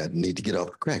 you need to get off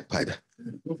the crack pipe.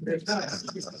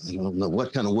 I don't know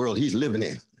what kind of world he's living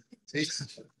in.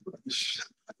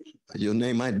 Your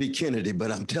name might be Kennedy,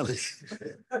 but I'm telling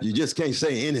you, you just can't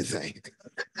say anything.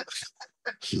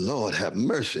 Lord have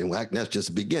mercy. Well, that's just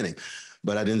the beginning.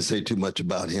 But I didn't say too much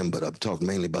about him, but I'm talking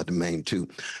mainly about the main two.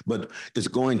 But it's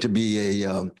going to be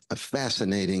a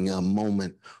fascinating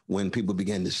moment when people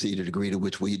begin to see the degree to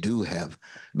which we do have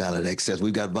ballot access.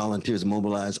 We've got volunteers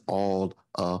mobilized all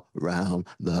around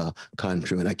the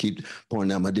country. And I keep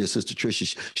pointing out my dear sister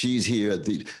Tricia, she's here at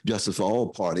the Justice for All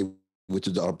Party, which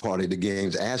is our party that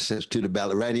gains access to the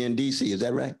ballot right here in D.C. Is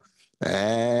that right?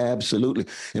 Absolutely.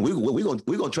 And we're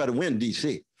gonna try to win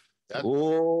D.C.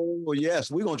 Oh, yes,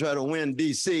 we're going to try to win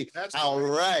D.C.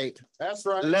 outright. That's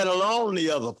right. Let alone the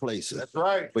other places. That's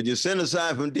right. But you send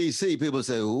aside from D.C., people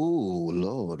say, oh,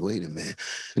 Lord, wait a minute.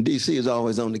 And D.C. is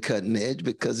always on the cutting edge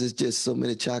because there's just so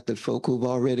many chocolate folk who've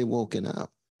already woken up.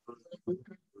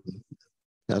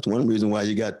 That's one reason why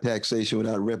you got taxation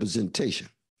without representation.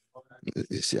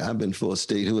 You see, I've been for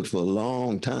statehood for a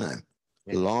long time.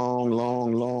 Long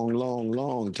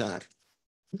time.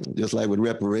 Just like with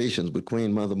reparations, with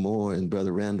Queen Mother Moore and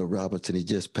Brother Randall Robinson, he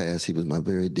just passed. He was my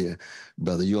very dear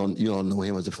brother. You all know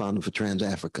him as the founder for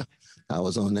TransAfrica. I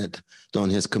was on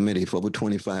his committee for over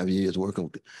 25 years, working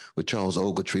with Charles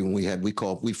Ogletree when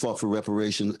we fought for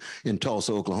reparations in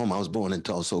Tulsa, Oklahoma. I was born in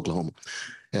Tulsa, Oklahoma.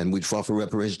 And we fought for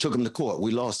reparations, took him to court.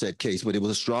 We lost that case, but it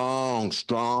was a strong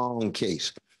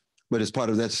case. But it's part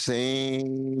of that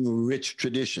same rich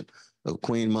tradition of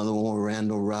Queen Mother Moore,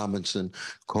 Randall Robinson,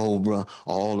 Cobra,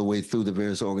 all the way through the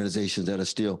various organizations that are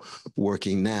still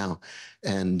working now.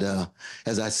 And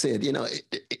as I said,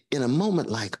 in a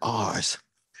moment like ours,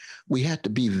 we have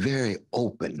to be very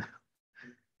open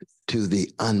to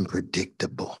the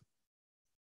unpredictable.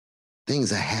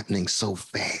 Things are happening so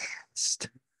fast.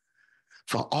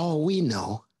 For all we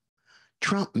know,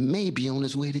 Trump may be on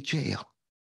his way to jail.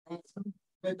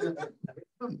 For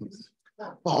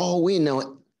all we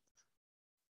know,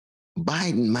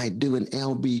 Biden might do an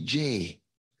LBJ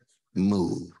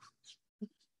move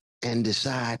and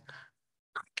decide,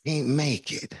 I can't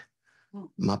make it.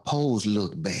 My polls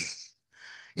look bad.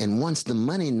 And once the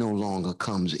money no longer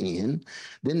comes in,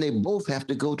 then they both have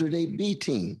to go to their B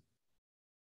team.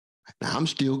 Now, I'm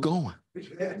still going.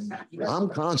 I'm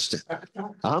constant.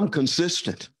 I'm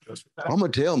consistent. I'm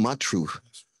going to tell my truth.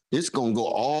 It's going to go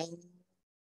all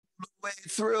the way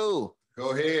through.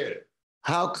 Go ahead.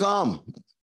 How come?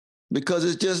 Because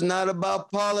it's just not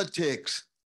about politics.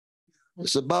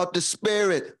 It's about the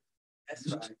spirit.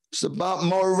 That's right. It's about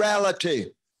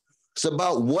morality. It's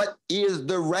about what is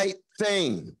the right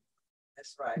thing.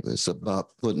 That's right. It's about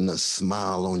putting a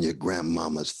smile on your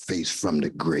grandmama's face from the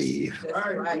grave.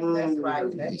 That's right. That's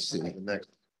right. That's right.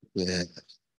 Yeah.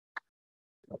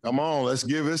 Come on, let's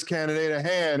give this candidate a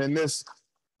hand in this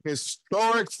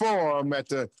historic forum at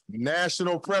the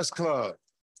National Press Club.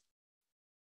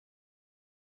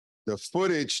 The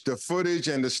footage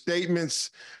and the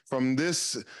statements from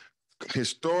this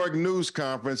historic news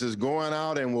conference is going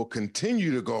out and will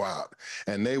continue to go out.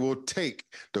 And they will take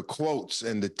the quotes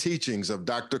and the teachings of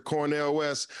Dr. Cornel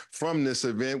West from this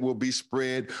event will be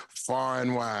spread far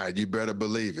and wide. You better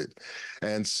believe it.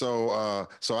 And so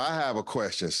I have a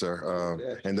question,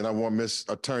 sir. And then I want Miss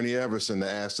Attorney Everson to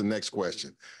ask the next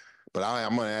question. But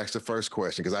I'm going to ask the first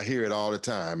question because I hear it all the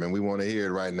time and we want to hear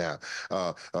it right now.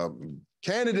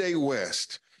 Candidate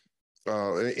West,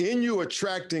 in you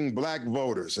attracting Black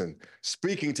voters and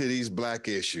speaking to these Black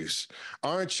issues,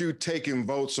 aren't you taking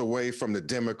votes away from the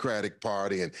Democratic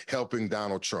Party and helping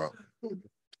Donald Trump?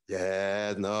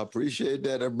 Yeah, no, I appreciate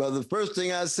that, brother. First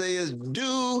thing I say is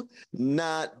do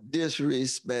not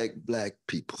disrespect Black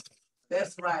people.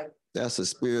 That's right. That's a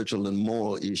spiritual and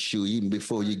moral issue even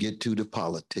before you get to the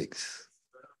politics.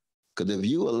 Because if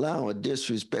you allow a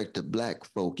disrespect to Black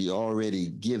folk, you're already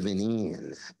giving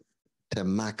in to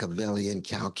Machiavellian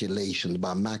calculations.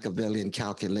 By Machiavellian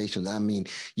calculations, I mean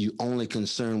you only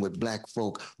concerned with Black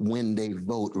folk when they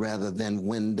vote rather than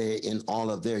when they, in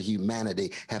all of their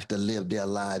humanity, have to live their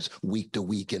lives week to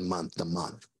week and month to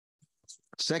month.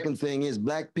 Second thing is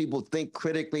Black people think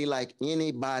critically like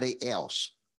anybody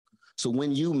else. So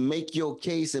when you make your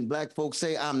case and Black folks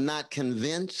say, I'm not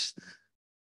convinced,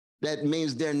 that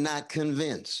means they're not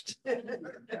convinced.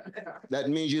 That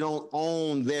means you don't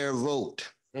own their vote.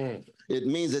 It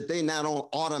means that they not on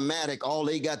automatic.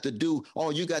 All you got to do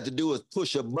is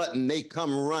push a button, they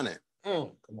come running.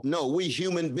 No, we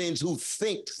human beings who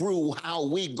think through how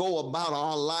we go about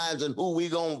our lives and who we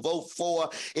gonna vote for.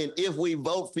 And if we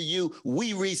vote for you,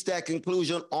 we reach that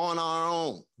conclusion on our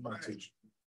own.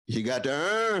 You got to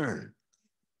earn.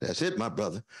 That's it, my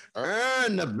brother.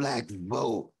 Earn the Black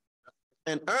vote.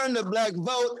 And earn the Black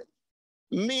vote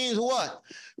means what?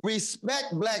 Respect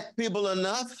Black people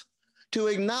enough to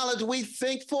acknowledge we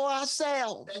think for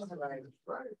ourselves. That's right.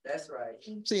 That's right.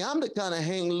 See, I'm the kind of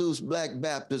hang loose Black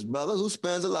Baptist brother who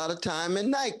spends a lot of time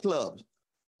in nightclubs.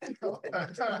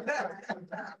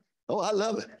 Oh, I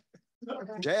love it.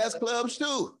 Jazz clubs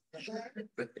too.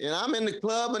 And I'm in the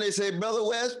club and they say, Brother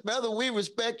West, brother, we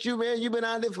respect you, man. You've been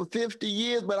out there for 50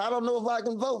 years, but I don't know if I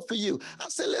can vote for you. I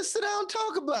said, let's sit down and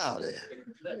talk about it.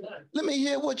 Let me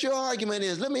hear what your argument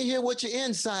is. Let me hear what your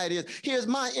insight is. Here's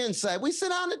my insight. We sit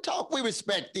down and talk. We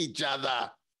respect each other.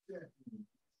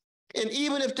 And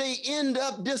even if they end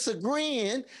up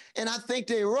disagreeing, and I think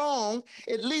they're wrong,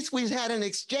 at least we've had an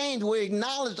exchange where we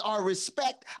acknowledge our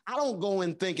respect. I don't go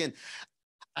in thinking,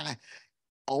 I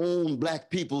own Black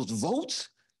people's votes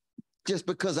just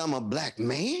because I'm a Black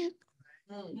man.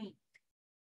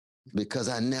 Because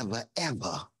I never,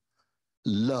 ever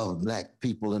loved Black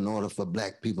people in order for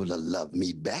Black people to love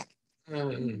me back.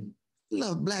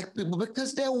 Love Black people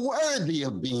because they're worthy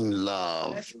of being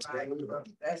loved. That's right.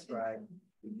 That's right.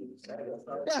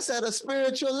 That's at a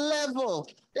spiritual level.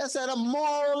 That's at a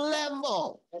moral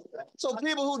level. So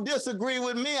people who disagree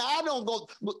with me, I don't go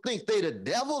think they the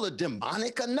devil or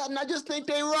demonic or nothing. I just think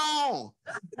they wrong.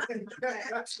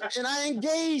 And I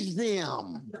engage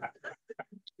them.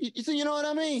 You know what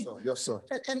I mean? Yes, sir.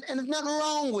 And there's nothing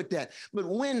wrong with that. But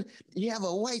when you have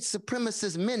a white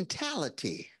supremacist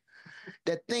mentality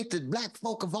that think that Black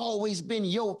folk have always been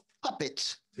your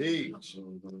puppets, they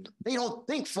don't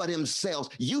think for themselves.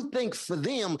 You think for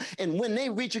them. And when they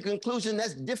reach a conclusion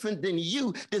that's different than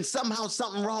you, then somehow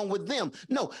something wrong with them.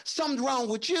 No, something's wrong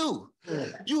with you.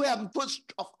 You haven't put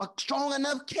a strong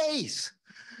enough case.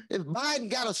 If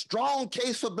Biden got a strong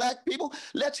case for Black people,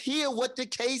 let's hear what the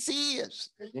case is.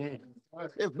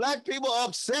 If Black people are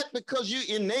upset because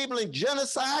you're enabling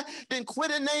genocide, then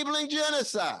quit enabling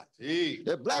genocide.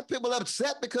 If Black people are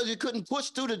upset because you couldn't push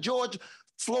through the George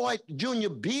Floyd Jr.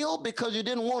 bill because you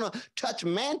didn't want to touch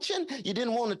Manchin. You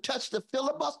didn't want to touch the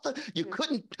filibuster. You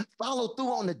couldn't follow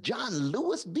through on the John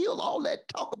Lewis bill. All that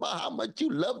talk about how much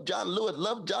you love John Lewis,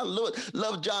 love John Lewis,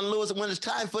 love John Lewis. And when it's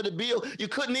time for the bill, you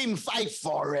couldn't even fight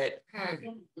for it.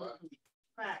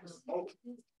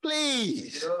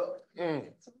 Please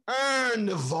earn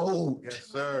the vote. Yes,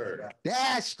 sir.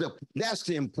 That's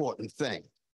the important thing.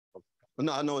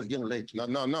 No, I know it's getting late.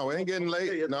 No, it ain't getting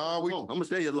late. No, I'm gonna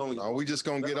stay here long. No, we just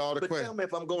gonna get all the questions. Tell me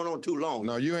if I'm going on too long.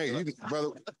 No, you ain't,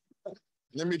 brother.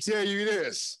 Let me tell you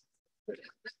this.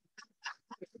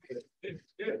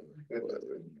 There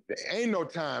ain't no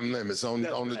time limits on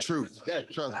the truth.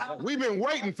 Trust me. We've been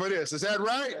waiting for this. Is that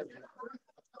right?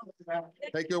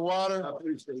 Take your water.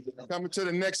 Coming to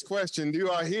the next question.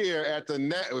 You are here at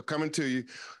the coming to you.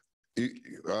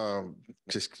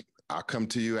 I'll come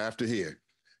to you after here.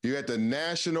 You're at the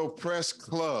National Press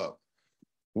Club.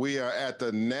 We are at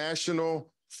the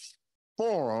National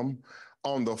Forum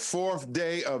on the 4th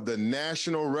day of the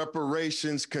National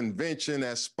Reparations Convention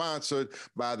as sponsored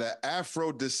by the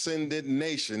Afro-descendant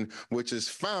nation, which is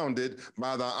founded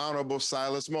by the Honorable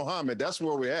Silas Mohammed. That's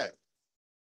where we're at.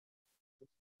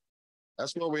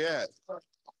 That's where we're at.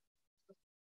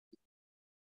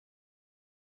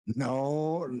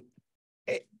 No,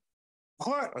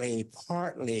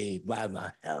 partly by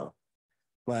myself,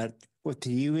 but with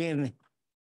the UN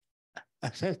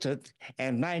assistance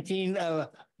and 19 other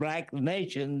Black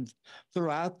nations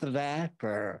throughout the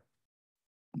diaspora.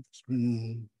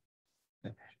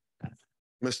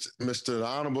 Mr.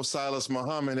 Honorable Silas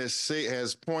Mohammed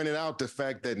has pointed out the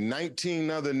fact that 19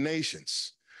 other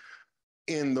nations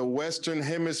in the Western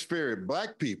Hemisphere,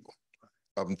 Black people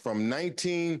from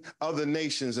 19 other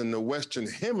nations in the Western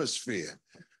Hemisphere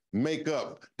make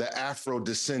up the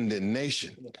Afro-descendant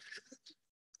nation.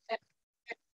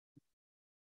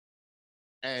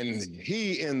 And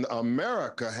he in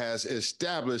America has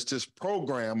established this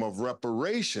program of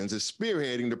reparations, is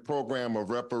spearheading the program of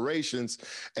reparations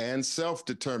and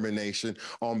self-determination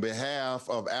on behalf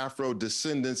of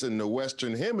Afro-descendants in the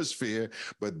Western Hemisphere,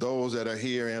 but those that are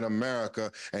here in America.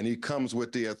 And he comes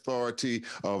with the authority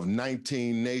of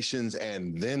 19 nations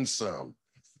and then some,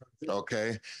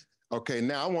 okay? Okay,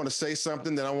 now I want to say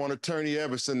something, then I want Attorney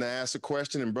Everson to ask a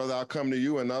question, and brother, I'll come to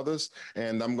you and others,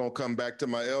 and I'm going to come back to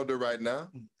my elder right now.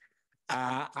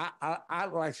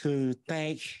 I'd like to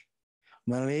thank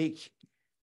Malik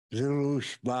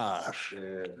Zulu-Shabazz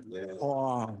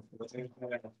for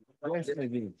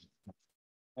listening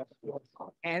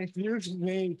and introducing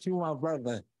me to my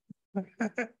brother.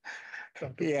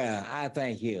 Yeah, I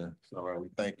thank you. All right, we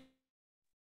thank you.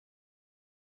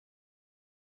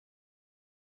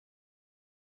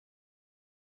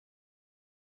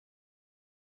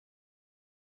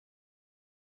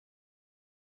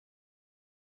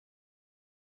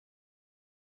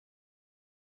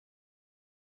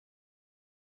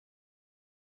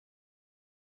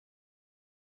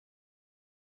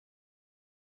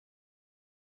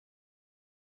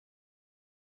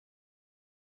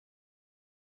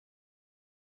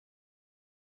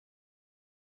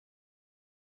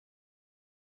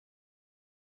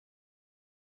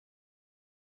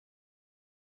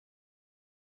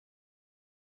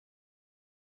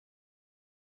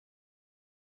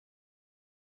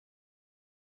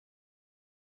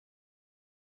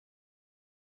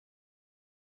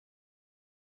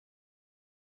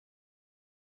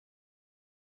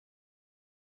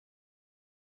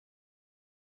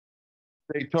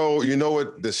 They told, you know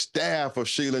what, the staff of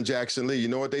Sheila Jackson Lee, you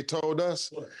know what they told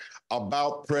us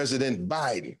about President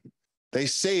Biden? They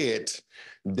said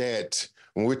that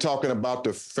when we're talking about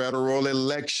the Federal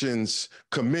Elections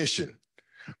Commission,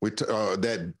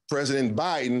 that President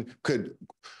Biden could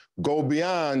go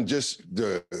beyond just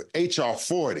the HR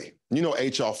 40. You know,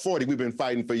 HR 40, we've been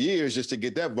fighting for years just to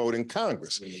get that vote in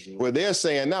Congress. Mm-hmm. Well, they're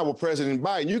saying now, well, President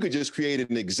Biden, you could just create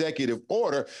an executive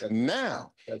order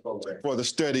now for the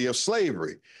study of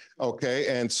slavery. Okay,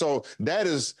 and so that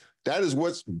is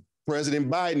what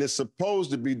President Biden is supposed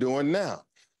to be doing now.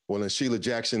 Well, in Sheila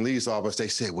Jackson Lee's office, they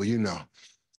said, well, you know,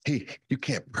 you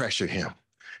can't pressure him.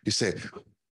 You said,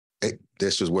 hey,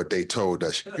 this is what they told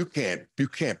us. You can't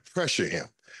pressure him.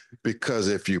 Because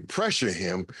if you pressure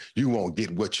him, you won't get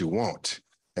what you want.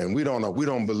 And we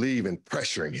don't believe in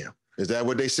pressuring him. Is that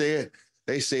what they said?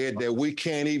 They said that we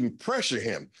can't even pressure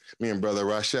him. Me and Brother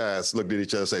Rashad looked at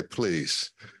each other and said,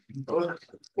 please.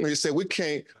 They said, we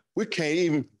can't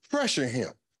even pressure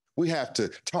him. We have to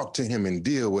talk to him and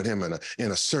deal with him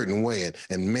in a certain way,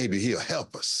 and maybe he'll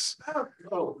help us.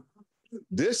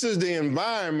 This is the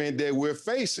environment that we're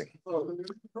facing.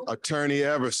 Attorney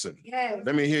Everson,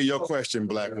 let me hear your question,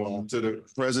 Black woman, to the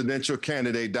presidential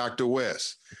candidate, Dr.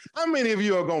 West. How many of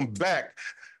you are going to back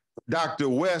Dr.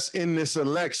 West in this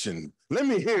election? Let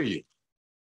me hear you.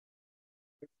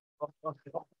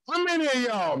 How many of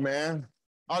y'all, man,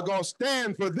 are going to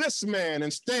stand for this man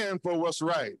and stand for what's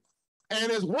right? And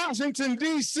as Washington,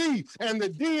 D.C. and the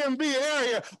DMV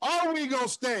area, are we going to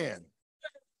stand?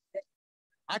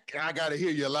 I got to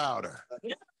hear you louder.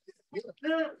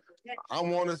 I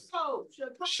want to.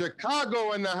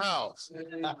 Chicago in the house.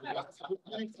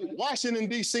 Washington,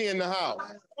 D.C. in the house.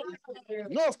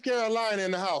 North Carolina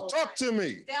in the house. Talk to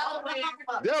me.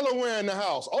 Delaware in the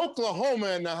house.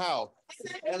 Oklahoma in the house.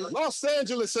 Los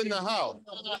Angeles in the house.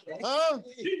 Huh?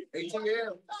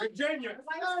 Virginia.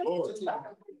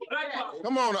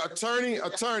 Come on,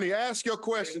 attorney, ask your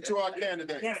question to our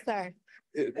candidate. Yes, sir.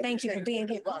 Thank you for being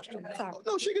here. Sorry.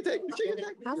 No, she can take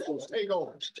it. Take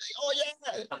over. Oh,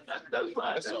 yeah.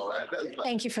 That's all right. That's fine.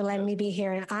 Thank you for letting me be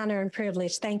here. An honor and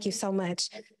privilege. Thank you so much.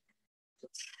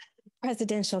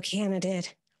 Presidential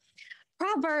candidate.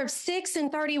 Proverbs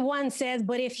 6:31 says,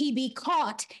 but if he be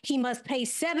caught, he must pay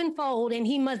sevenfold and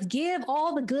he must give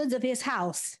all the goods of his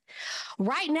house.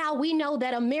 Right now, we know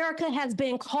that America has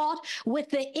been caught with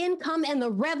the income and the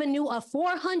revenue of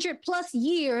 400 plus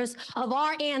years of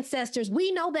our ancestors.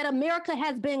 We know that America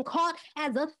has been caught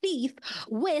as a thief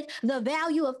with the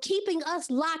value of keeping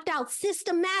us locked out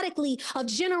systematically of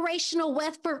generational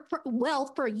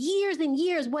wealth for years and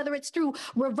years, whether it's through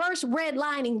reverse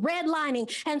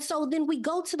redlining. And so then we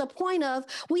go to the point of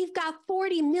we've got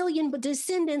 40 million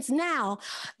descendants now.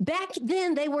 Back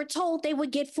then, they were told they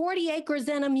would get 40 acres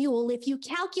and a mule. If you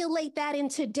calculate that in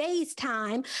today's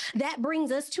time, that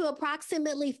brings us to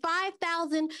approximately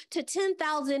 $5,000 to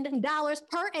 $10,000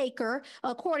 per acre,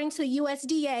 according to the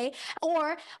USDA,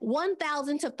 or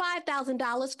 $1,000 to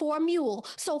 $5,000 for a mule.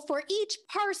 So for each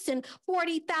person,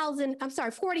 40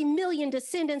 million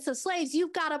descendants of slaves,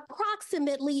 you've got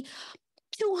approximately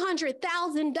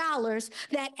 $200,000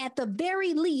 that at the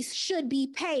very least should be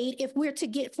paid if we're to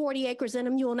get 40 acres and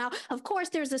a mule. Now, of course,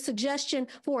 there's a suggestion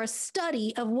for a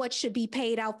study of what should be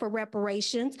paid out for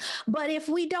reparations. But if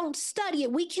we don't study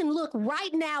it, we can look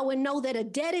right now and know that a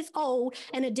debt is owed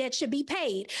and a debt should be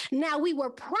paid. Now, we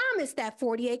were promised that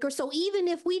 40 acres. So even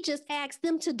if we just ask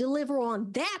them to deliver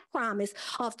on that promise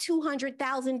of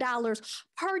 $200,000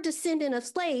 per descendant of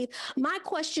slave, my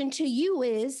question to you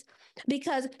is,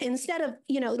 because instead of,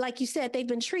 like you said, they've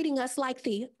been treating us like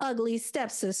the ugly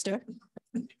stepsister.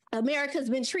 America's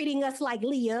been treating us like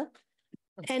Leah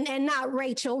and not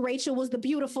Rachel. Rachel was the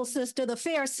beautiful sister, the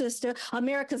fair sister.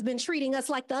 America's been treating us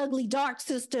like the ugly dark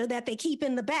sister that they keep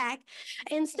in the back.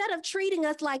 Instead of treating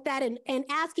us like that and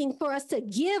asking for us to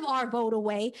give our vote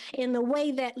away in the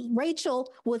way that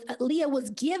Leah was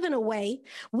given away,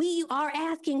 we are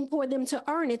asking for them to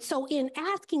earn it. So in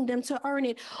asking them to earn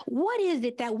it, what is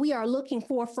it that we are looking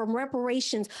for from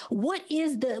reparations? What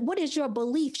is your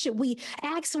belief? Should we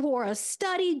ask for a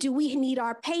study? Do we need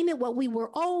our payment, what we were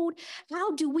owed?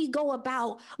 How do we go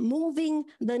about moving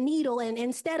the needle, and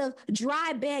instead of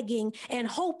dry begging and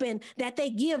hoping that they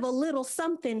give a little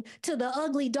something to the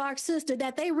ugly dark sister,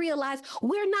 that they realize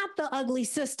we're not the ugly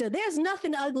sister. There's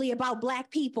nothing ugly about Black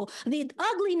people. The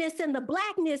ugliness and the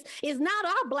Blackness is not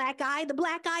our black eye. The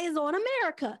black eye is on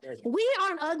America. We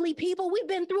aren't ugly people. We've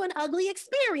been through an ugly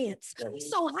experience.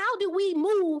 So how do we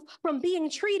move from being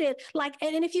treated like,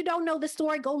 and if you don't know the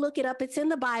story, go look it up. It's in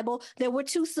the Bible. There were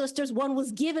two sisters. One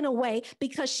was given away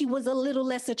because she was a little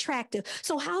less attractive.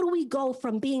 So how do we go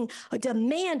from being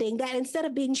demanding that instead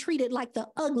of being treated like the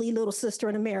ugly little sister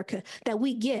in America, that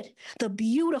we get the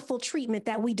beautiful treatment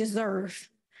that we deserve?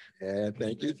 Yeah,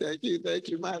 thank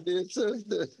you, my dear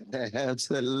sister.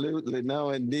 Absolutely.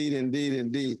 No,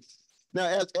 indeed.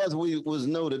 Now, as we was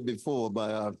noted before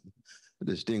by our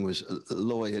distinguished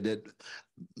lawyer, that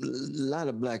a lot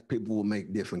of Black people will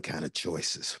make different kind of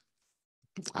choices.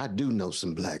 I do know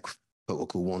some Black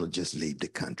folk who want to just leave the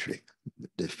country.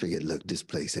 They figured, look, this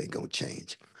place ain't gonna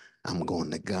change. I'm going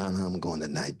to Ghana, I'm going to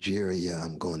Nigeria,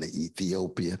 I'm going to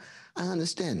Ethiopia. I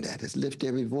understand that. It's lift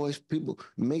every voice. People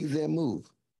make their move.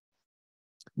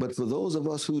 But for those of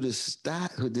us who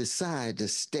decide to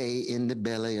stay in the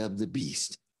belly of the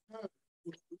beast,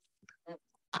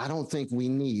 I don't think we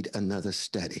need another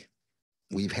study.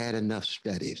 We've had enough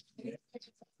studies.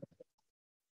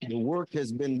 The work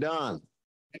has been done.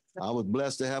 I was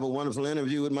blessed to have a wonderful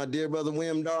interview with my dear brother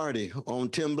William Doherty on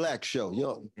Tim Black's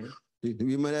show.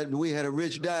 We had a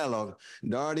rich dialogue.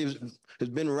 Dorothy has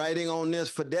been writing on this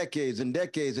for decades and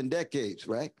decades and decades,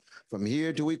 right? From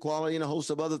here to equality and a host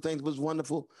of other things. Was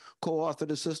wonderful co-author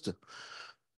the sister.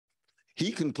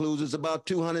 He concludes it's about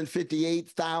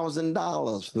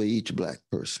 $258,000 for each Black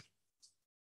person.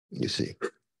 You see.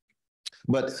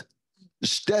 But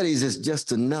studies is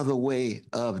just another way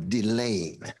of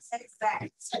delaying.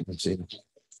 Exactly.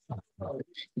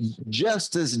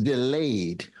 Justice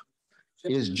delayed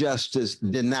is justice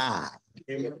denied.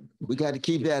 We got to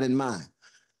keep that in mind.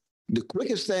 The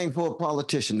quickest thing for a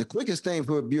politician, the quickest thing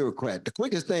for a bureaucrat, the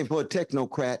quickest thing for a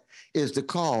technocrat is to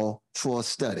call for a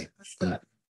study.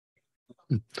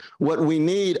 What we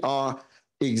need are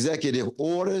executive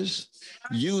orders,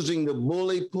 using the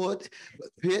bully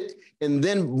pit, and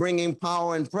then bringing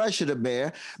power and pressure to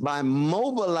bear by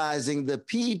mobilizing the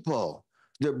people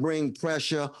to bring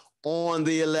pressure on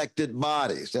the elected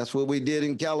bodies. That's what we did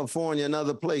in California and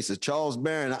other places. Charles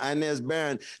Barron, Inez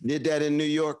Barron did that in New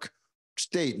York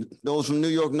State. Those from New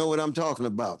York know what I'm talking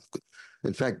about.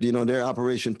 In fact, you know, their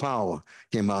Operation Power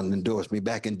came out and endorsed me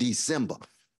back in December.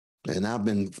 And I've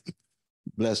been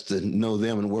blessed to know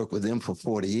them and work with them for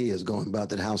 40 years, going about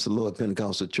the House of Lord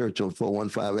Pentecostal Church on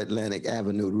 415 Atlantic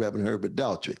Avenue with Reverend Herbert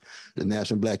Daltrey, the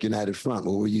National Black United Front,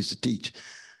 where we used to teach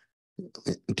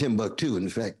in Timbuktu. In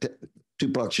fact,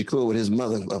 Tupac Shakur with his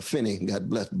mother, Finney, God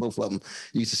bless both of them,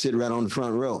 used to sit right on the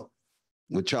front row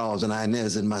with Charles and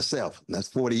Inez and myself. That's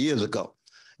 40 years ago.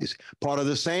 It's part of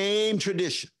the same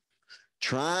tradition.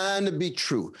 Trying to be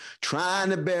true, trying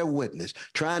to bear witness,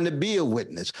 trying to be a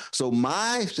witness. So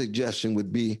my suggestion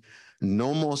would be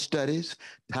no more studies,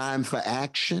 time for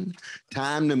action,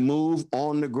 time to move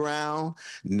on the ground,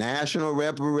 national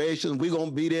reparations. We're going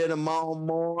to be there tomorrow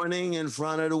morning in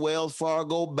front of the Wells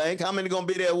Fargo Bank. How many going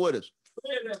to be there with us?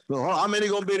 How many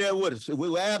going to be there with us? We're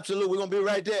going to be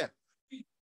right there.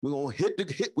 We're going to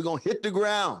hit the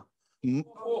ground.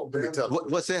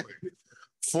 What's that?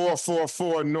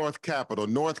 444 North Capitol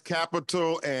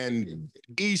and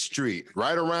E Street,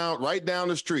 right down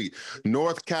the street.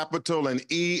 North Capitol and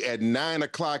E at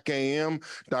 9:00 a.m.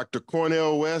 Dr.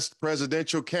 Cornel West,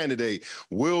 presidential candidate,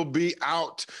 will be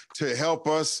out to help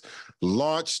us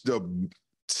launch the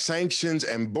sanctions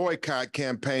and boycott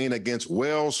campaign against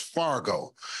Wells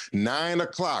Fargo.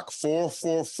 9:00,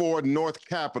 444 North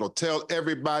Capitol. Tell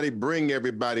everybody, bring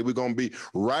everybody. We're going to be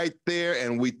right there,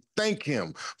 and we thank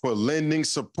him for lending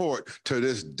support to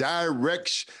this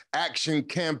direct action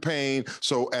campaign,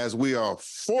 so as we are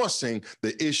forcing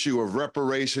the issue of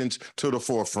reparations to the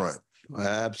forefront.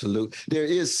 Absolutely. There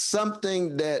is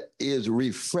something that is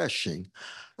refreshing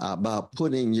about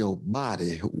putting your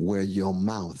body where your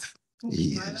mouth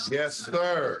is. Yes,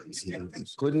 sir.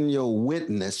 Putting your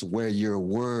witness where your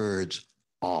words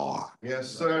are. Yes,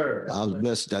 sir. I was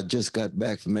blessed. I just got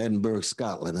back from Edinburgh,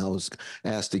 Scotland. I was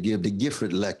asked to give the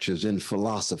Gifford Lectures in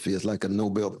philosophy. It's like a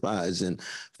Nobel Prize in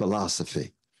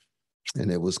philosophy.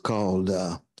 And it was called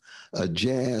a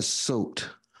jazz-soaked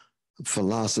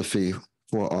philosophy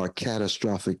for our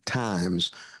catastrophic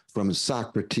times, from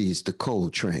Socrates to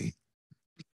Coltrane.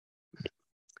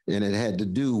 And it had to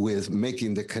do with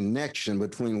making the connection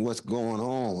between what's going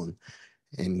on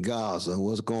in Gaza,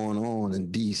 what's going on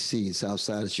in D.C., south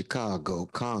side of Chicago,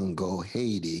 Congo,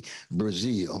 Haiti,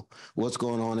 Brazil, what's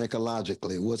going on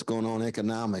ecologically, what's going on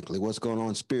economically, what's going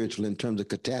on spiritually in terms of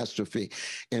catastrophe,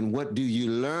 and what do you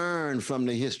learn from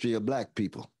the history of Black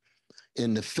people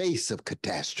in the face of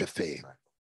catastrophe?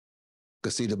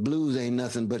 Because see, the blues ain't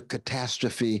nothing but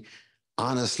catastrophe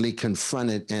honestly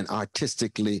confronted and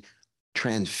artistically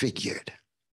transfigured.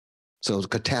 So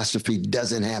catastrophe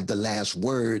doesn't have the last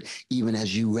word, even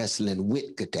as you wrestling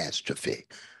with catastrophe.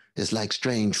 It's like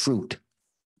Strange Fruit,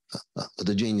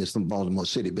 the genius from Baltimore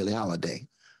City, Billie Holiday.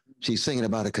 She's singing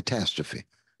about a catastrophe,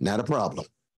 not a problem.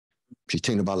 She's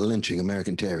singing about lynching,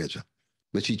 American terrorism.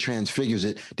 But she transfigures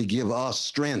it to give us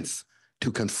strength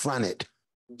to confront it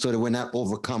so that we're not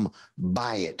overcome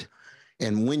by it.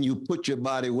 And when you put your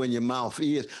body where your mouth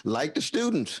is, like the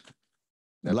students,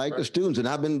 and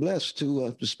I've been blessed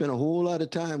to spend a whole lot of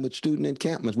time with student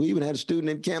encampments. We even had a student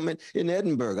encampment in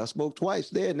Edinburgh. I spoke twice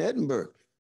there in Edinburgh.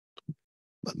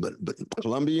 But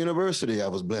Columbia University, I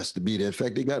was blessed to be there. In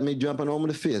fact, they got me jumping over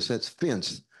the fence.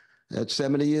 That's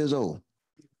 70 years old.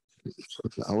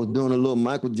 I was doing a little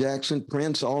Michael Jackson,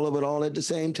 Prince, all of it all at the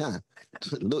same time.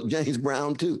 Little James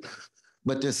Brown too.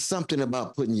 But there's something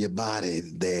about putting your body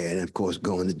there, and of course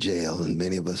going to jail, and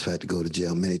many of us had to go to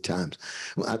jail many times.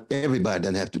 Well, everybody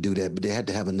doesn't have to do that, but they had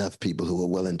to have enough people who are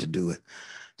willing to do it,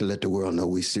 to let the world know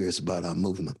we're serious about our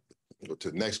movement. Go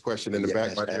to the next question in the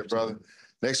back, my dear brother.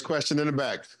 Next question in the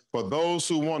back. For those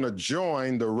who want to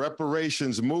join the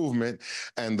reparations movement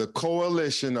and the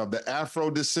coalition of the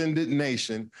Afro-descendant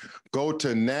nation, go to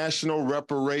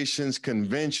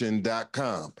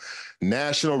nationalreparationsconvention.com.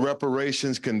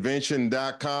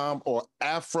 Nationalreparationsconvention.com or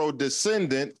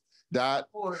Afrodescendant.org,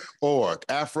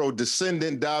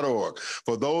 Afrodescendant.org.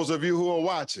 For those of you who are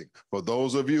watching, for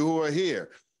those of you who are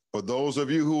here, for those of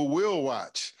you who will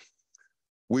watch,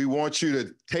 we want you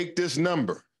to take this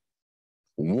number,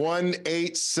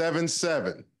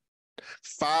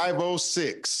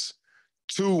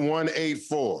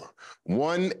 1-877-506-2184,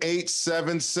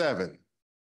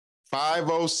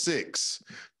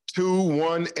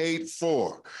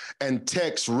 1-877-506-2184, and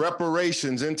text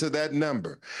reparations into that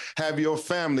number. Have your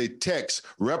family text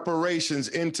reparations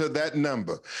into that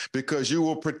number, because you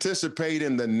will participate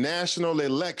in the national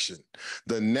election,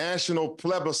 the national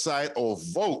plebiscite or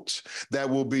vote that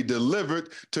will be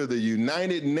delivered to the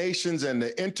United Nations and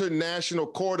the International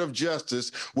Court of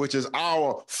Justice, which is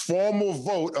our formal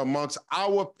vote amongst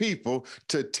our people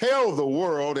to tell the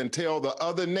world and tell the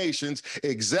other nations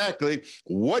exactly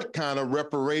what kind of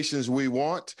reparations we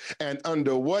want and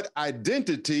under what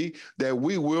identity that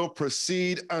we will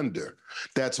proceed under.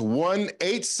 That's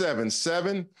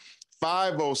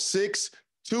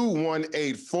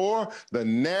 1-877-506-2184, the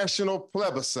national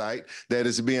plebiscite that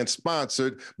is being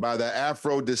sponsored by the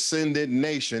Afro-descendant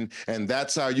nation, and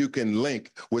that's how you can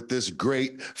link with this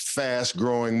great,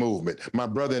 fast-growing movement. My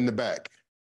brother in the back.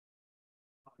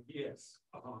 Yes.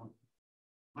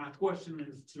 My question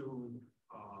is to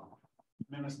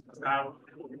Minister Stout,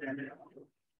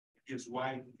 his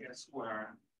wife,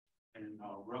 Esquire, and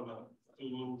Brother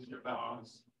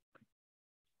Shabazz.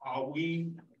 Are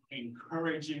we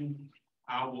encouraging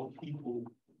our people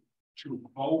to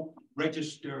vote,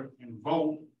 register, and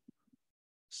vote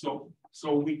so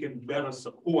we can better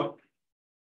support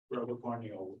Brother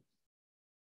Cornel?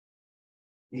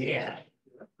 Yeah.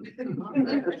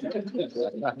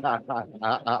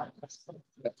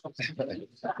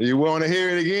 You want to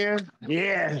hear it again?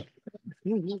 Yeah.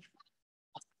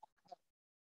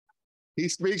 He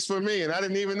speaks for me, and I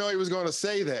didn't even know he was going to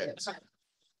say that.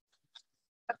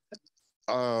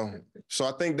 So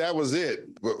I think that was it.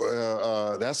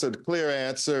 That's a clear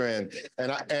answer, and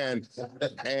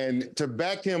to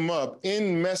back him up,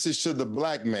 in Message to the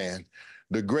Black Man,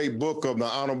 the great book of the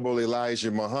Honorable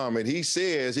Elijah Muhammad, he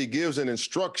says, he gives an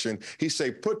instruction. He say,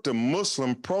 put the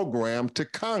Muslim program to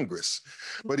Congress.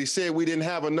 But he said we didn't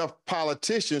have enough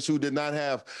politicians who did not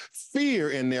have fear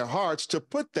in their hearts to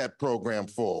put that program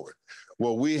forward.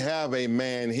 Well, we have a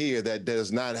man here that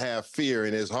does not have fear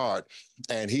in his heart,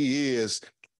 and he is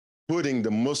putting the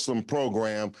Muslim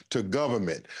program to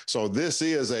government. So this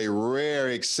is a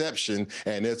rare exception,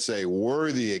 and it's a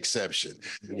worthy exception,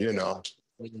 you know.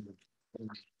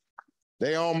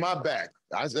 They on my back.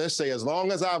 I just say, as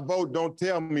long as I vote, don't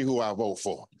tell me who I vote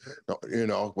for. You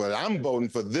know, but I'm voting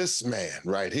for this man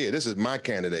right here. This is my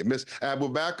candidate. Ms. Abu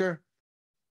Bakr,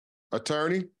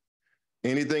 attorney,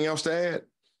 anything else to add?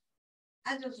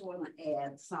 I just want to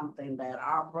add something that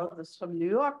our brothers from New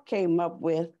York came up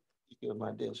with.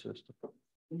 My dear sister.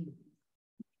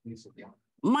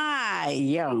 My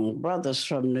young brothers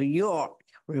from New York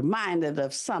reminded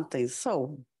of something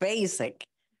so basic,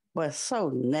 but so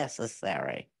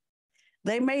necessary.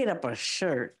 They made up a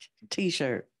t-shirt,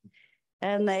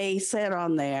 and they said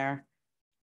on there,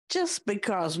 just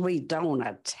because we don't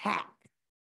attack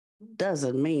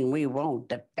doesn't mean we won't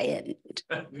defend.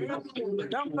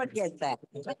 Don't forget that.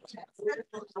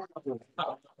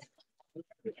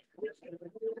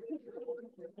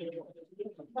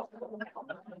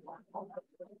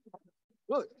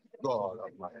 Good God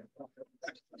Almighty.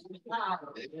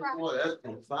 Boy, that's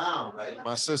profound, right?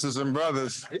 My sisters and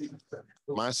brothers,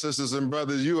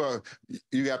 you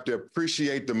have to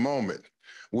appreciate the moment.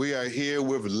 We are here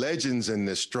with legends in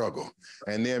this struggle,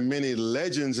 and there are many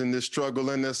legends in this struggle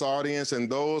in this audience and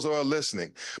those who are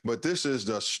listening. But this is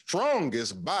the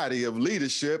strongest body of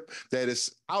leadership that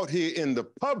is out here in the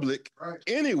public,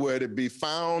 anywhere to be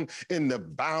found in the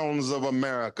bounds of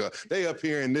America. They up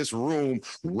here in this room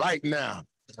right now.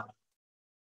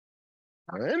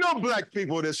 There ain't no black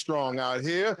people this strong out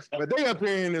here, but they up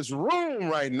here in this room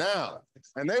right now.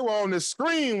 And they were on the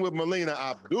screen with Melina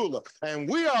Abdullah, and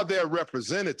we are their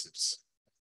representatives.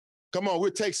 Come on,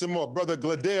 we'll take some more. Brother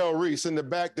Gladale Reese in the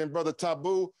back, then Brother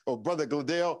Taboo, or Brother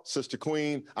Gladale, Sister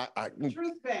Queen.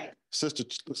 Truth Bay. Sister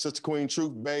Queen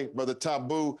Truth Bay, Brother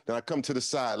Taboo, then I come to the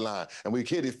sideline, and we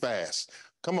hit it fast.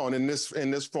 Come on, in this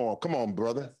form. Come on,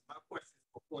 brother. My question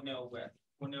for Cornel West.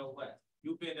 Cornel West,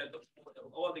 you've been at the point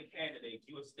of all the candidates,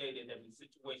 you have stated that the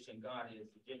situation in Gaza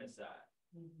is a genocide.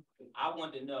 I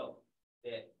want to know,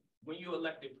 that when you're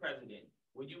elected president,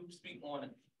 when you speak on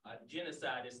a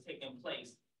genocide that's taking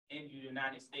place in the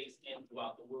United States and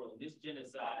throughout the world, this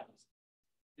genocide,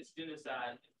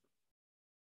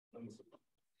 let me see.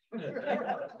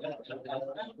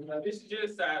 This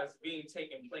genocide is being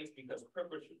taken place because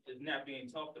is not being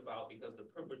talked about because the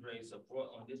perpetrators are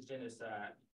brought on this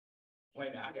genocide. Wait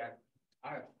a minute,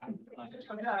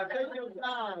 take your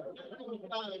time.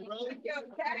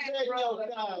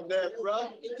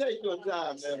 Take your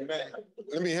time there, man.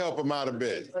 Let me help him out a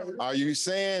bit. Are you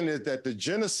saying that the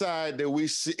genocide that we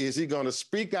see, is he going to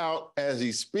speak out as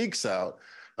he speaks out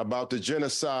about the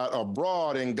genocide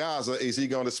abroad in Gaza? Is he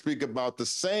going to speak about the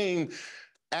same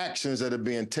actions that are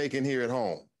being taken here at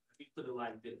home? Let me put it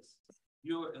like this.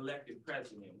 You're elected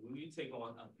president. When you take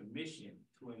on a commission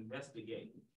to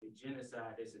investigate the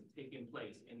genocide that's taking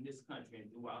place in this country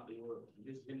and throughout the world,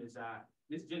 this genocide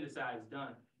is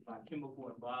done by chemical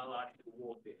and biological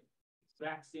warfare.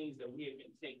 Vaccines that we have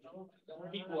been taking,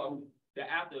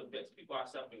 the after effects, people are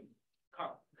suffering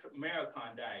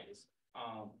pericarditis,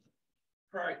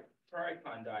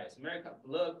 pericarditis,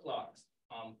 blood clots,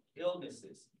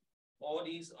 illnesses, all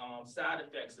these side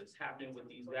effects that's happening with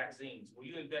these vaccines. When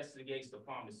you investigate the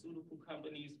pharmaceutical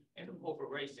companies and the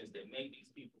corporations that make these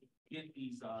people get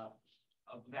these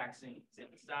vaccines and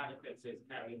the side effects that's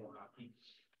carrying on our people.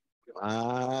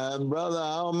 My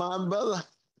brother,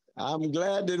 I'm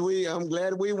glad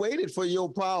we waited for your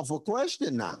powerful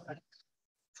question now.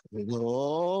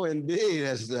 Oh, indeed.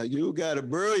 You got a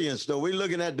brilliance, though. We're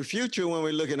looking at the future when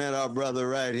we're looking at our brother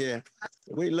right here.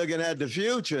 We're looking at the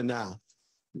future now.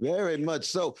 Very much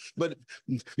so. But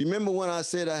remember when I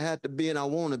said I had to be and I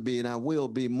want to be and I will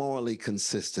be morally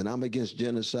consistent. I'm against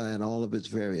genocide in all of its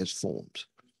various forms.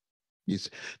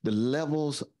 The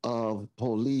levels of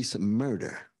police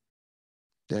murder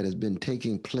that has been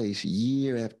taking place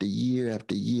year after year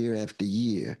after year after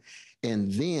year.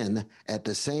 And then at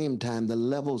the same time, the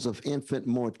levels of infant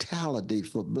mortality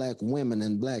for Black women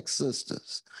and Black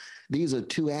sisters. These are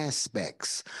two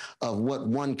aspects of what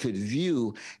one could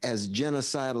view as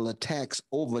genocidal attacks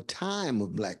over time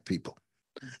of Black people.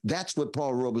 That's what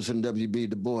Paul Robeson, W.B.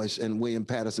 Du Bois, and William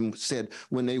Patterson said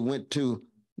when they went to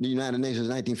the United Nations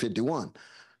in 1951.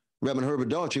 Reverend Herbert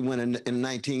Daughtry went in the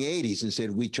 1980s and said,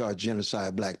 we charge genocide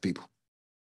of Black people.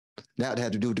 That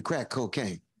had to do with the crack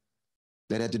cocaine.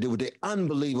 That had to do with the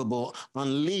unbelievable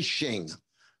unleashing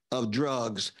of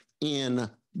drugs in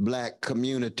Black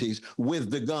communities with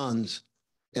the guns.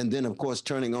 And then, of course,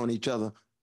 turning on each other,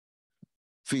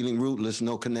 feeling rootless,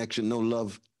 no connection, no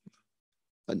love,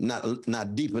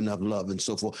 not deep enough love and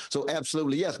so forth. So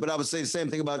absolutely, yes. But I would say the same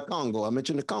thing about Congo. I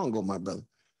mentioned the Congo, my brother.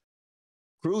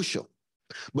 Crucial.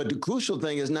 But the crucial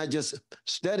thing is not just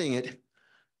studying it,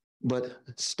 but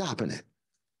stopping it.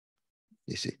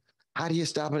 You see, how do you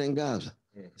stop it in Gaza?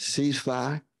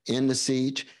 Ceasefire, end the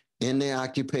siege, end the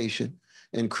occupation,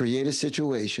 and create a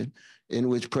situation in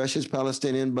which precious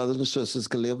Palestinian brothers and sisters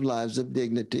can live lives of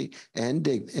dignity and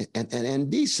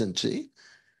decency,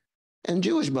 and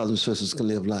Jewish brothers and sisters can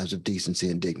live lives of decency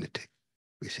and dignity.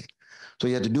 You see, so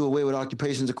you have to do away with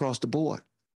occupations across the board.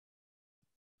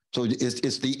 So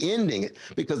it's the ending,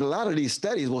 because a lot of these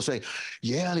studies will say,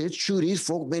 yeah, it's true, these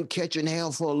folk been catching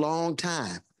hell for a long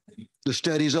time. The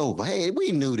study's over. Hey,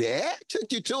 we knew that. It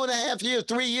took you 2.5 years,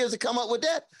 3 years to come up with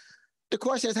that. The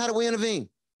question is, how do we intervene?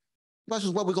 The question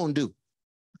is, what we're going to do.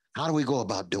 How do we go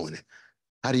about doing it?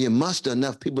 How do you muster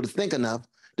enough people to think enough,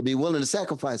 to be willing to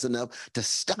sacrifice enough to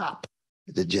stop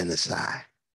the genocide?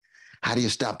 How do you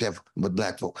stop that with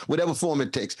Black folk? Whatever form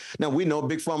it takes. Now, we know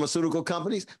big pharmaceutical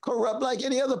companies corrupt like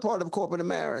any other part of corporate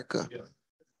America. Yeah.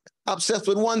 Obsessed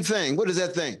with one thing. What is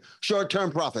that thing?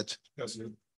 Short-term profits. Yes,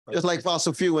 sir. Just like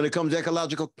fossil fuel, when it comes to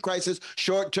ecological crisis,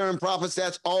 short-term profits,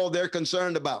 that's all they're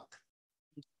concerned about.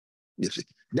 You see,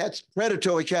 that's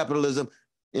predatory capitalism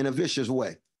in a vicious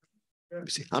way. You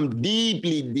see, I'm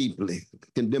deeply, deeply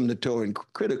condemnatory and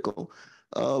critical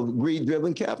of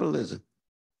greed-driven capitalism.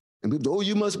 And people, oh,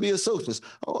 you must be a socialist.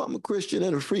 Oh, I'm a Christian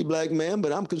and a free Black man,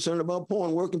 but I'm concerned about poor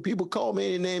and working people. Call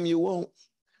me any name you want.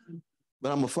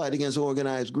 But I'm going to fight against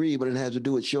organized greed, but it has to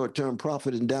do with short-term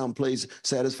profit and downplays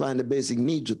satisfying the basic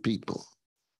needs of people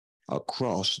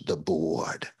across the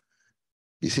board.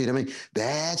 You see what I mean?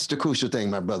 That's the crucial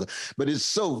thing, my brother. But it's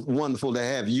so wonderful to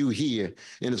have you here,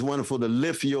 and it's wonderful to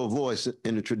lift your voice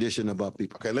in the tradition of our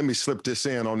people. Okay, let me slip this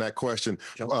in on that question.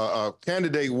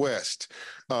 Candidate West,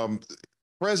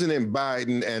 President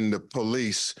Biden and the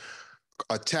police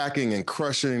attacking and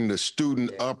crushing the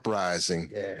student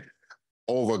uprising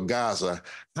over Gaza.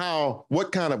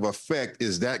 What kind of effect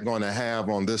is that going to have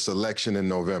on this election in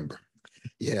November?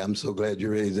 Yeah, I'm so glad you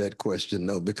raised that question,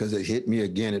 though, because it hit me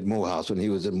again at Morehouse when he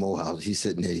was at Morehouse. He's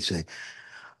sitting there, he's saying,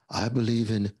 I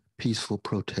believe in peaceful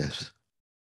protest.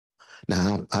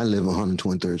 Now, I live on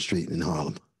 123rd Street in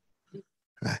Harlem,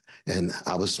 right? And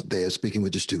I was there speaking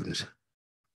with the students.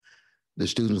 The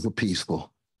students were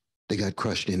peaceful. They got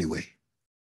crushed anyway.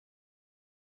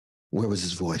 Where was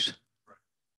his voice?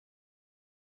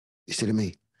 You see what I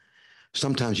mean?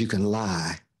 Sometimes you can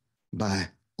lie by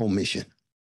omission.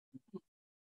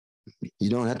 You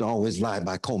don't have to always lie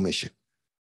by commission.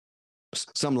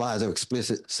 Some lies are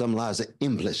explicit, some lies are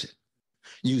implicit.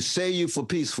 You say you for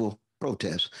peaceful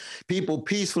protest. People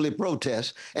peacefully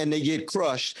protest and they get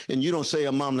crushed and you don't say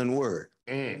a mumbling word.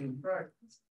 Right.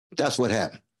 That's what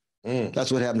happened.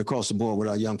 That's what happened across the board with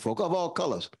our young folk of all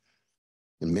colors.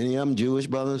 And many of them Jewish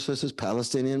brothers and sisters,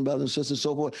 Palestinian brothers and sisters,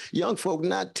 so forth. Young folk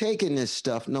not taking this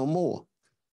stuff no more.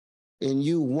 And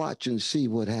you watch and see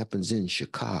what happens in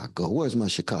Chicago. Where's my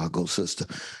Chicago sister?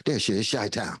 There she is,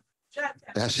 Chi-Town.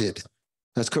 That's it.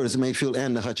 That's Curtis Mayfield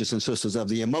and the Hutchinson sisters of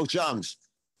the emotions.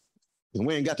 And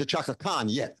we ain't got to Chaka Khan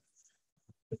yet.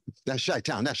 That's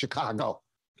Chi-Town, that's Chicago.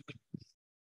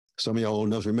 Some of you old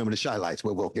enough remember the Chi Lights.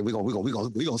 Well, okay, we're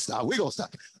gonna stop. We're gonna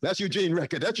stop. That's Eugene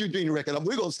record. That's Eugene record.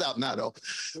 We're gonna stop now though.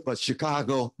 But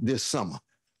Chicago this summer,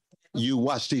 you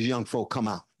watch these young folk come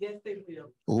out. Yes, they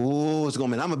will. Oh, it's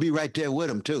gonna be. I'm gonna be right there with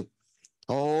them too.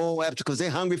 Oh, because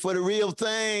they're hungry for the real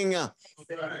thing.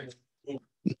 Right.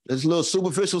 There's little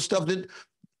superficial stuff that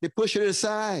they push it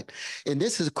aside, and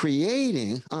this is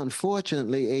creating,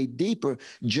 unfortunately, a deeper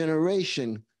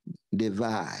generation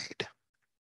divide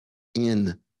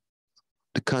in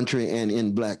the country and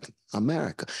in Black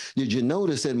America. Did you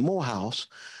notice at Morehouse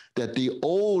that the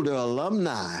older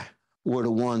alumni were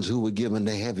the ones who were given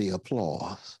the heavy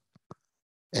applause?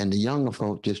 And the younger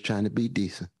folk just trying to be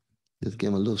decent, just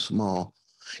give them a little small.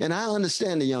 And I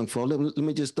understand the young folk. Let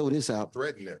me just throw this out.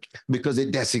 Threaten it. Because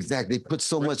that's exactly, it puts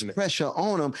so much pressure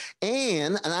on them.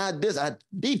 And I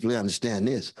deeply understand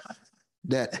this,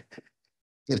 that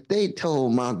if they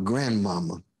told my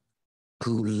grandmama,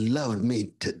 who loved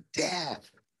me to death.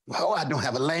 Well, I don't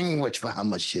have a language for how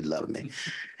much she loved me.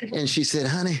 And she said,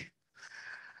 honey,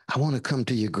 I want to come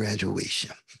to your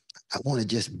graduation. I want to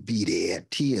just be there,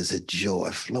 tears of joy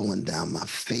flowing down my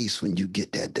face when you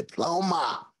get that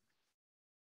diploma.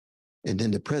 And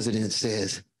then the president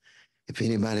says, if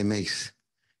anybody makes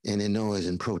any noise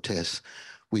and protest,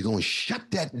 we're going to shut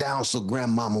that down so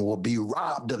grandmama will be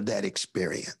robbed of that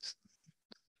experience.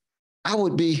 I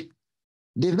would be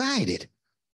divided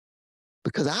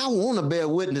because I want to bear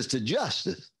witness to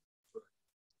justice.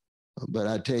 But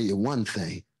I tell you one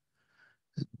thing,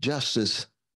 justice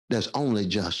that's only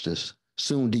justice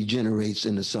soon degenerates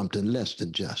into something less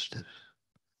than justice.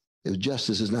 If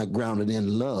justice is not grounded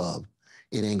in love,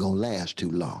 it ain't gonna last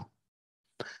too long.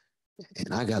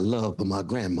 And I got love for my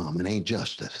grandmama, and ain't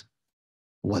justice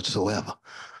whatsoever.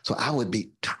 So I would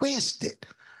be twisted.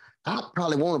 I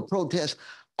probably want to protest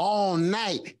all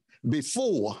night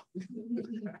before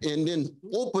and then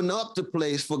open up the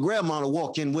place for grandma to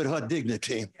walk in with her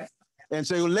dignity and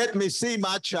say, well, let me see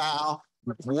my child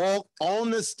walk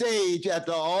on the stage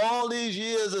after all these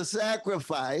years of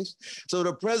sacrifice. So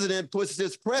the president puts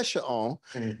this pressure on,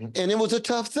 and it was a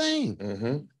tough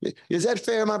thing. Is that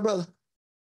fair, my brother?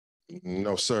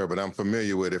 No, sir, but I'm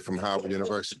familiar with it from Howard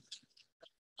University.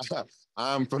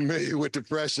 I'm familiar with the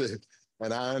pressure,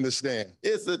 and I understand.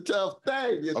 It's a tough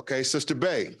thing. Okay, Sister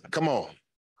Bay, come on.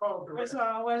 First of all,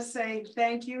 I want to say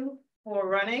thank you for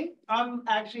running. I'm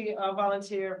actually a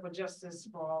volunteer for Justice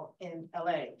for All in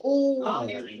LA. Oh,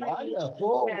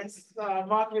 yes,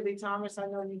 Mark Ridley Thomas, I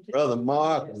know you. Brother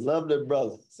Mark, I love that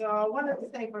brother. So I wanted to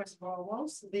say first of all,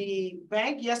 once the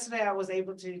bank, yesterday I was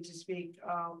able to speak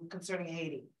concerning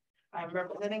Haiti. I'm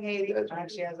representing Haiti,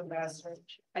 actually as ambassador,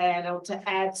 and to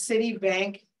add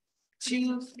Citibank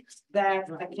to that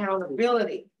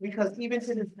accountability, because even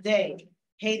to this day,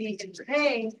 Haiti is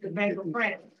paying the Bank of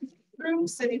France through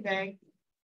Citibank.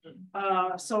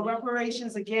 So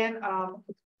reparations, again,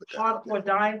 hardcore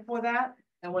dying for that,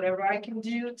 and whatever I can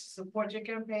do to support your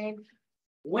campaign.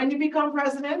 When you become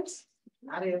president,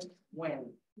 not if,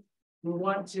 when. We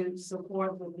want to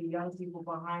support with the young people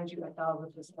behind you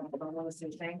 1,000%. I want to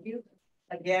say thank you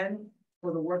again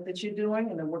for the work that you're doing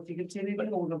and the work you continue to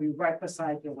do. We're going to be right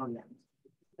beside you on that.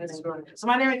 So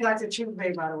my name is Dr. Truth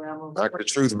Bay, by the way. Dr.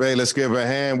 Truth Bay, let's give her a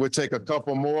hand. We'll take a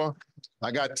couple more.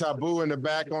 I got Taboo in the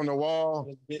back on the wall.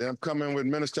 Then I'm coming with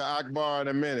Minister Akbar in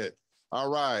a minute. All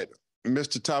right,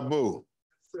 Mr. Taboo.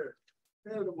 Sir,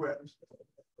 here's the West.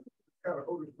 Got a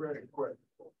Otis Redding question.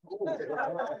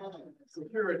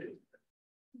 Security,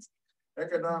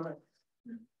 economic,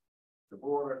 the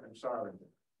border and sovereignty.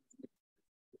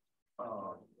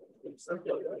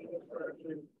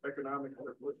 Economic,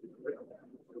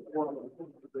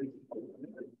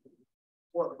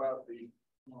 what about the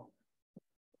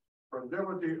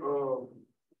fragility of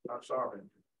our sovereignty?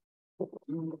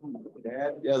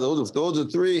 Yeah, those are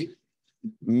three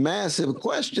massive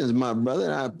questions, my brother,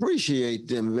 and I appreciate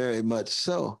them very much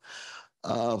so.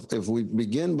 If we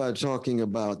begin by talking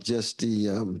about just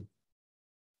the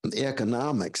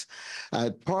economics, I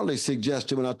partly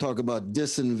suggested when I talk about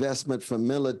disinvestment from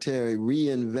military,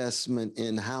 reinvestment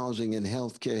in housing and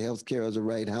healthcare. Healthcare as a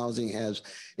right, housing as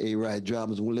a right,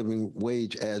 jobs and living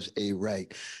wage as a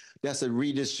right. That's a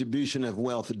redistribution of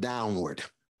wealth downward.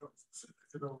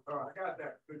 I got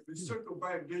that. The central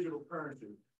bank digital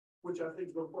currency, which I think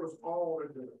will put us all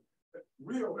into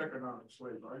real economic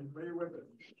slavery. Are you familiar with it?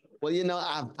 Well, you know,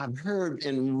 I've heard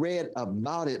and read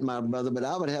about it, my brother, but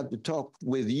I would have to talk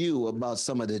with you about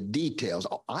some of the details.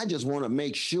 I just want to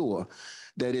make sure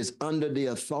that it's under the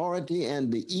authority and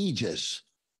the aegis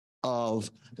of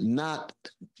not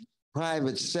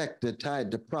private sector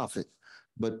tied to profit,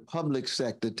 but public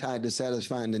sector tied to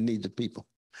satisfying the needs of people.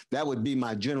 That would be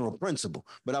my general principle,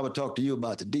 but I would talk to you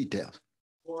about the details.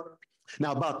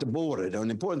 Now, about the border, the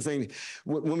important thing,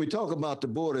 when we talk about the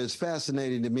border, it's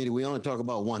fascinating to me that we only talk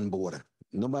about one border.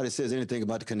 Nobody says anything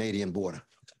about the Canadian border.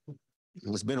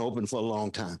 It's been open for a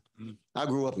long time. I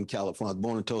grew up in California. I was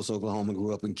born in Tulsa, Oklahoma,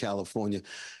 grew up in California.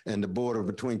 And the border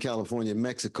between California and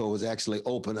Mexico was actually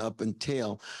open up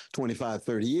until 25,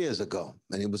 30 years ago.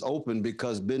 And it was open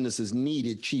because businesses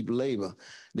needed cheap labor.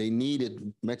 They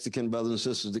needed Mexican brothers and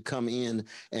sisters to come in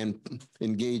and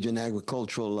engage in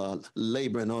agricultural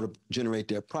labor in order to generate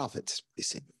their profits, you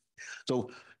see.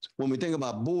 So when we think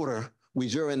about border, we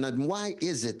zero in on why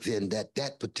is it then that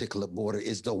that particular border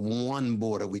is the one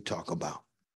border we talk about?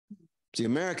 See,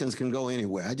 Americans can go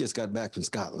anywhere. I just got back from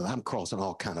Scotland. I'm crossing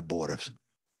all kind of borders.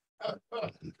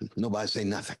 Nobody say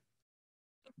nothing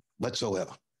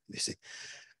whatsoever. You see,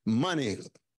 money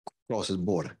crosses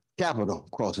border, capital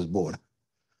crosses border.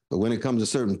 But when it comes to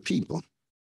certain people,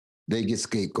 they get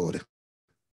scapegoated.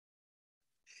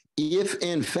 If,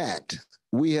 in fact,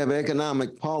 we have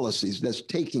economic policies that's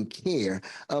taking care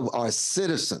of our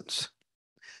citizens,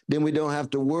 then we don't have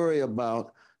to worry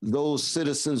about those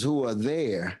citizens who are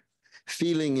there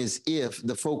feeling as if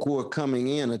the folk who are coming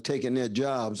in are taking their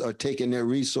jobs or taking their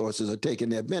resources or taking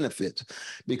their benefits,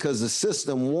 because the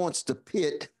system wants to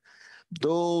pit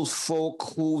those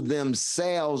folk who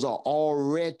themselves are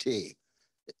already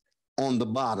on the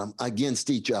bottom against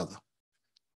each other.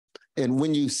 And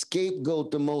when you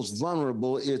scapegoat the most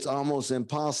vulnerable, it's almost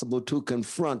impossible to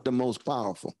confront the most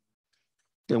powerful.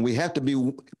 And we have to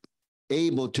be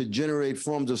able to generate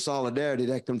forms of solidarity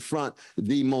that confront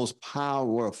the most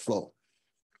powerful.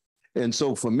 And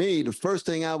so for me, the first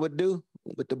thing I would do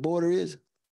with the border is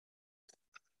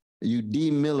you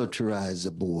demilitarize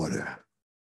the border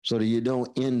so that you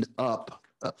don't end up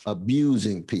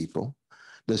abusing people.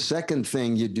 The second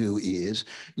thing you do is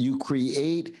you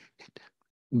create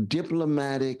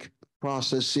diplomatic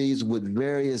processes with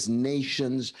various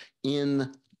nations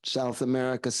in South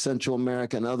America, Central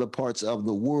America, and other parts of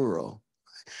the world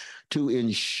to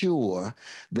ensure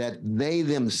that they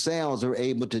themselves are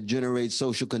able to generate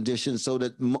social conditions so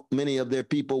that many of their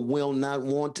people will not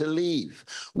want to leave.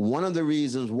 One of the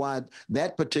reasons why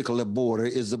that particular border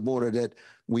is the border that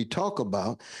we talk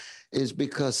about is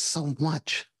because so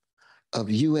much of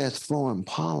U.S. foreign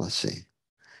policy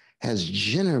has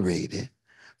generated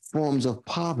forms of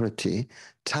poverty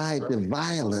tied to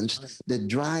violence that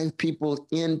drive people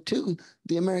into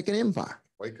the American empire.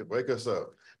 Wake us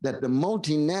up. That the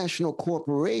multinational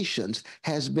corporations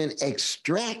has been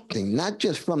extracting, not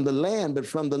just from the land, but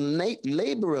from the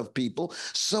labor of people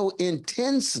so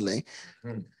intensely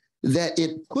that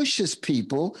it pushes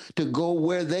people to go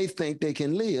where they think they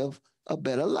can live a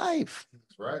better life.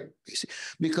 That's right.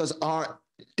 Because our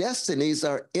destinies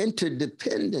are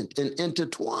interdependent and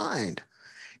intertwined.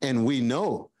 And we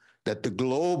know that the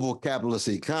global capitalist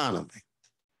economy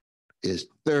is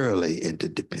thoroughly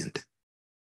interdependent.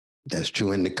 That's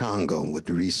true in the Congo with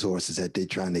the resources that they're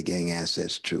trying to gain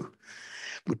access to.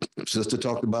 Sister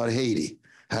talked about Haiti.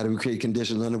 How do we create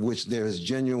conditions under which there is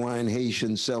genuine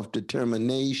Haitian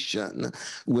self-determination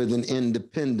with an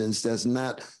independence that's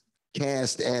not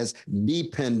cast as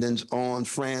dependence on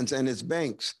France and its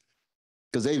banks?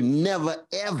 Because they've never,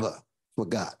 ever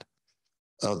forgot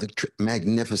of the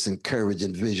magnificent courage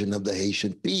and vision of the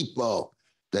Haitian people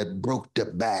that broke the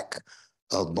back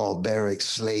of barbaric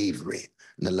slavery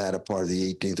in the latter part of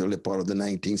the 18th, early part of the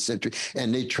 19th century.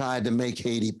 And they tried to make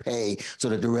Haiti pay so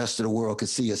that the rest of the world could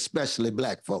see, especially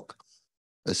Black folk,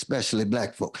 especially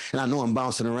black folk. And I know I'm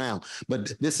bouncing around,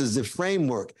 but this is the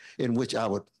framework in which I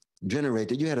would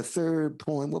generate it. You had a third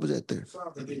point. What was that third?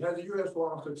 Sovereignty. Has the U.S.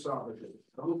 fostered sovereignty?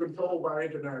 Who controlled by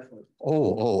international?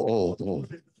 Oh,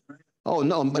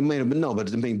 no, I mean, no,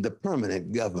 but I mean, the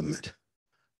permanent government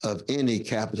of any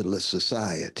capitalist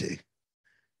society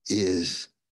is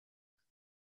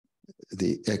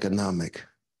the economic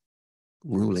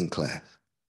ruling class.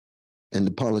 And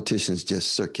the politicians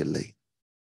just circulate.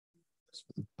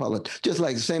 Just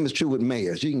like the same is true with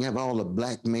mayors. You can have all the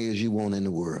black mayors you want in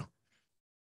the world.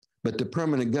 But the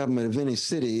permanent government of any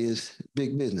city is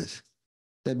big business.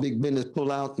 That big business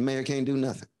pull out, the mayor can't do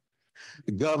nothing.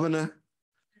 The governor,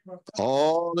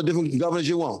 all the different governors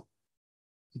you want.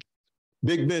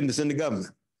 Big business in the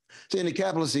government. See, in the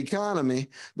capitalist economy,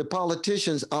 the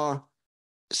politicians are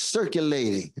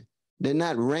circulating. They're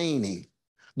not reigning.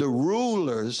 The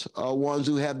rulers are ones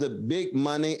who have the big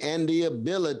money and the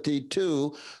ability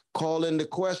to call into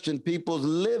question people's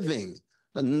living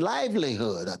and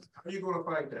livelihood. How are you going to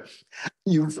fight that?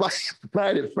 You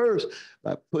fight it first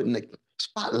by putting the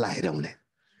spotlight on it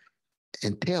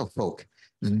and tell folk,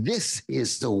 this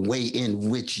is the way in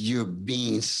which you're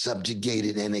being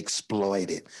subjugated and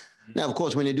exploited. Now, of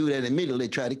course, when they do that immediately, they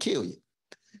try to kill you.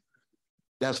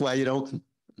 That's why we don't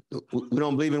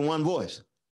believe in one voice.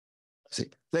 See,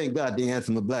 thank God the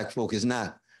anthem of black folk is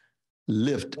not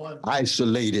lift,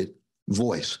 isolated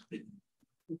voice.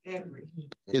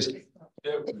 It's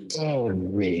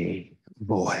every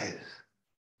voice.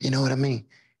 You know what I mean?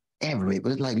 Every,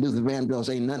 but it's like Luther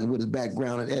Vandross ain't nothing with his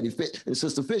background and Eddie Fish and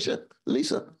Sister Fisher,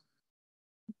 Lisa.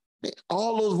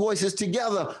 All those voices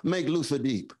together make Luther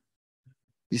deep.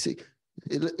 You see,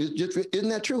 isn't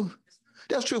that true?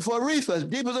 That's true for Aretha, as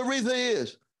deep as Aretha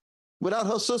is. Without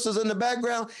her sisters in the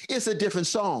background, it's a different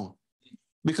song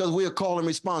because we are call and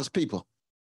response people.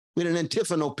 We're an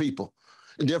antiphonal people.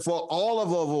 And therefore, all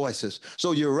of our voices.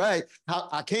 So you're right.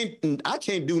 I can't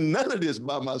do none of this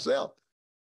by myself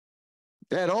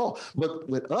at all. But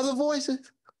with other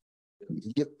voices,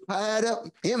 you get fired up,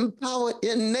 empowered,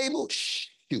 enabled.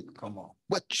 Shoot, come on.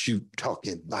 What you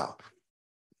talking about?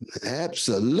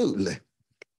 Absolutely.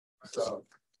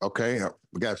 Okay,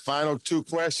 we got final two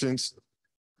questions.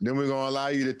 Then we're going to allow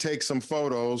you to take some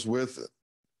photos with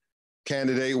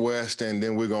candidate West, and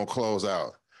then we're going to close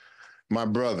out. My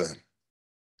brother,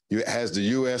 has the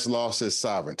U.S. lost its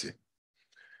sovereignty?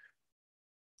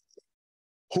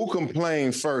 Who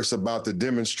complained first about the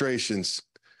demonstrations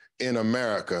in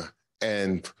America,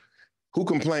 and who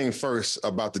complained first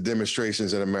about the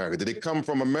demonstrations in America? Did it come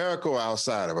from America or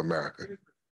outside of America?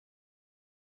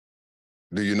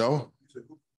 Do you know?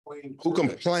 Who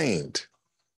complained?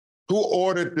 Who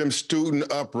ordered them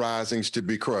student uprisings to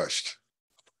be crushed?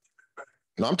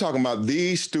 Now, I'm talking about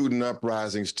these student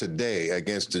uprisings today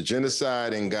against the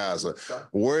genocide in Gaza.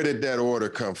 Where did that order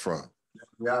come from?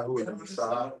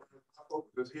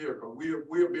 Focus here because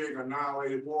we're being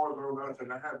annihilated, wars on us,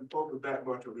 and I haven't focused that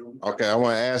much of them. Okay, I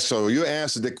want to ask, so you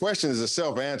answered, the question is a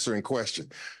self-answering question.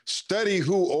 Study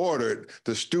who ordered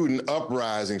the student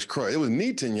uprisings crushed. It was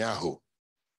Netanyahu.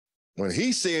 When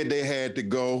he said they had to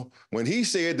go, when he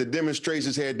said the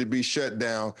demonstrations had to be shut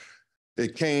down,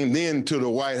 it came then to the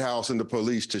White House and the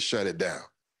police to shut it down.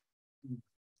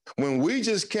 When we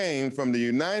just came from the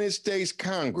United States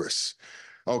Congress,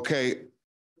 okay,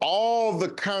 all the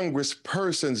Congress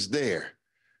persons there,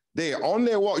 they're on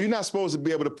their wall. You're not supposed to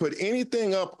be able to put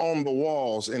anything up on the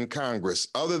walls in Congress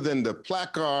other than the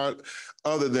placard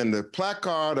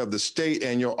of the state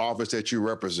and your office that you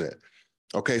represent.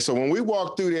 Okay, so when we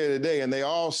walked through there today and they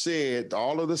all said,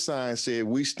 all of the signs said,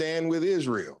 we stand with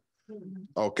Israel.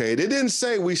 Okay, they didn't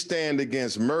say we stand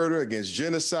against murder, against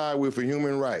genocide, we're for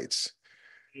human rights.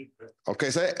 Okay,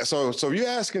 so you're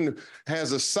asking, has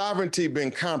the sovereignty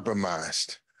been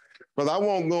compromised? But I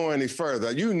won't go any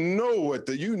further. You know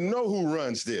who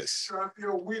runs this. I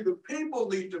feel we the people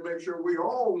need to make sure we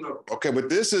all know. Okay, but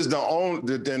this is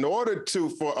in order to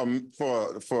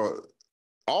for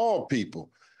all people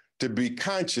to be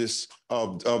conscious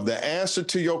of the answer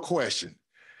to your question.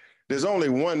 There's only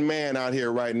one man out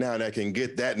here right now that can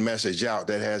get that message out,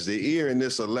 that has the ear in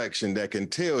this election, that can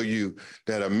tell you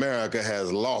that America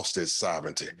has lost its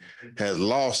sovereignty,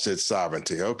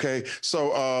 okay?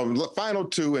 So final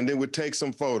two, and then we'll take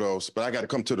some photos, but I got to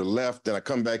come to the left, then I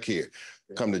come back here.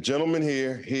 Come the gentleman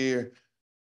here,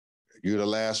 you're the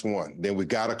last one. Then we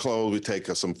got to close, we take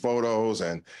some photos,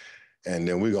 and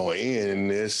then we're going to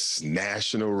end this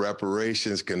National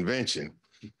Reparations Convention.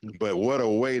 But what a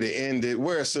way to end it.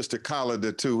 Where's Sister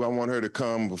Collida too? I want her to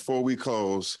come before we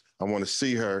close. I want to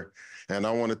see her. And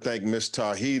I want to thank Miss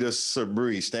Tahita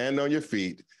Sabri. Stand on your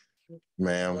feet.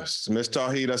 Ma'am, Ms.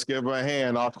 Tawhid, let's give her a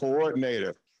hand, our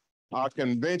coordinator, our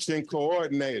convention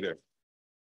coordinator.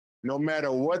 No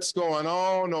matter what's going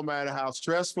on, no matter how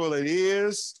stressful it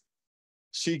is,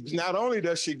 she not only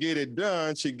does she get it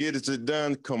done, she gets it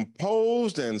done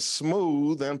composed and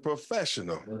smooth and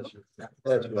professional.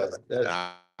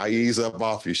 I ease up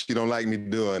off you. She don't like me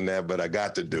doing that, but I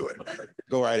got to do it.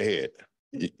 Go right ahead.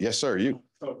 Yes, sir, you.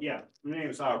 So yeah, my name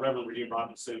is Reverend Redeem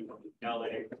Robinson from LA.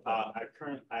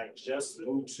 I just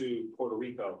moved to Puerto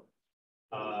Rico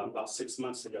about 6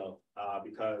 months ago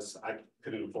because I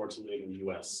couldn't afford to live in the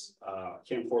US.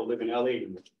 Can't afford to live in LA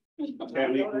anymore. My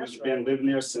family who's been living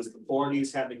there since the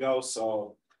 40s had to go.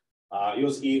 So it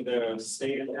was either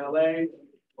stay in LA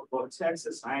or go to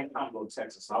Texas. I ain't trying to go to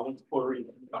Texas. So I went to Puerto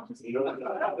Rico.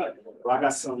 Well, I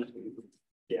got some,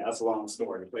 yeah, that's a long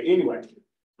story. But anyway,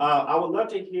 I would love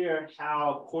to hear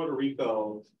how Puerto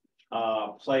Rico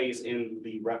plays in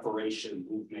the reparation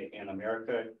movement in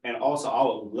America. And also I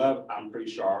would love, I'm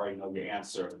pretty sure I already know your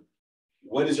answer.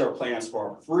 What is your plans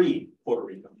for a free Puerto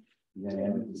Rico?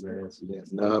 Yes.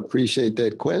 No, I appreciate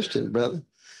that question, brother.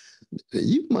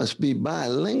 You must be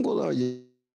bilingual or you're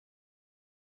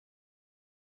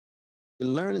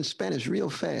learning Spanish real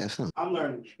fast, huh? I'm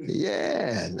learning.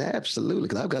 Yeah, absolutely.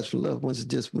 Because I've got some loved ones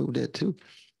that just moved there too.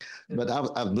 But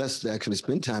I'm blessed to actually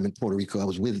spend time in Puerto Rico. I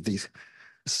was with the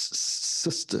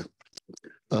sister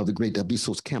of the great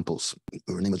Abisos Campos.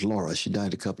 Her name is Laura. She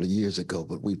died a couple of years ago,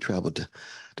 but we traveled to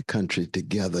the country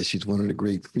together. She's one of the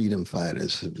great freedom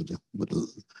fighters with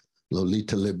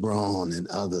Lolita Lebron and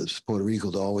others. Puerto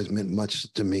Rico's always meant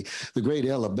much to me. The great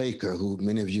Ella Baker, who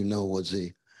many of you know was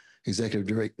the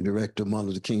executive director of Martin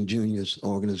Luther King Jr.'s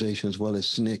organization, as well as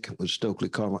SNCC with Stokely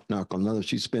Carmichael and others.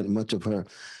 She spent much of her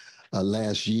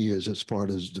last years as part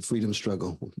of the freedom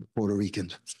struggle with Puerto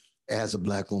Ricans as a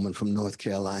Black woman from North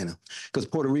Carolina, because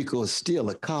Puerto Rico is still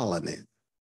a colony.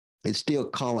 It's still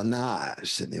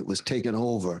colonized, and it was taken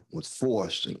over with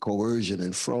force and coercion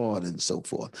and fraud and so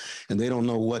forth. And they don't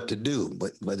know what to do,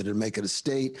 but whether to make it a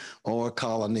state or a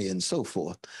colony and so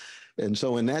forth. And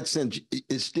so in that sense,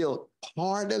 it's still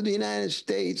part of the United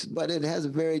States, but it has a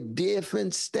very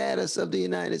different status of the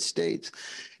United States.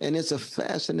 And it's a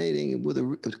fascinating with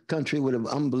a country with an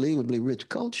unbelievably rich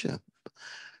culture.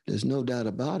 There's no doubt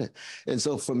about it. And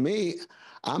so for me,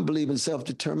 I believe in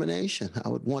self-determination. I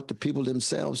would want the people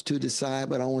themselves to decide,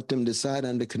 but I want them to decide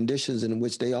under conditions in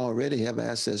which they already have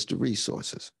access to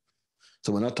resources.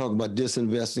 So when I talk about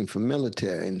disinvesting from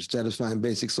military and satisfying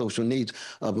basic social needs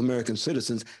of American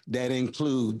citizens, that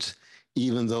includes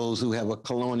even those who have a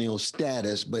colonial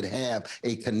status but have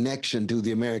a connection to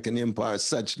the American empire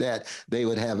such that they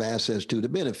would have access to the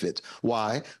benefits.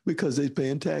 Why? Because they're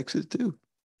paying taxes too.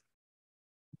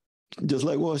 Just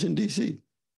like Washington, D.C.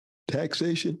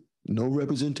 Taxation, no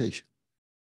representation.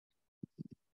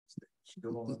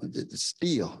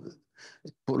 Still,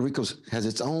 Puerto Rico has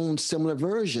its own similar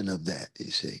version of that, you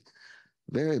see.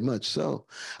 Very much so.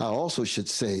 I also should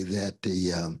say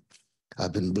that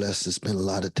I've been blessed to spend a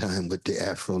lot of time with the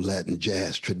Afro-Latin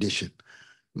jazz tradition.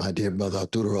 My dear brother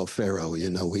Arturo Alfaro, you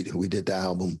know, we did the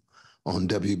album on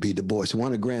W.B. Du Bois.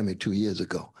 Won a Grammy 2 years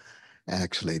ago.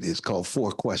 Actually, it's called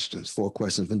Four Questions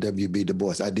from W.B. Du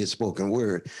Bois. I did spoken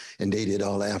word, and they did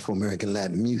all Afro-American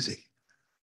Latin music.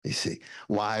 You see.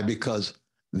 Why? Because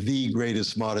the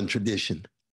greatest modern tradition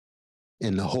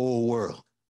in the whole world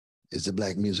is the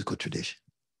Black musical tradition.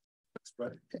 That's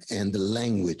right. And the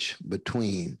language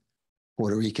between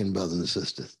Puerto Rican brothers and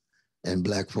sisters and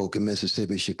Black folk in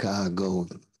Mississippi, Chicago,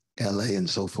 LA, and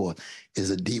so forth is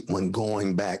a deep one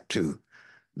going back to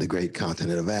the great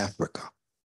continent of Africa.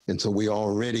 And so we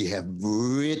already have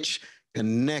rich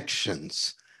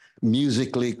connections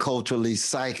musically, culturally,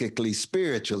 psychically,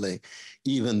 spiritually,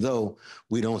 even though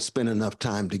we don't spend enough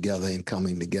time together and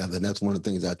coming together. And that's one of the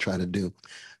things I try to do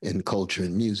in culture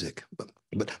and music.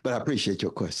 But I appreciate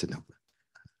your question.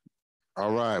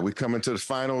 All right, we come into the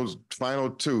final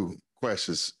two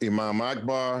questions. Imam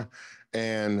Akbar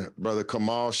and Brother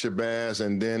Kamal Shabazz,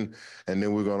 and then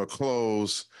we're going to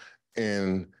close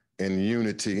in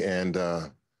unity, and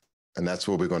that's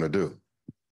what we're going to do.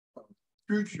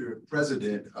 Future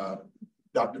President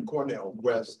Dr. Cornel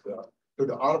West, to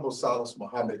the Honorable Salas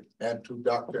Muhammad, and to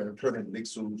Dr. and Attorney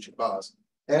Nixon Shabazz,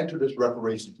 and to this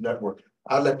Reparations Network,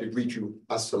 I'd like to greet you.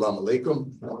 Assalamu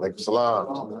alaikum. Alaikum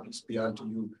salam. Peace be unto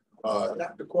you.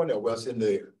 Dr. Cornel West,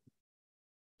 given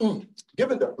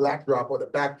the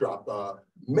backdrop,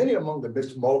 many among the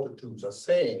mixed multitudes are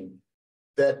saying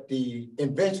that the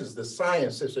inventions, the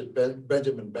sciences that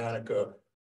Benjamin Banneker,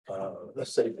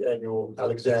 let's say Daniel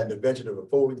Alexander, invention of the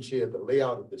folding chair, the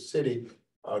layout of the city,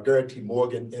 Garrett T.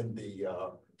 Morgan in the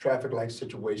traffic light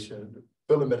situation,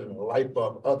 filament in the light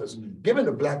bulb, others. Given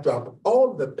the backdrop of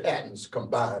all the patents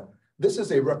combined, this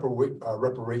is a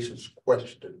reparations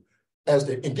question.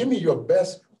 And give me your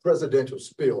best presidential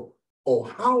spill on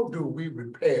how do we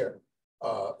repair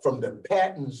from the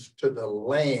patents to the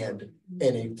land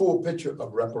and a full picture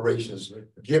of reparations,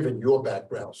 given your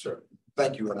background, sir.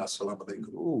 Thank you, and assalamu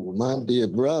alaikum. Ooh, my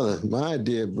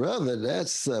dear brother,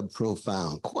 that's a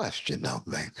profound question, though,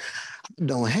 man. I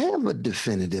don't have a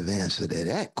definitive answer to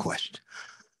that question.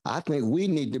 I think we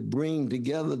need to bring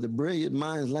together the brilliant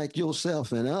minds like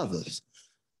yourself and others.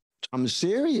 I'm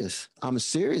serious. I'm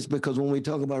serious because when we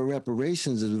talk about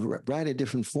reparations, there's a variety of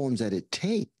different forms that it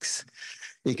takes.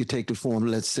 It could take the form,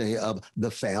 let's say, of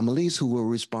the families who were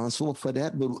responsible for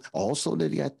that, but also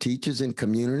that you got teachers and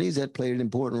communities that played an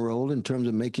important role in terms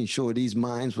of making sure these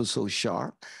minds were so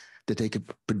sharp that they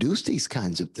could produce these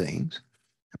kinds of things.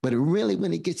 But it really,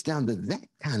 when it gets down to that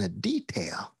kind of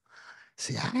detail,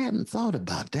 see, I hadn't thought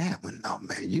about that one. No,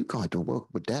 man, you're going to work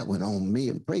with that one on me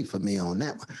and pray for me on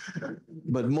that one.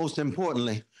 But most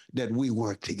importantly, that we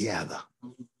work together.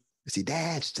 See,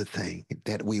 that's the thing,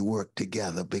 that we work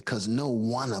together, because no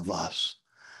one of us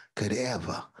could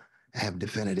ever have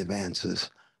definitive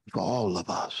answers for all of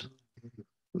us,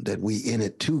 that we in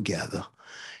it together.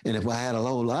 And if I had a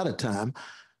whole lot of time,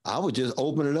 I would just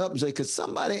open it up and say, could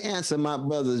somebody answer my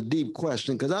brother's deep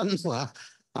question? Because I know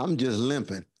I'm just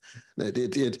limping.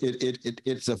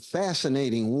 It's a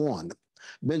fascinating one.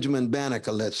 Benjamin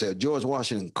Banneker, let's say, George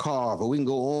Washington Carver, we can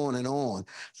go on and on.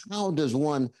 How does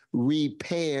one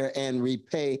repair and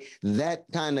repay that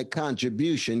kind of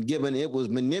contribution, given it was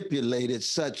manipulated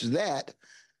such that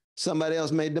somebody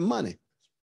else made the money?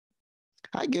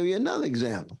 I'll give you another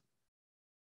example.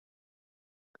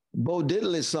 Bo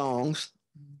Diddley's songs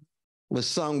was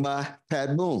sung by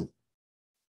Pat Boone.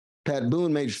 Pat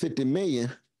Boone made 50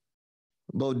 million.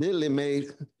 Bo Diddley made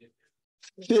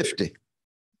 50.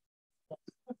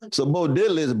 So Bo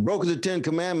Diddley broke the 10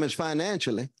 Commandments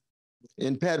financially,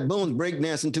 and Pat Boone's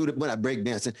breakdancing to the, well, not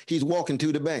breakdancing, he's walking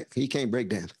to the bank. He can't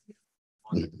breakdance.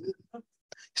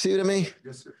 See what I mean?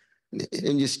 Yes, sir.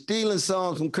 And you're stealing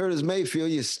songs from Curtis Mayfield,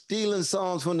 you're stealing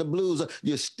songs from the blues,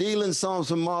 you're stealing songs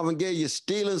from Marvin Gaye, you're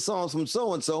stealing songs from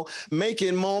so-and-so,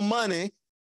 making more money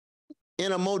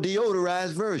in a more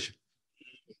deodorized version.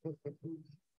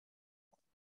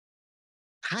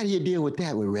 How do you deal with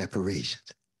that with reparations?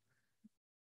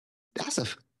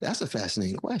 That's a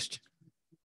fascinating question.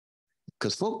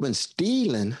 Because folk been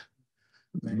stealing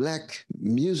Black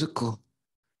musical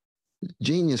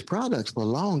genius products for a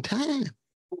long time.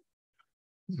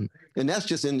 And that's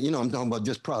just in, I'm talking about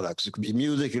just products. It could be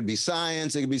music, it could be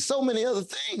science, it could be so many other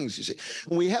things, you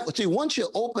see. Once you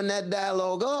open that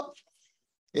dialogue up,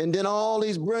 and then all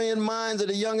these brilliant minds of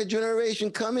the younger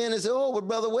generation come in and say, oh, well,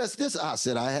 Brother West, this. I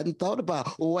said, I hadn't thought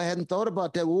about. Oh, I hadn't thought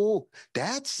about that. Oh,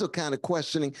 that's the kind of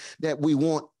questioning that we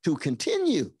want to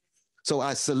continue. So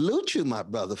I salute you, my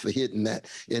brother, for hitting that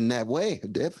in that way.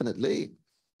 Definitely.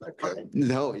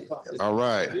 No. All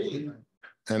right.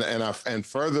 And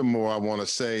furthermore, I want to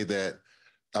say that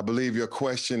I believe your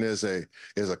question is a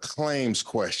claims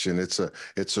question. It's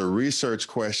a research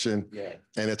question, yeah.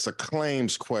 And it's a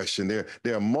claims question. There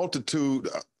are a multitude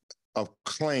of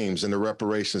claims in the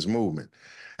reparations movement,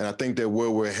 and I think that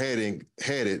where we're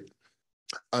headed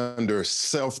under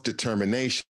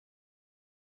self-determination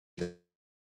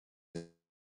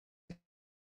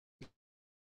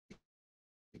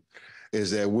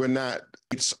is that we're not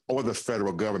or the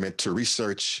federal government to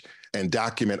research and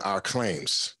document our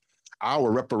claims.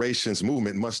 Our reparations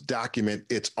movement must document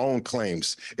its own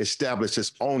claims, establish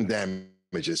its own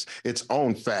damages, its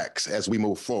own facts as we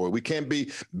move forward. We can't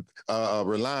be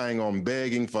relying on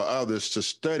begging for others to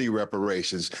study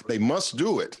reparations. They must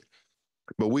do it,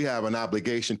 but we have an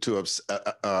obligation to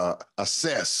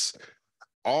assess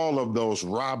all of those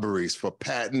robberies for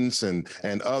patents and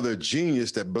other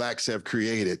genius that Blacks have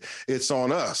created. It's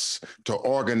on us to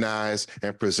organize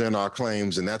and present our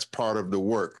claims, and that's part of the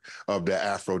work of the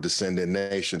Afro-descendant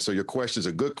nation. So your question is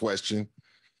a good question.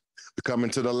 We're coming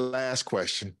to the last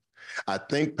question. I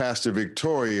think Pastor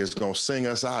Victoria is going to sing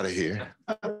us out of here.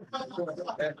 I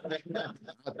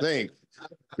think,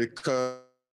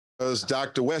 because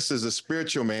Dr. West is a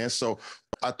spiritual man, so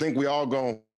I think we're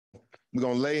going to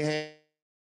lay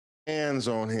hands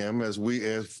on him as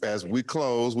we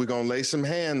close. We're gonna lay some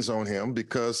hands on him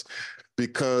because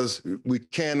we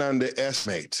can't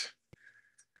underestimate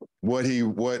what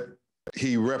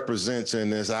he represents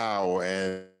in this hour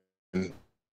and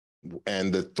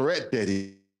the threat that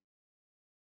he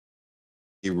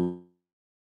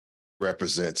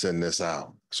represents in this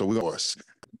hour. So as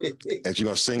you're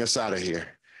gonna sing us out of here,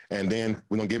 and then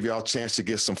we're gonna give y'all a chance to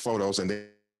get some photos, and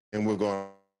then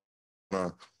we're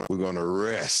gonna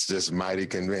rest this mighty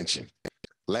convention.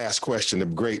 Last question, the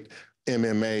great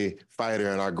MMA fighter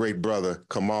and our great brother,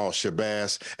 Kamal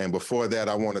Shabazz. And before that,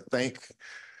 I want to thank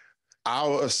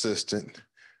our assistant,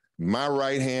 my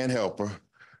right-hand helper,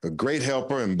 a great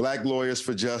helper in Black Lawyers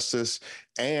for Justice,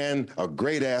 and a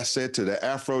great asset to the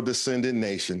Afro-descendant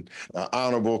nation,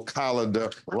 Honorable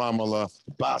Khalida Ramallah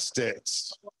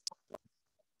Bastet.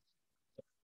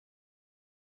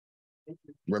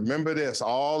 Remember this,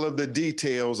 all of the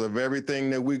details of everything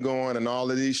that we're going and all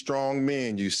of these strong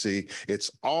men you see, it's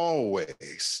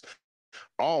always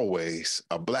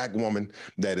a Black woman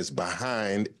that is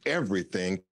behind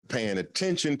everything, paying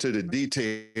attention to the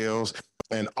details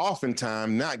and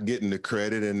oftentimes not getting the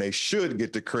credit, and they should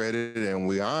get the credit, and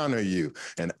we honor you,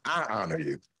 and I honor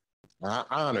you. I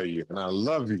honor you, and I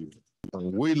love you,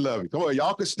 and we love you. Come on,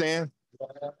 y'all can stand.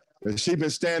 She's been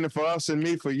standing for us and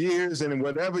me for years, and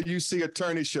whatever you see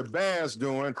Attorney Shabazz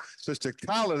doing, Sister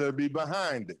Khalida will be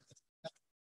behind it.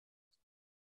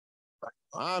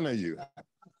 Honor you.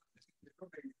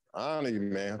 Honor you,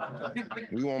 man.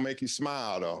 We won't make you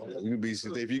smile, though.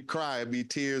 If you cry, it'd be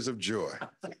tears of joy.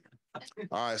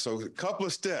 All right, so a couple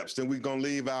of steps, then we're gonna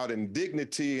leave out in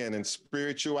dignity and in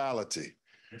spirituality,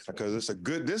 because this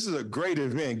is a great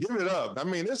event. Give it up. I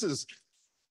mean, this is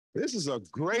a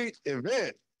great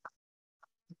event.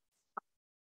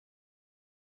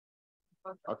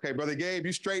 Okay, Brother Gabe,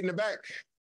 you straight in the back.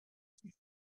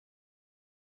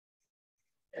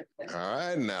 All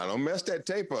right, now don't mess that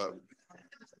tape up.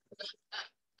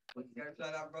 You gotta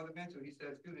shout out Brother Mintu. He said,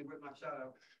 excuse me, with my shout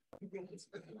out.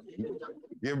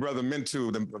 Give Brother Mintu,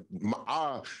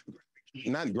 our,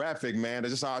 not graphic man,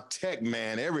 it's just our tech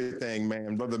man, everything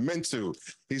man, Brother Mintu.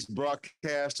 He's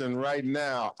broadcasting right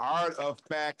now,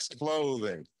 Artifacts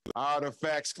Clothing.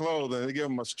 Artifacts Clothing. They give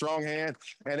him a strong hand.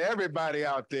 And everybody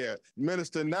out there,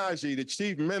 Minister Najee, the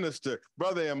chief minister,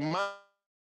 Brother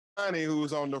Imani,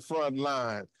 who's on the front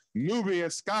line, Nubian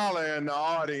scholar in the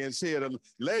audience here, the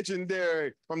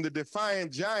legendary from the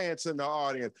Defiant Giants in the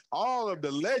audience. All of the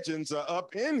legends are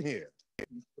up in here.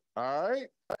 All right?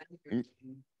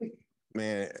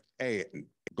 Man, hey,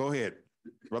 go ahead,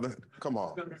 brother. Come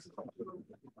on.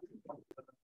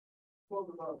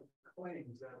 Spoke about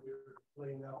claims that we're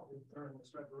laying out during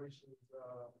this reparations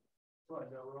front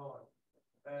that we're on.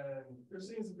 And there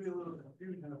seems to be a little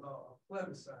confusion about a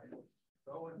plebiscite.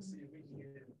 So I want to see if we can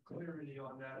get clarity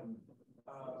on that.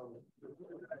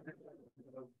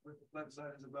 What the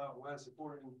plebiscite is about, why it's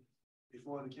important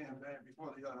before the campaign,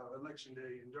 before the election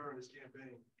day and during this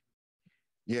campaign.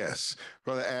 Yes,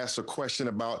 brother asked a question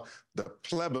about the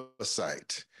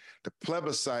plebiscite. The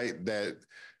plebiscite that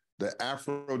the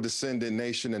Afro-descendant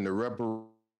nation and the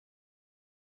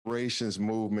reparations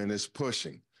movement is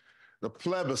pushing. The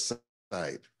plebiscite,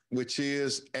 which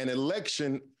is an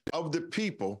election of the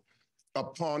people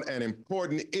upon an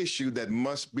important issue that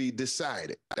must be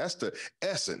decided. That's the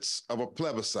essence of a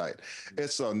plebiscite.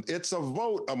 It's a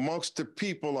vote amongst the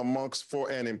people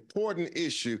for an important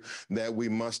issue that we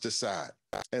must decide.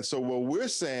 And so what we're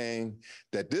saying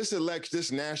that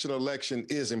this national election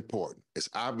is important. It's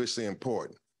obviously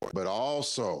important, but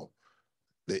also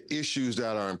the issues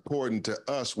that are important to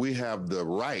us, we have the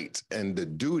right and the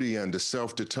duty under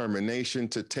self-determination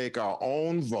to take our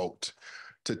own vote,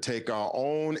 to take our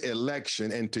own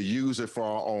election and to use it for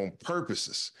our own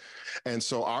purposes. And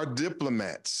so our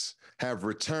diplomats have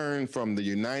returned from the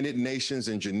United Nations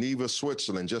in Geneva,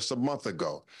 Switzerland just a month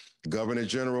ago. Governor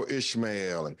General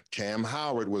Ishmael and Cam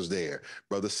Howard was there.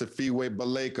 Brother Safiwe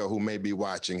Baleka, who may be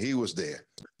watching, he was there.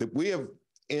 We have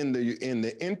in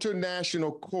the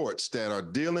international courts that are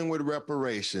dealing with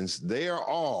reparations, they are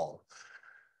all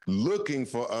looking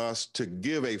for us to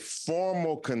give a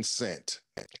formal consent,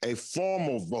 a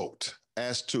formal vote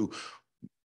as to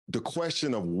the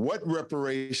question of what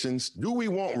reparations, do we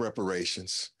want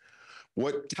reparations,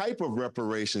 what type of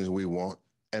reparations we want,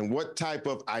 and what type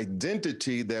of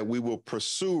identity that we will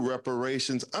pursue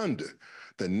reparations under.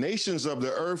 The nations of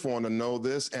the earth want to know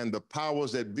this, and the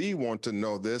powers that be want to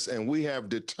know this, and we have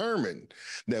determined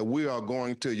that we are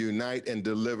going to unite and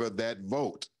deliver that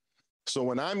vote. So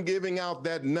when I'm giving out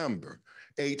that number,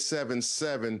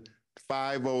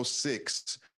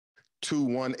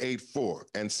 877-506-2184,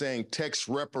 and saying text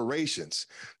reparations,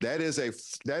 that is a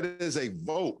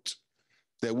vote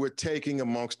that we're taking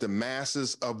amongst the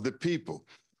masses of the people.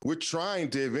 We're trying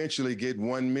to eventually get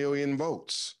 1 million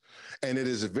votes. And it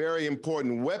is a very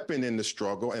important weapon in the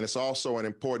struggle, and it's also an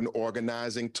important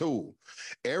organizing tool.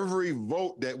 Every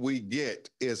vote that we get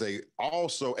is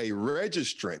also a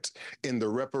registrant in the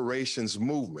reparations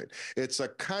movement. It's a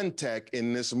contact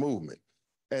in this movement.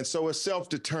 And so it's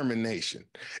self-determination.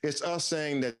 It's us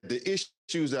saying that the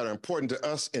issues that are important to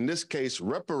us, in this case,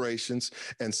 reparations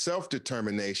and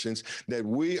self-determinations, that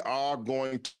we are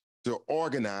going to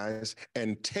organize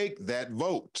and take that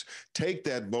vote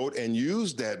and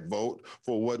use that vote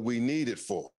for what we need it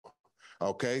for.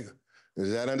 Okay?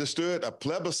 Is that understood? A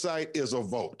plebiscite is a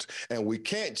vote. And we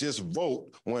can't just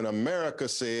vote when America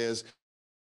says,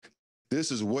 this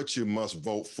is what you must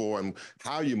vote for and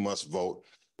how you must vote.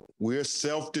 We're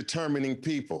self-determining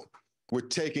people. We're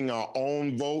taking our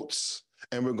own votes,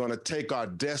 and we're going to take our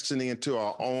destiny into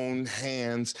our own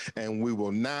hands, and we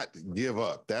will not give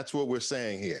up. That's what we're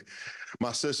saying here.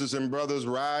 My sisters and brothers,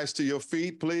 rise to your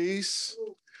feet, please.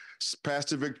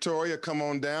 Pastor Victoria, come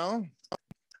on down.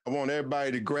 I want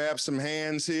everybody to grab some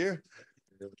hands here.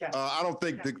 I don't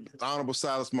think the Honorable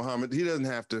Silas Muhammad, he doesn't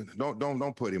have to,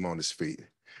 don't put him on his feet.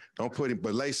 Don't put him,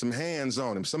 but lay some hands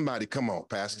on him. Somebody, come on,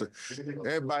 Pastor.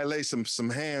 Everybody lay some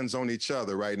hands on each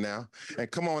other right now. And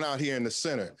come on out here in the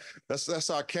center. That's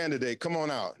our candidate. Come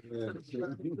on out.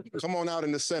 Come on out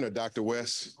in the center, Dr.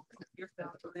 West.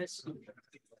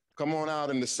 Come on out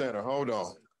in the center. Hold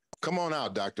on. Come on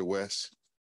out, Dr. West.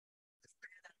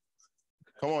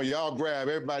 Come on, y'all grab.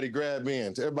 Everybody grab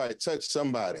in. Everybody touch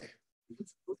somebody.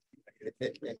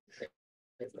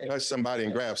 Touch somebody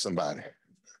and grab somebody.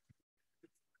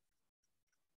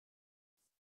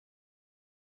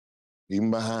 Even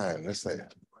behind, let's say.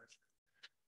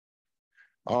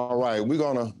 All right, we're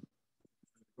gonna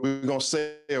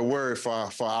say a word for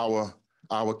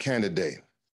our candidate.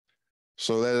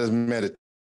 So let us meditate.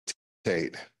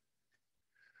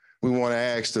 We want to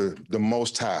ask the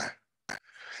Most High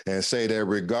and say that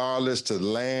regardless to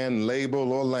land,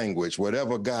 label, or language,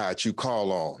 whatever God you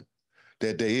call on,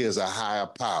 that there is a higher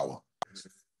power.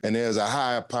 And there's a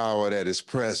higher power that is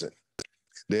present.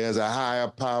 There's a higher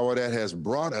power that has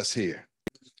brought us here.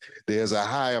 There's a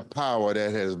higher power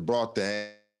that has brought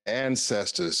the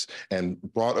ancestors and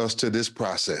brought us to this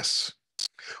process.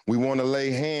 We want to lay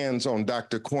hands on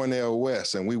Dr. Cornel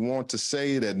West, and we want to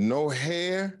say that no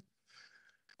hair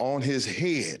on his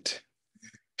head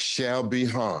shall be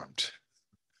harmed.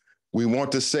 We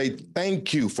want to say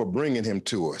thank you for bringing him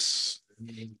to us.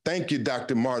 Thank you,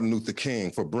 Dr. Martin Luther King,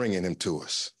 for bringing him to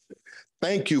us.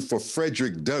 Thank you for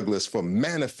Frederick Douglass for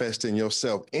manifesting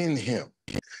yourself in him.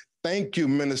 Thank you,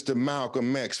 Minister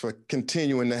Malcolm X, for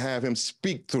continuing to have him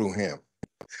speak through him.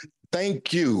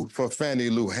 Thank you for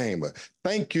Fannie Lou Hamer.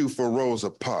 Thank you for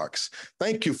Rosa Parks.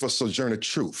 Thank you for Sojourner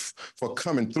Truth for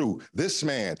coming through this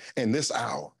man in this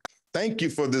hour. Thank you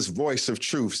for this voice of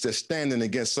truth that's standing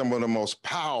against some of the most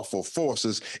powerful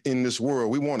forces in this world.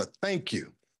 We want to thank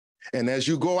you. And as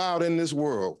you go out in this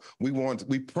world, we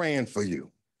praying for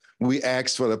you. We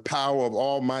ask for the power of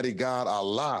Almighty God,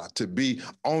 Allah, to be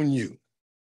on you.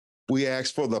 We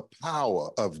ask for the power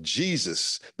of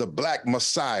Jesus, the Black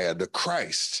Messiah, the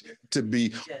Christ, to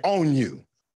be on you.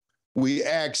 We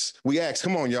ask,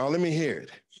 come on, y'all, let me hear it.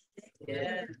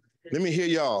 Yeah. Let me hear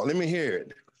y'all, let me hear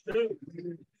it.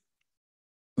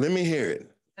 Let me hear it.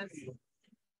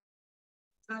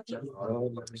 Cover them,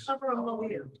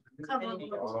 Lord. Cover them,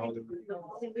 Lord.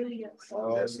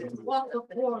 Walk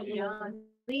before you.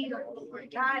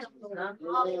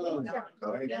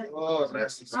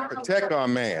 Protect our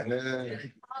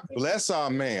man. Bless our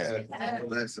man.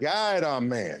 Guide our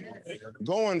man.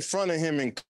 Go in front of him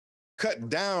and cut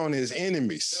down his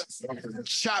enemies.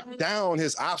 Chop down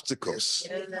his obstacles.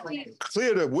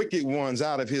 Clear the wicked ones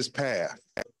out of his path.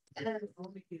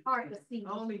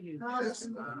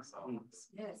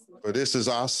 For this is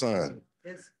our son.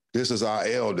 This is our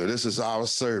elder. This is our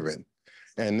servant.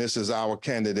 And this is our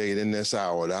candidate in this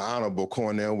hour, the Honorable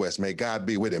Cornel West. May God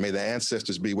be with him. May the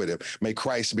ancestors be with him. May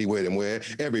Christ be with him. Where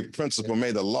every principle,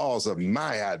 may the laws of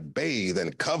Ma'at bathe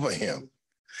and cover him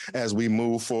as we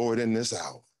move forward in this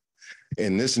hour.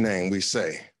 In this name we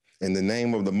say, in the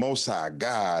name of the Most High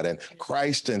God and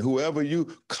Christ and whoever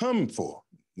you come for,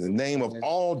 in the name of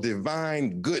all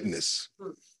divine goodness,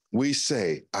 we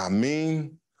say,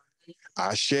 Amen,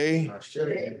 Ashe.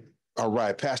 All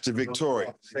right, Pastor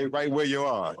Victoria, stay right where you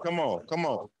are. Come on, come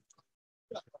on.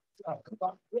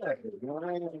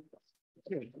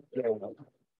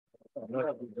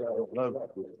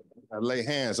 I lay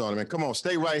hands on him and come on,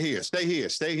 stay right here. Stay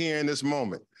here in this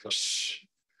moment. Shh.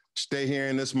 Stay here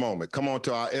in this moment. Come on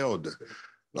to our elder,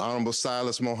 the Honorable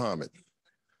Silas Muhammad.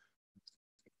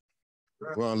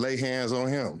 We're gonna lay hands on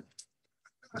him.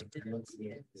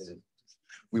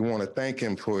 We want to thank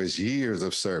him for his years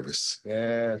of service.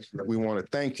 Yes. We want to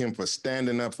thank him for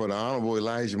standing up for the Honorable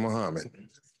Elijah Muhammad.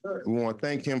 We want to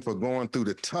thank him for going through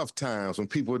the tough times when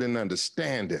people didn't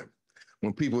understand him,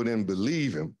 when people didn't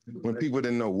believe him, when people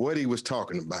didn't know what he was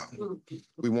talking about.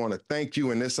 We want to thank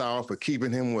you in this hour for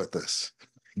keeping him with us.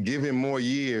 Give him more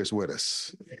years with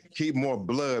us. Keep more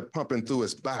blood pumping through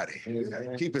his body.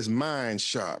 Keep his mind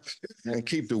sharp and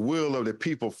keep the will of the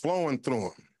people flowing through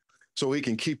him so he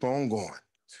can keep on going.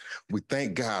 We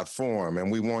thank God for him,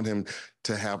 and we want him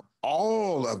to have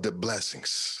all of the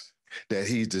blessings that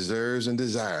he deserves and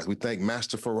desires. We thank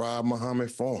Master Farad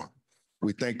Muhammad for him.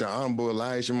 We thank the Honorable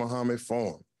Elijah Muhammad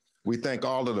for him. We thank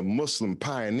all of the Muslim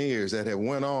pioneers that have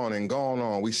went on and gone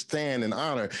on. We stand and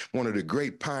honor one of the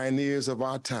great pioneers of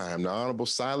our time, the Honorable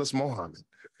Silas Muhammad.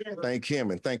 Thank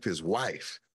him and thank his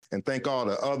wife. And thank all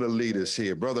the other leaders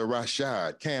here, Brother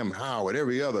Rashad, Cam Howard,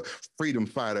 every other freedom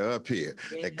fighter up here.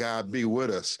 That God be with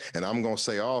us. And I'm going to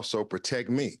say also, protect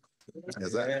me.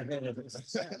 As I...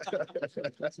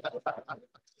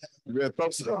 You better throw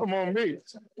some on me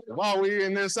while we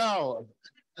in this hour.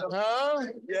 Huh?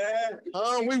 Yeah.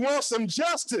 We want some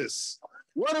justice.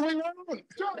 What do we want?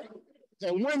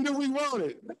 And when do we want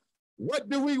it? What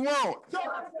do we want?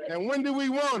 And when do we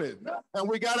want it? And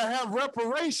we got to have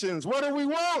reparations. What do we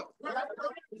want?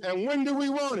 And when do we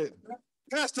want it?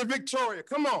 Pastor Victoria,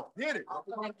 come on, hit it.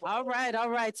 All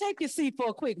right. Take your seat for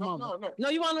a quick moment. No,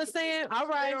 you understand? All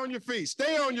right. Stay on your feet.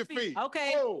 Stay on your feet.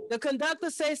 Okay. Whoa. The conductor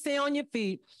says stay on your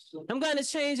feet. I'm going to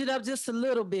change it up just a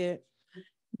little bit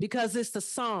because it's the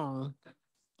song.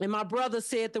 And my brother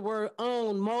said the word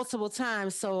own multiple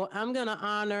times. So I'm going to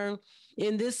honor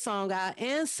in this song our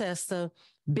ancestor,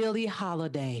 Billie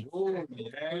Holiday. Oh,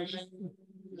 yeah.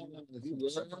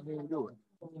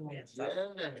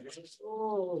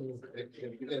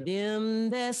 Them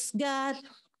that's got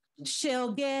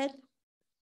shall get,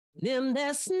 them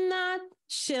that's not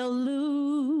shall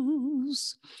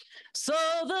lose. So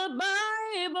the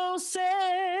Bible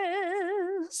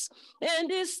says,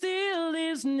 and it still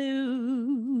is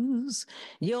news.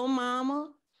 Your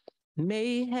mama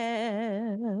may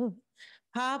have,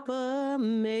 Papa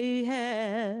may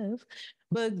have,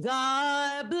 but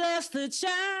God bless the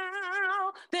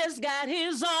child that's got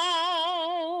his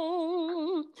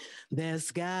own,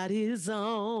 that's got his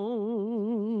own.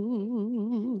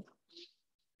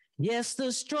 Yes,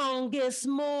 the strongest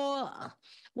more,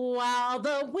 while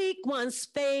the weak ones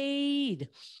fade.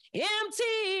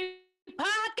 Empty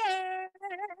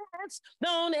pockets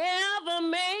don't ever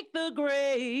make the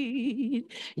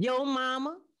grade. Your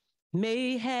mama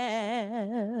may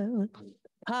have,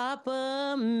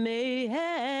 Papa may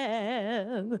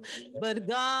have, but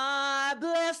God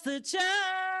bless the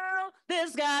child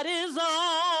that's got his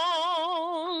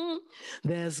own,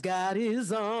 that's got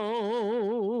his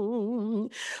own.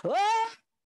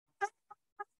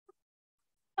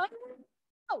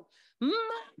 Oh, money,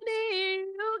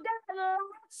 you got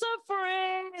lots of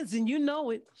friends, and you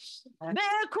know it.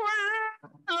 They're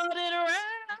crowded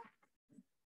around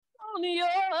on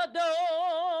your door.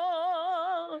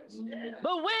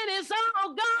 But when it's all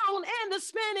gone and the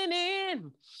spinning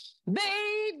in,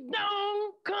 they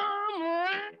don't come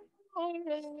around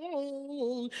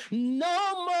no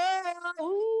more.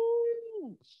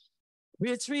 Ooh.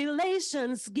 Rich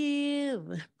relations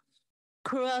give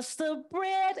crust of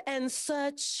bread and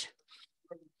such.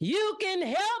 You can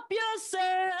help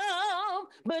yourself,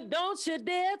 but don't you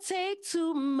dare take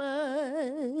too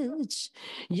much.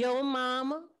 Your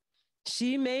mama,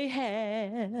 she may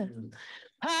have,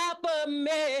 Papa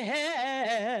may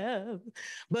have,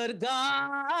 but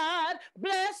God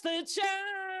bless the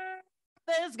child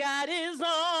that's got his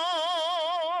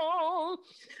own,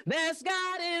 that's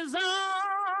got his own.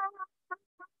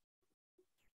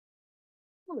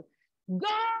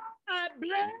 God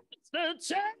bless the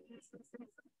child.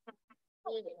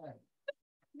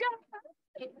 God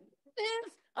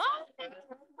is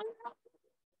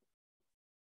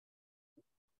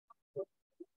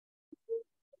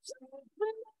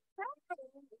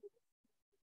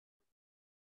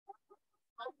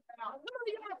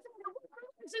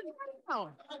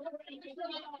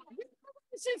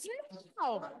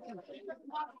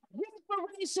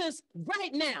reparations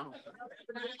right now.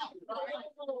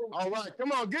 All right,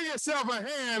 come on, give yourself a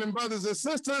hand, and brothers and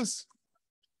sisters.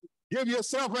 Give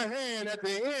yourself a hand at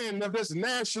the end of this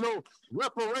National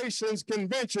Reparations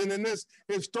Convention in this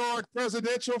historic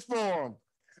presidential forum.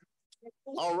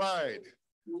 All right.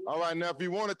 All right, now if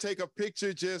you want to take a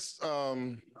picture, just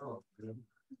line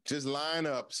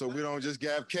up so we don't just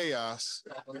have chaos.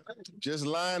 Just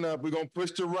line up. We're going to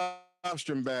push the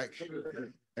rostrum back.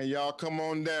 And y'all come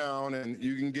on down and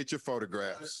you can get your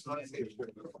photographs.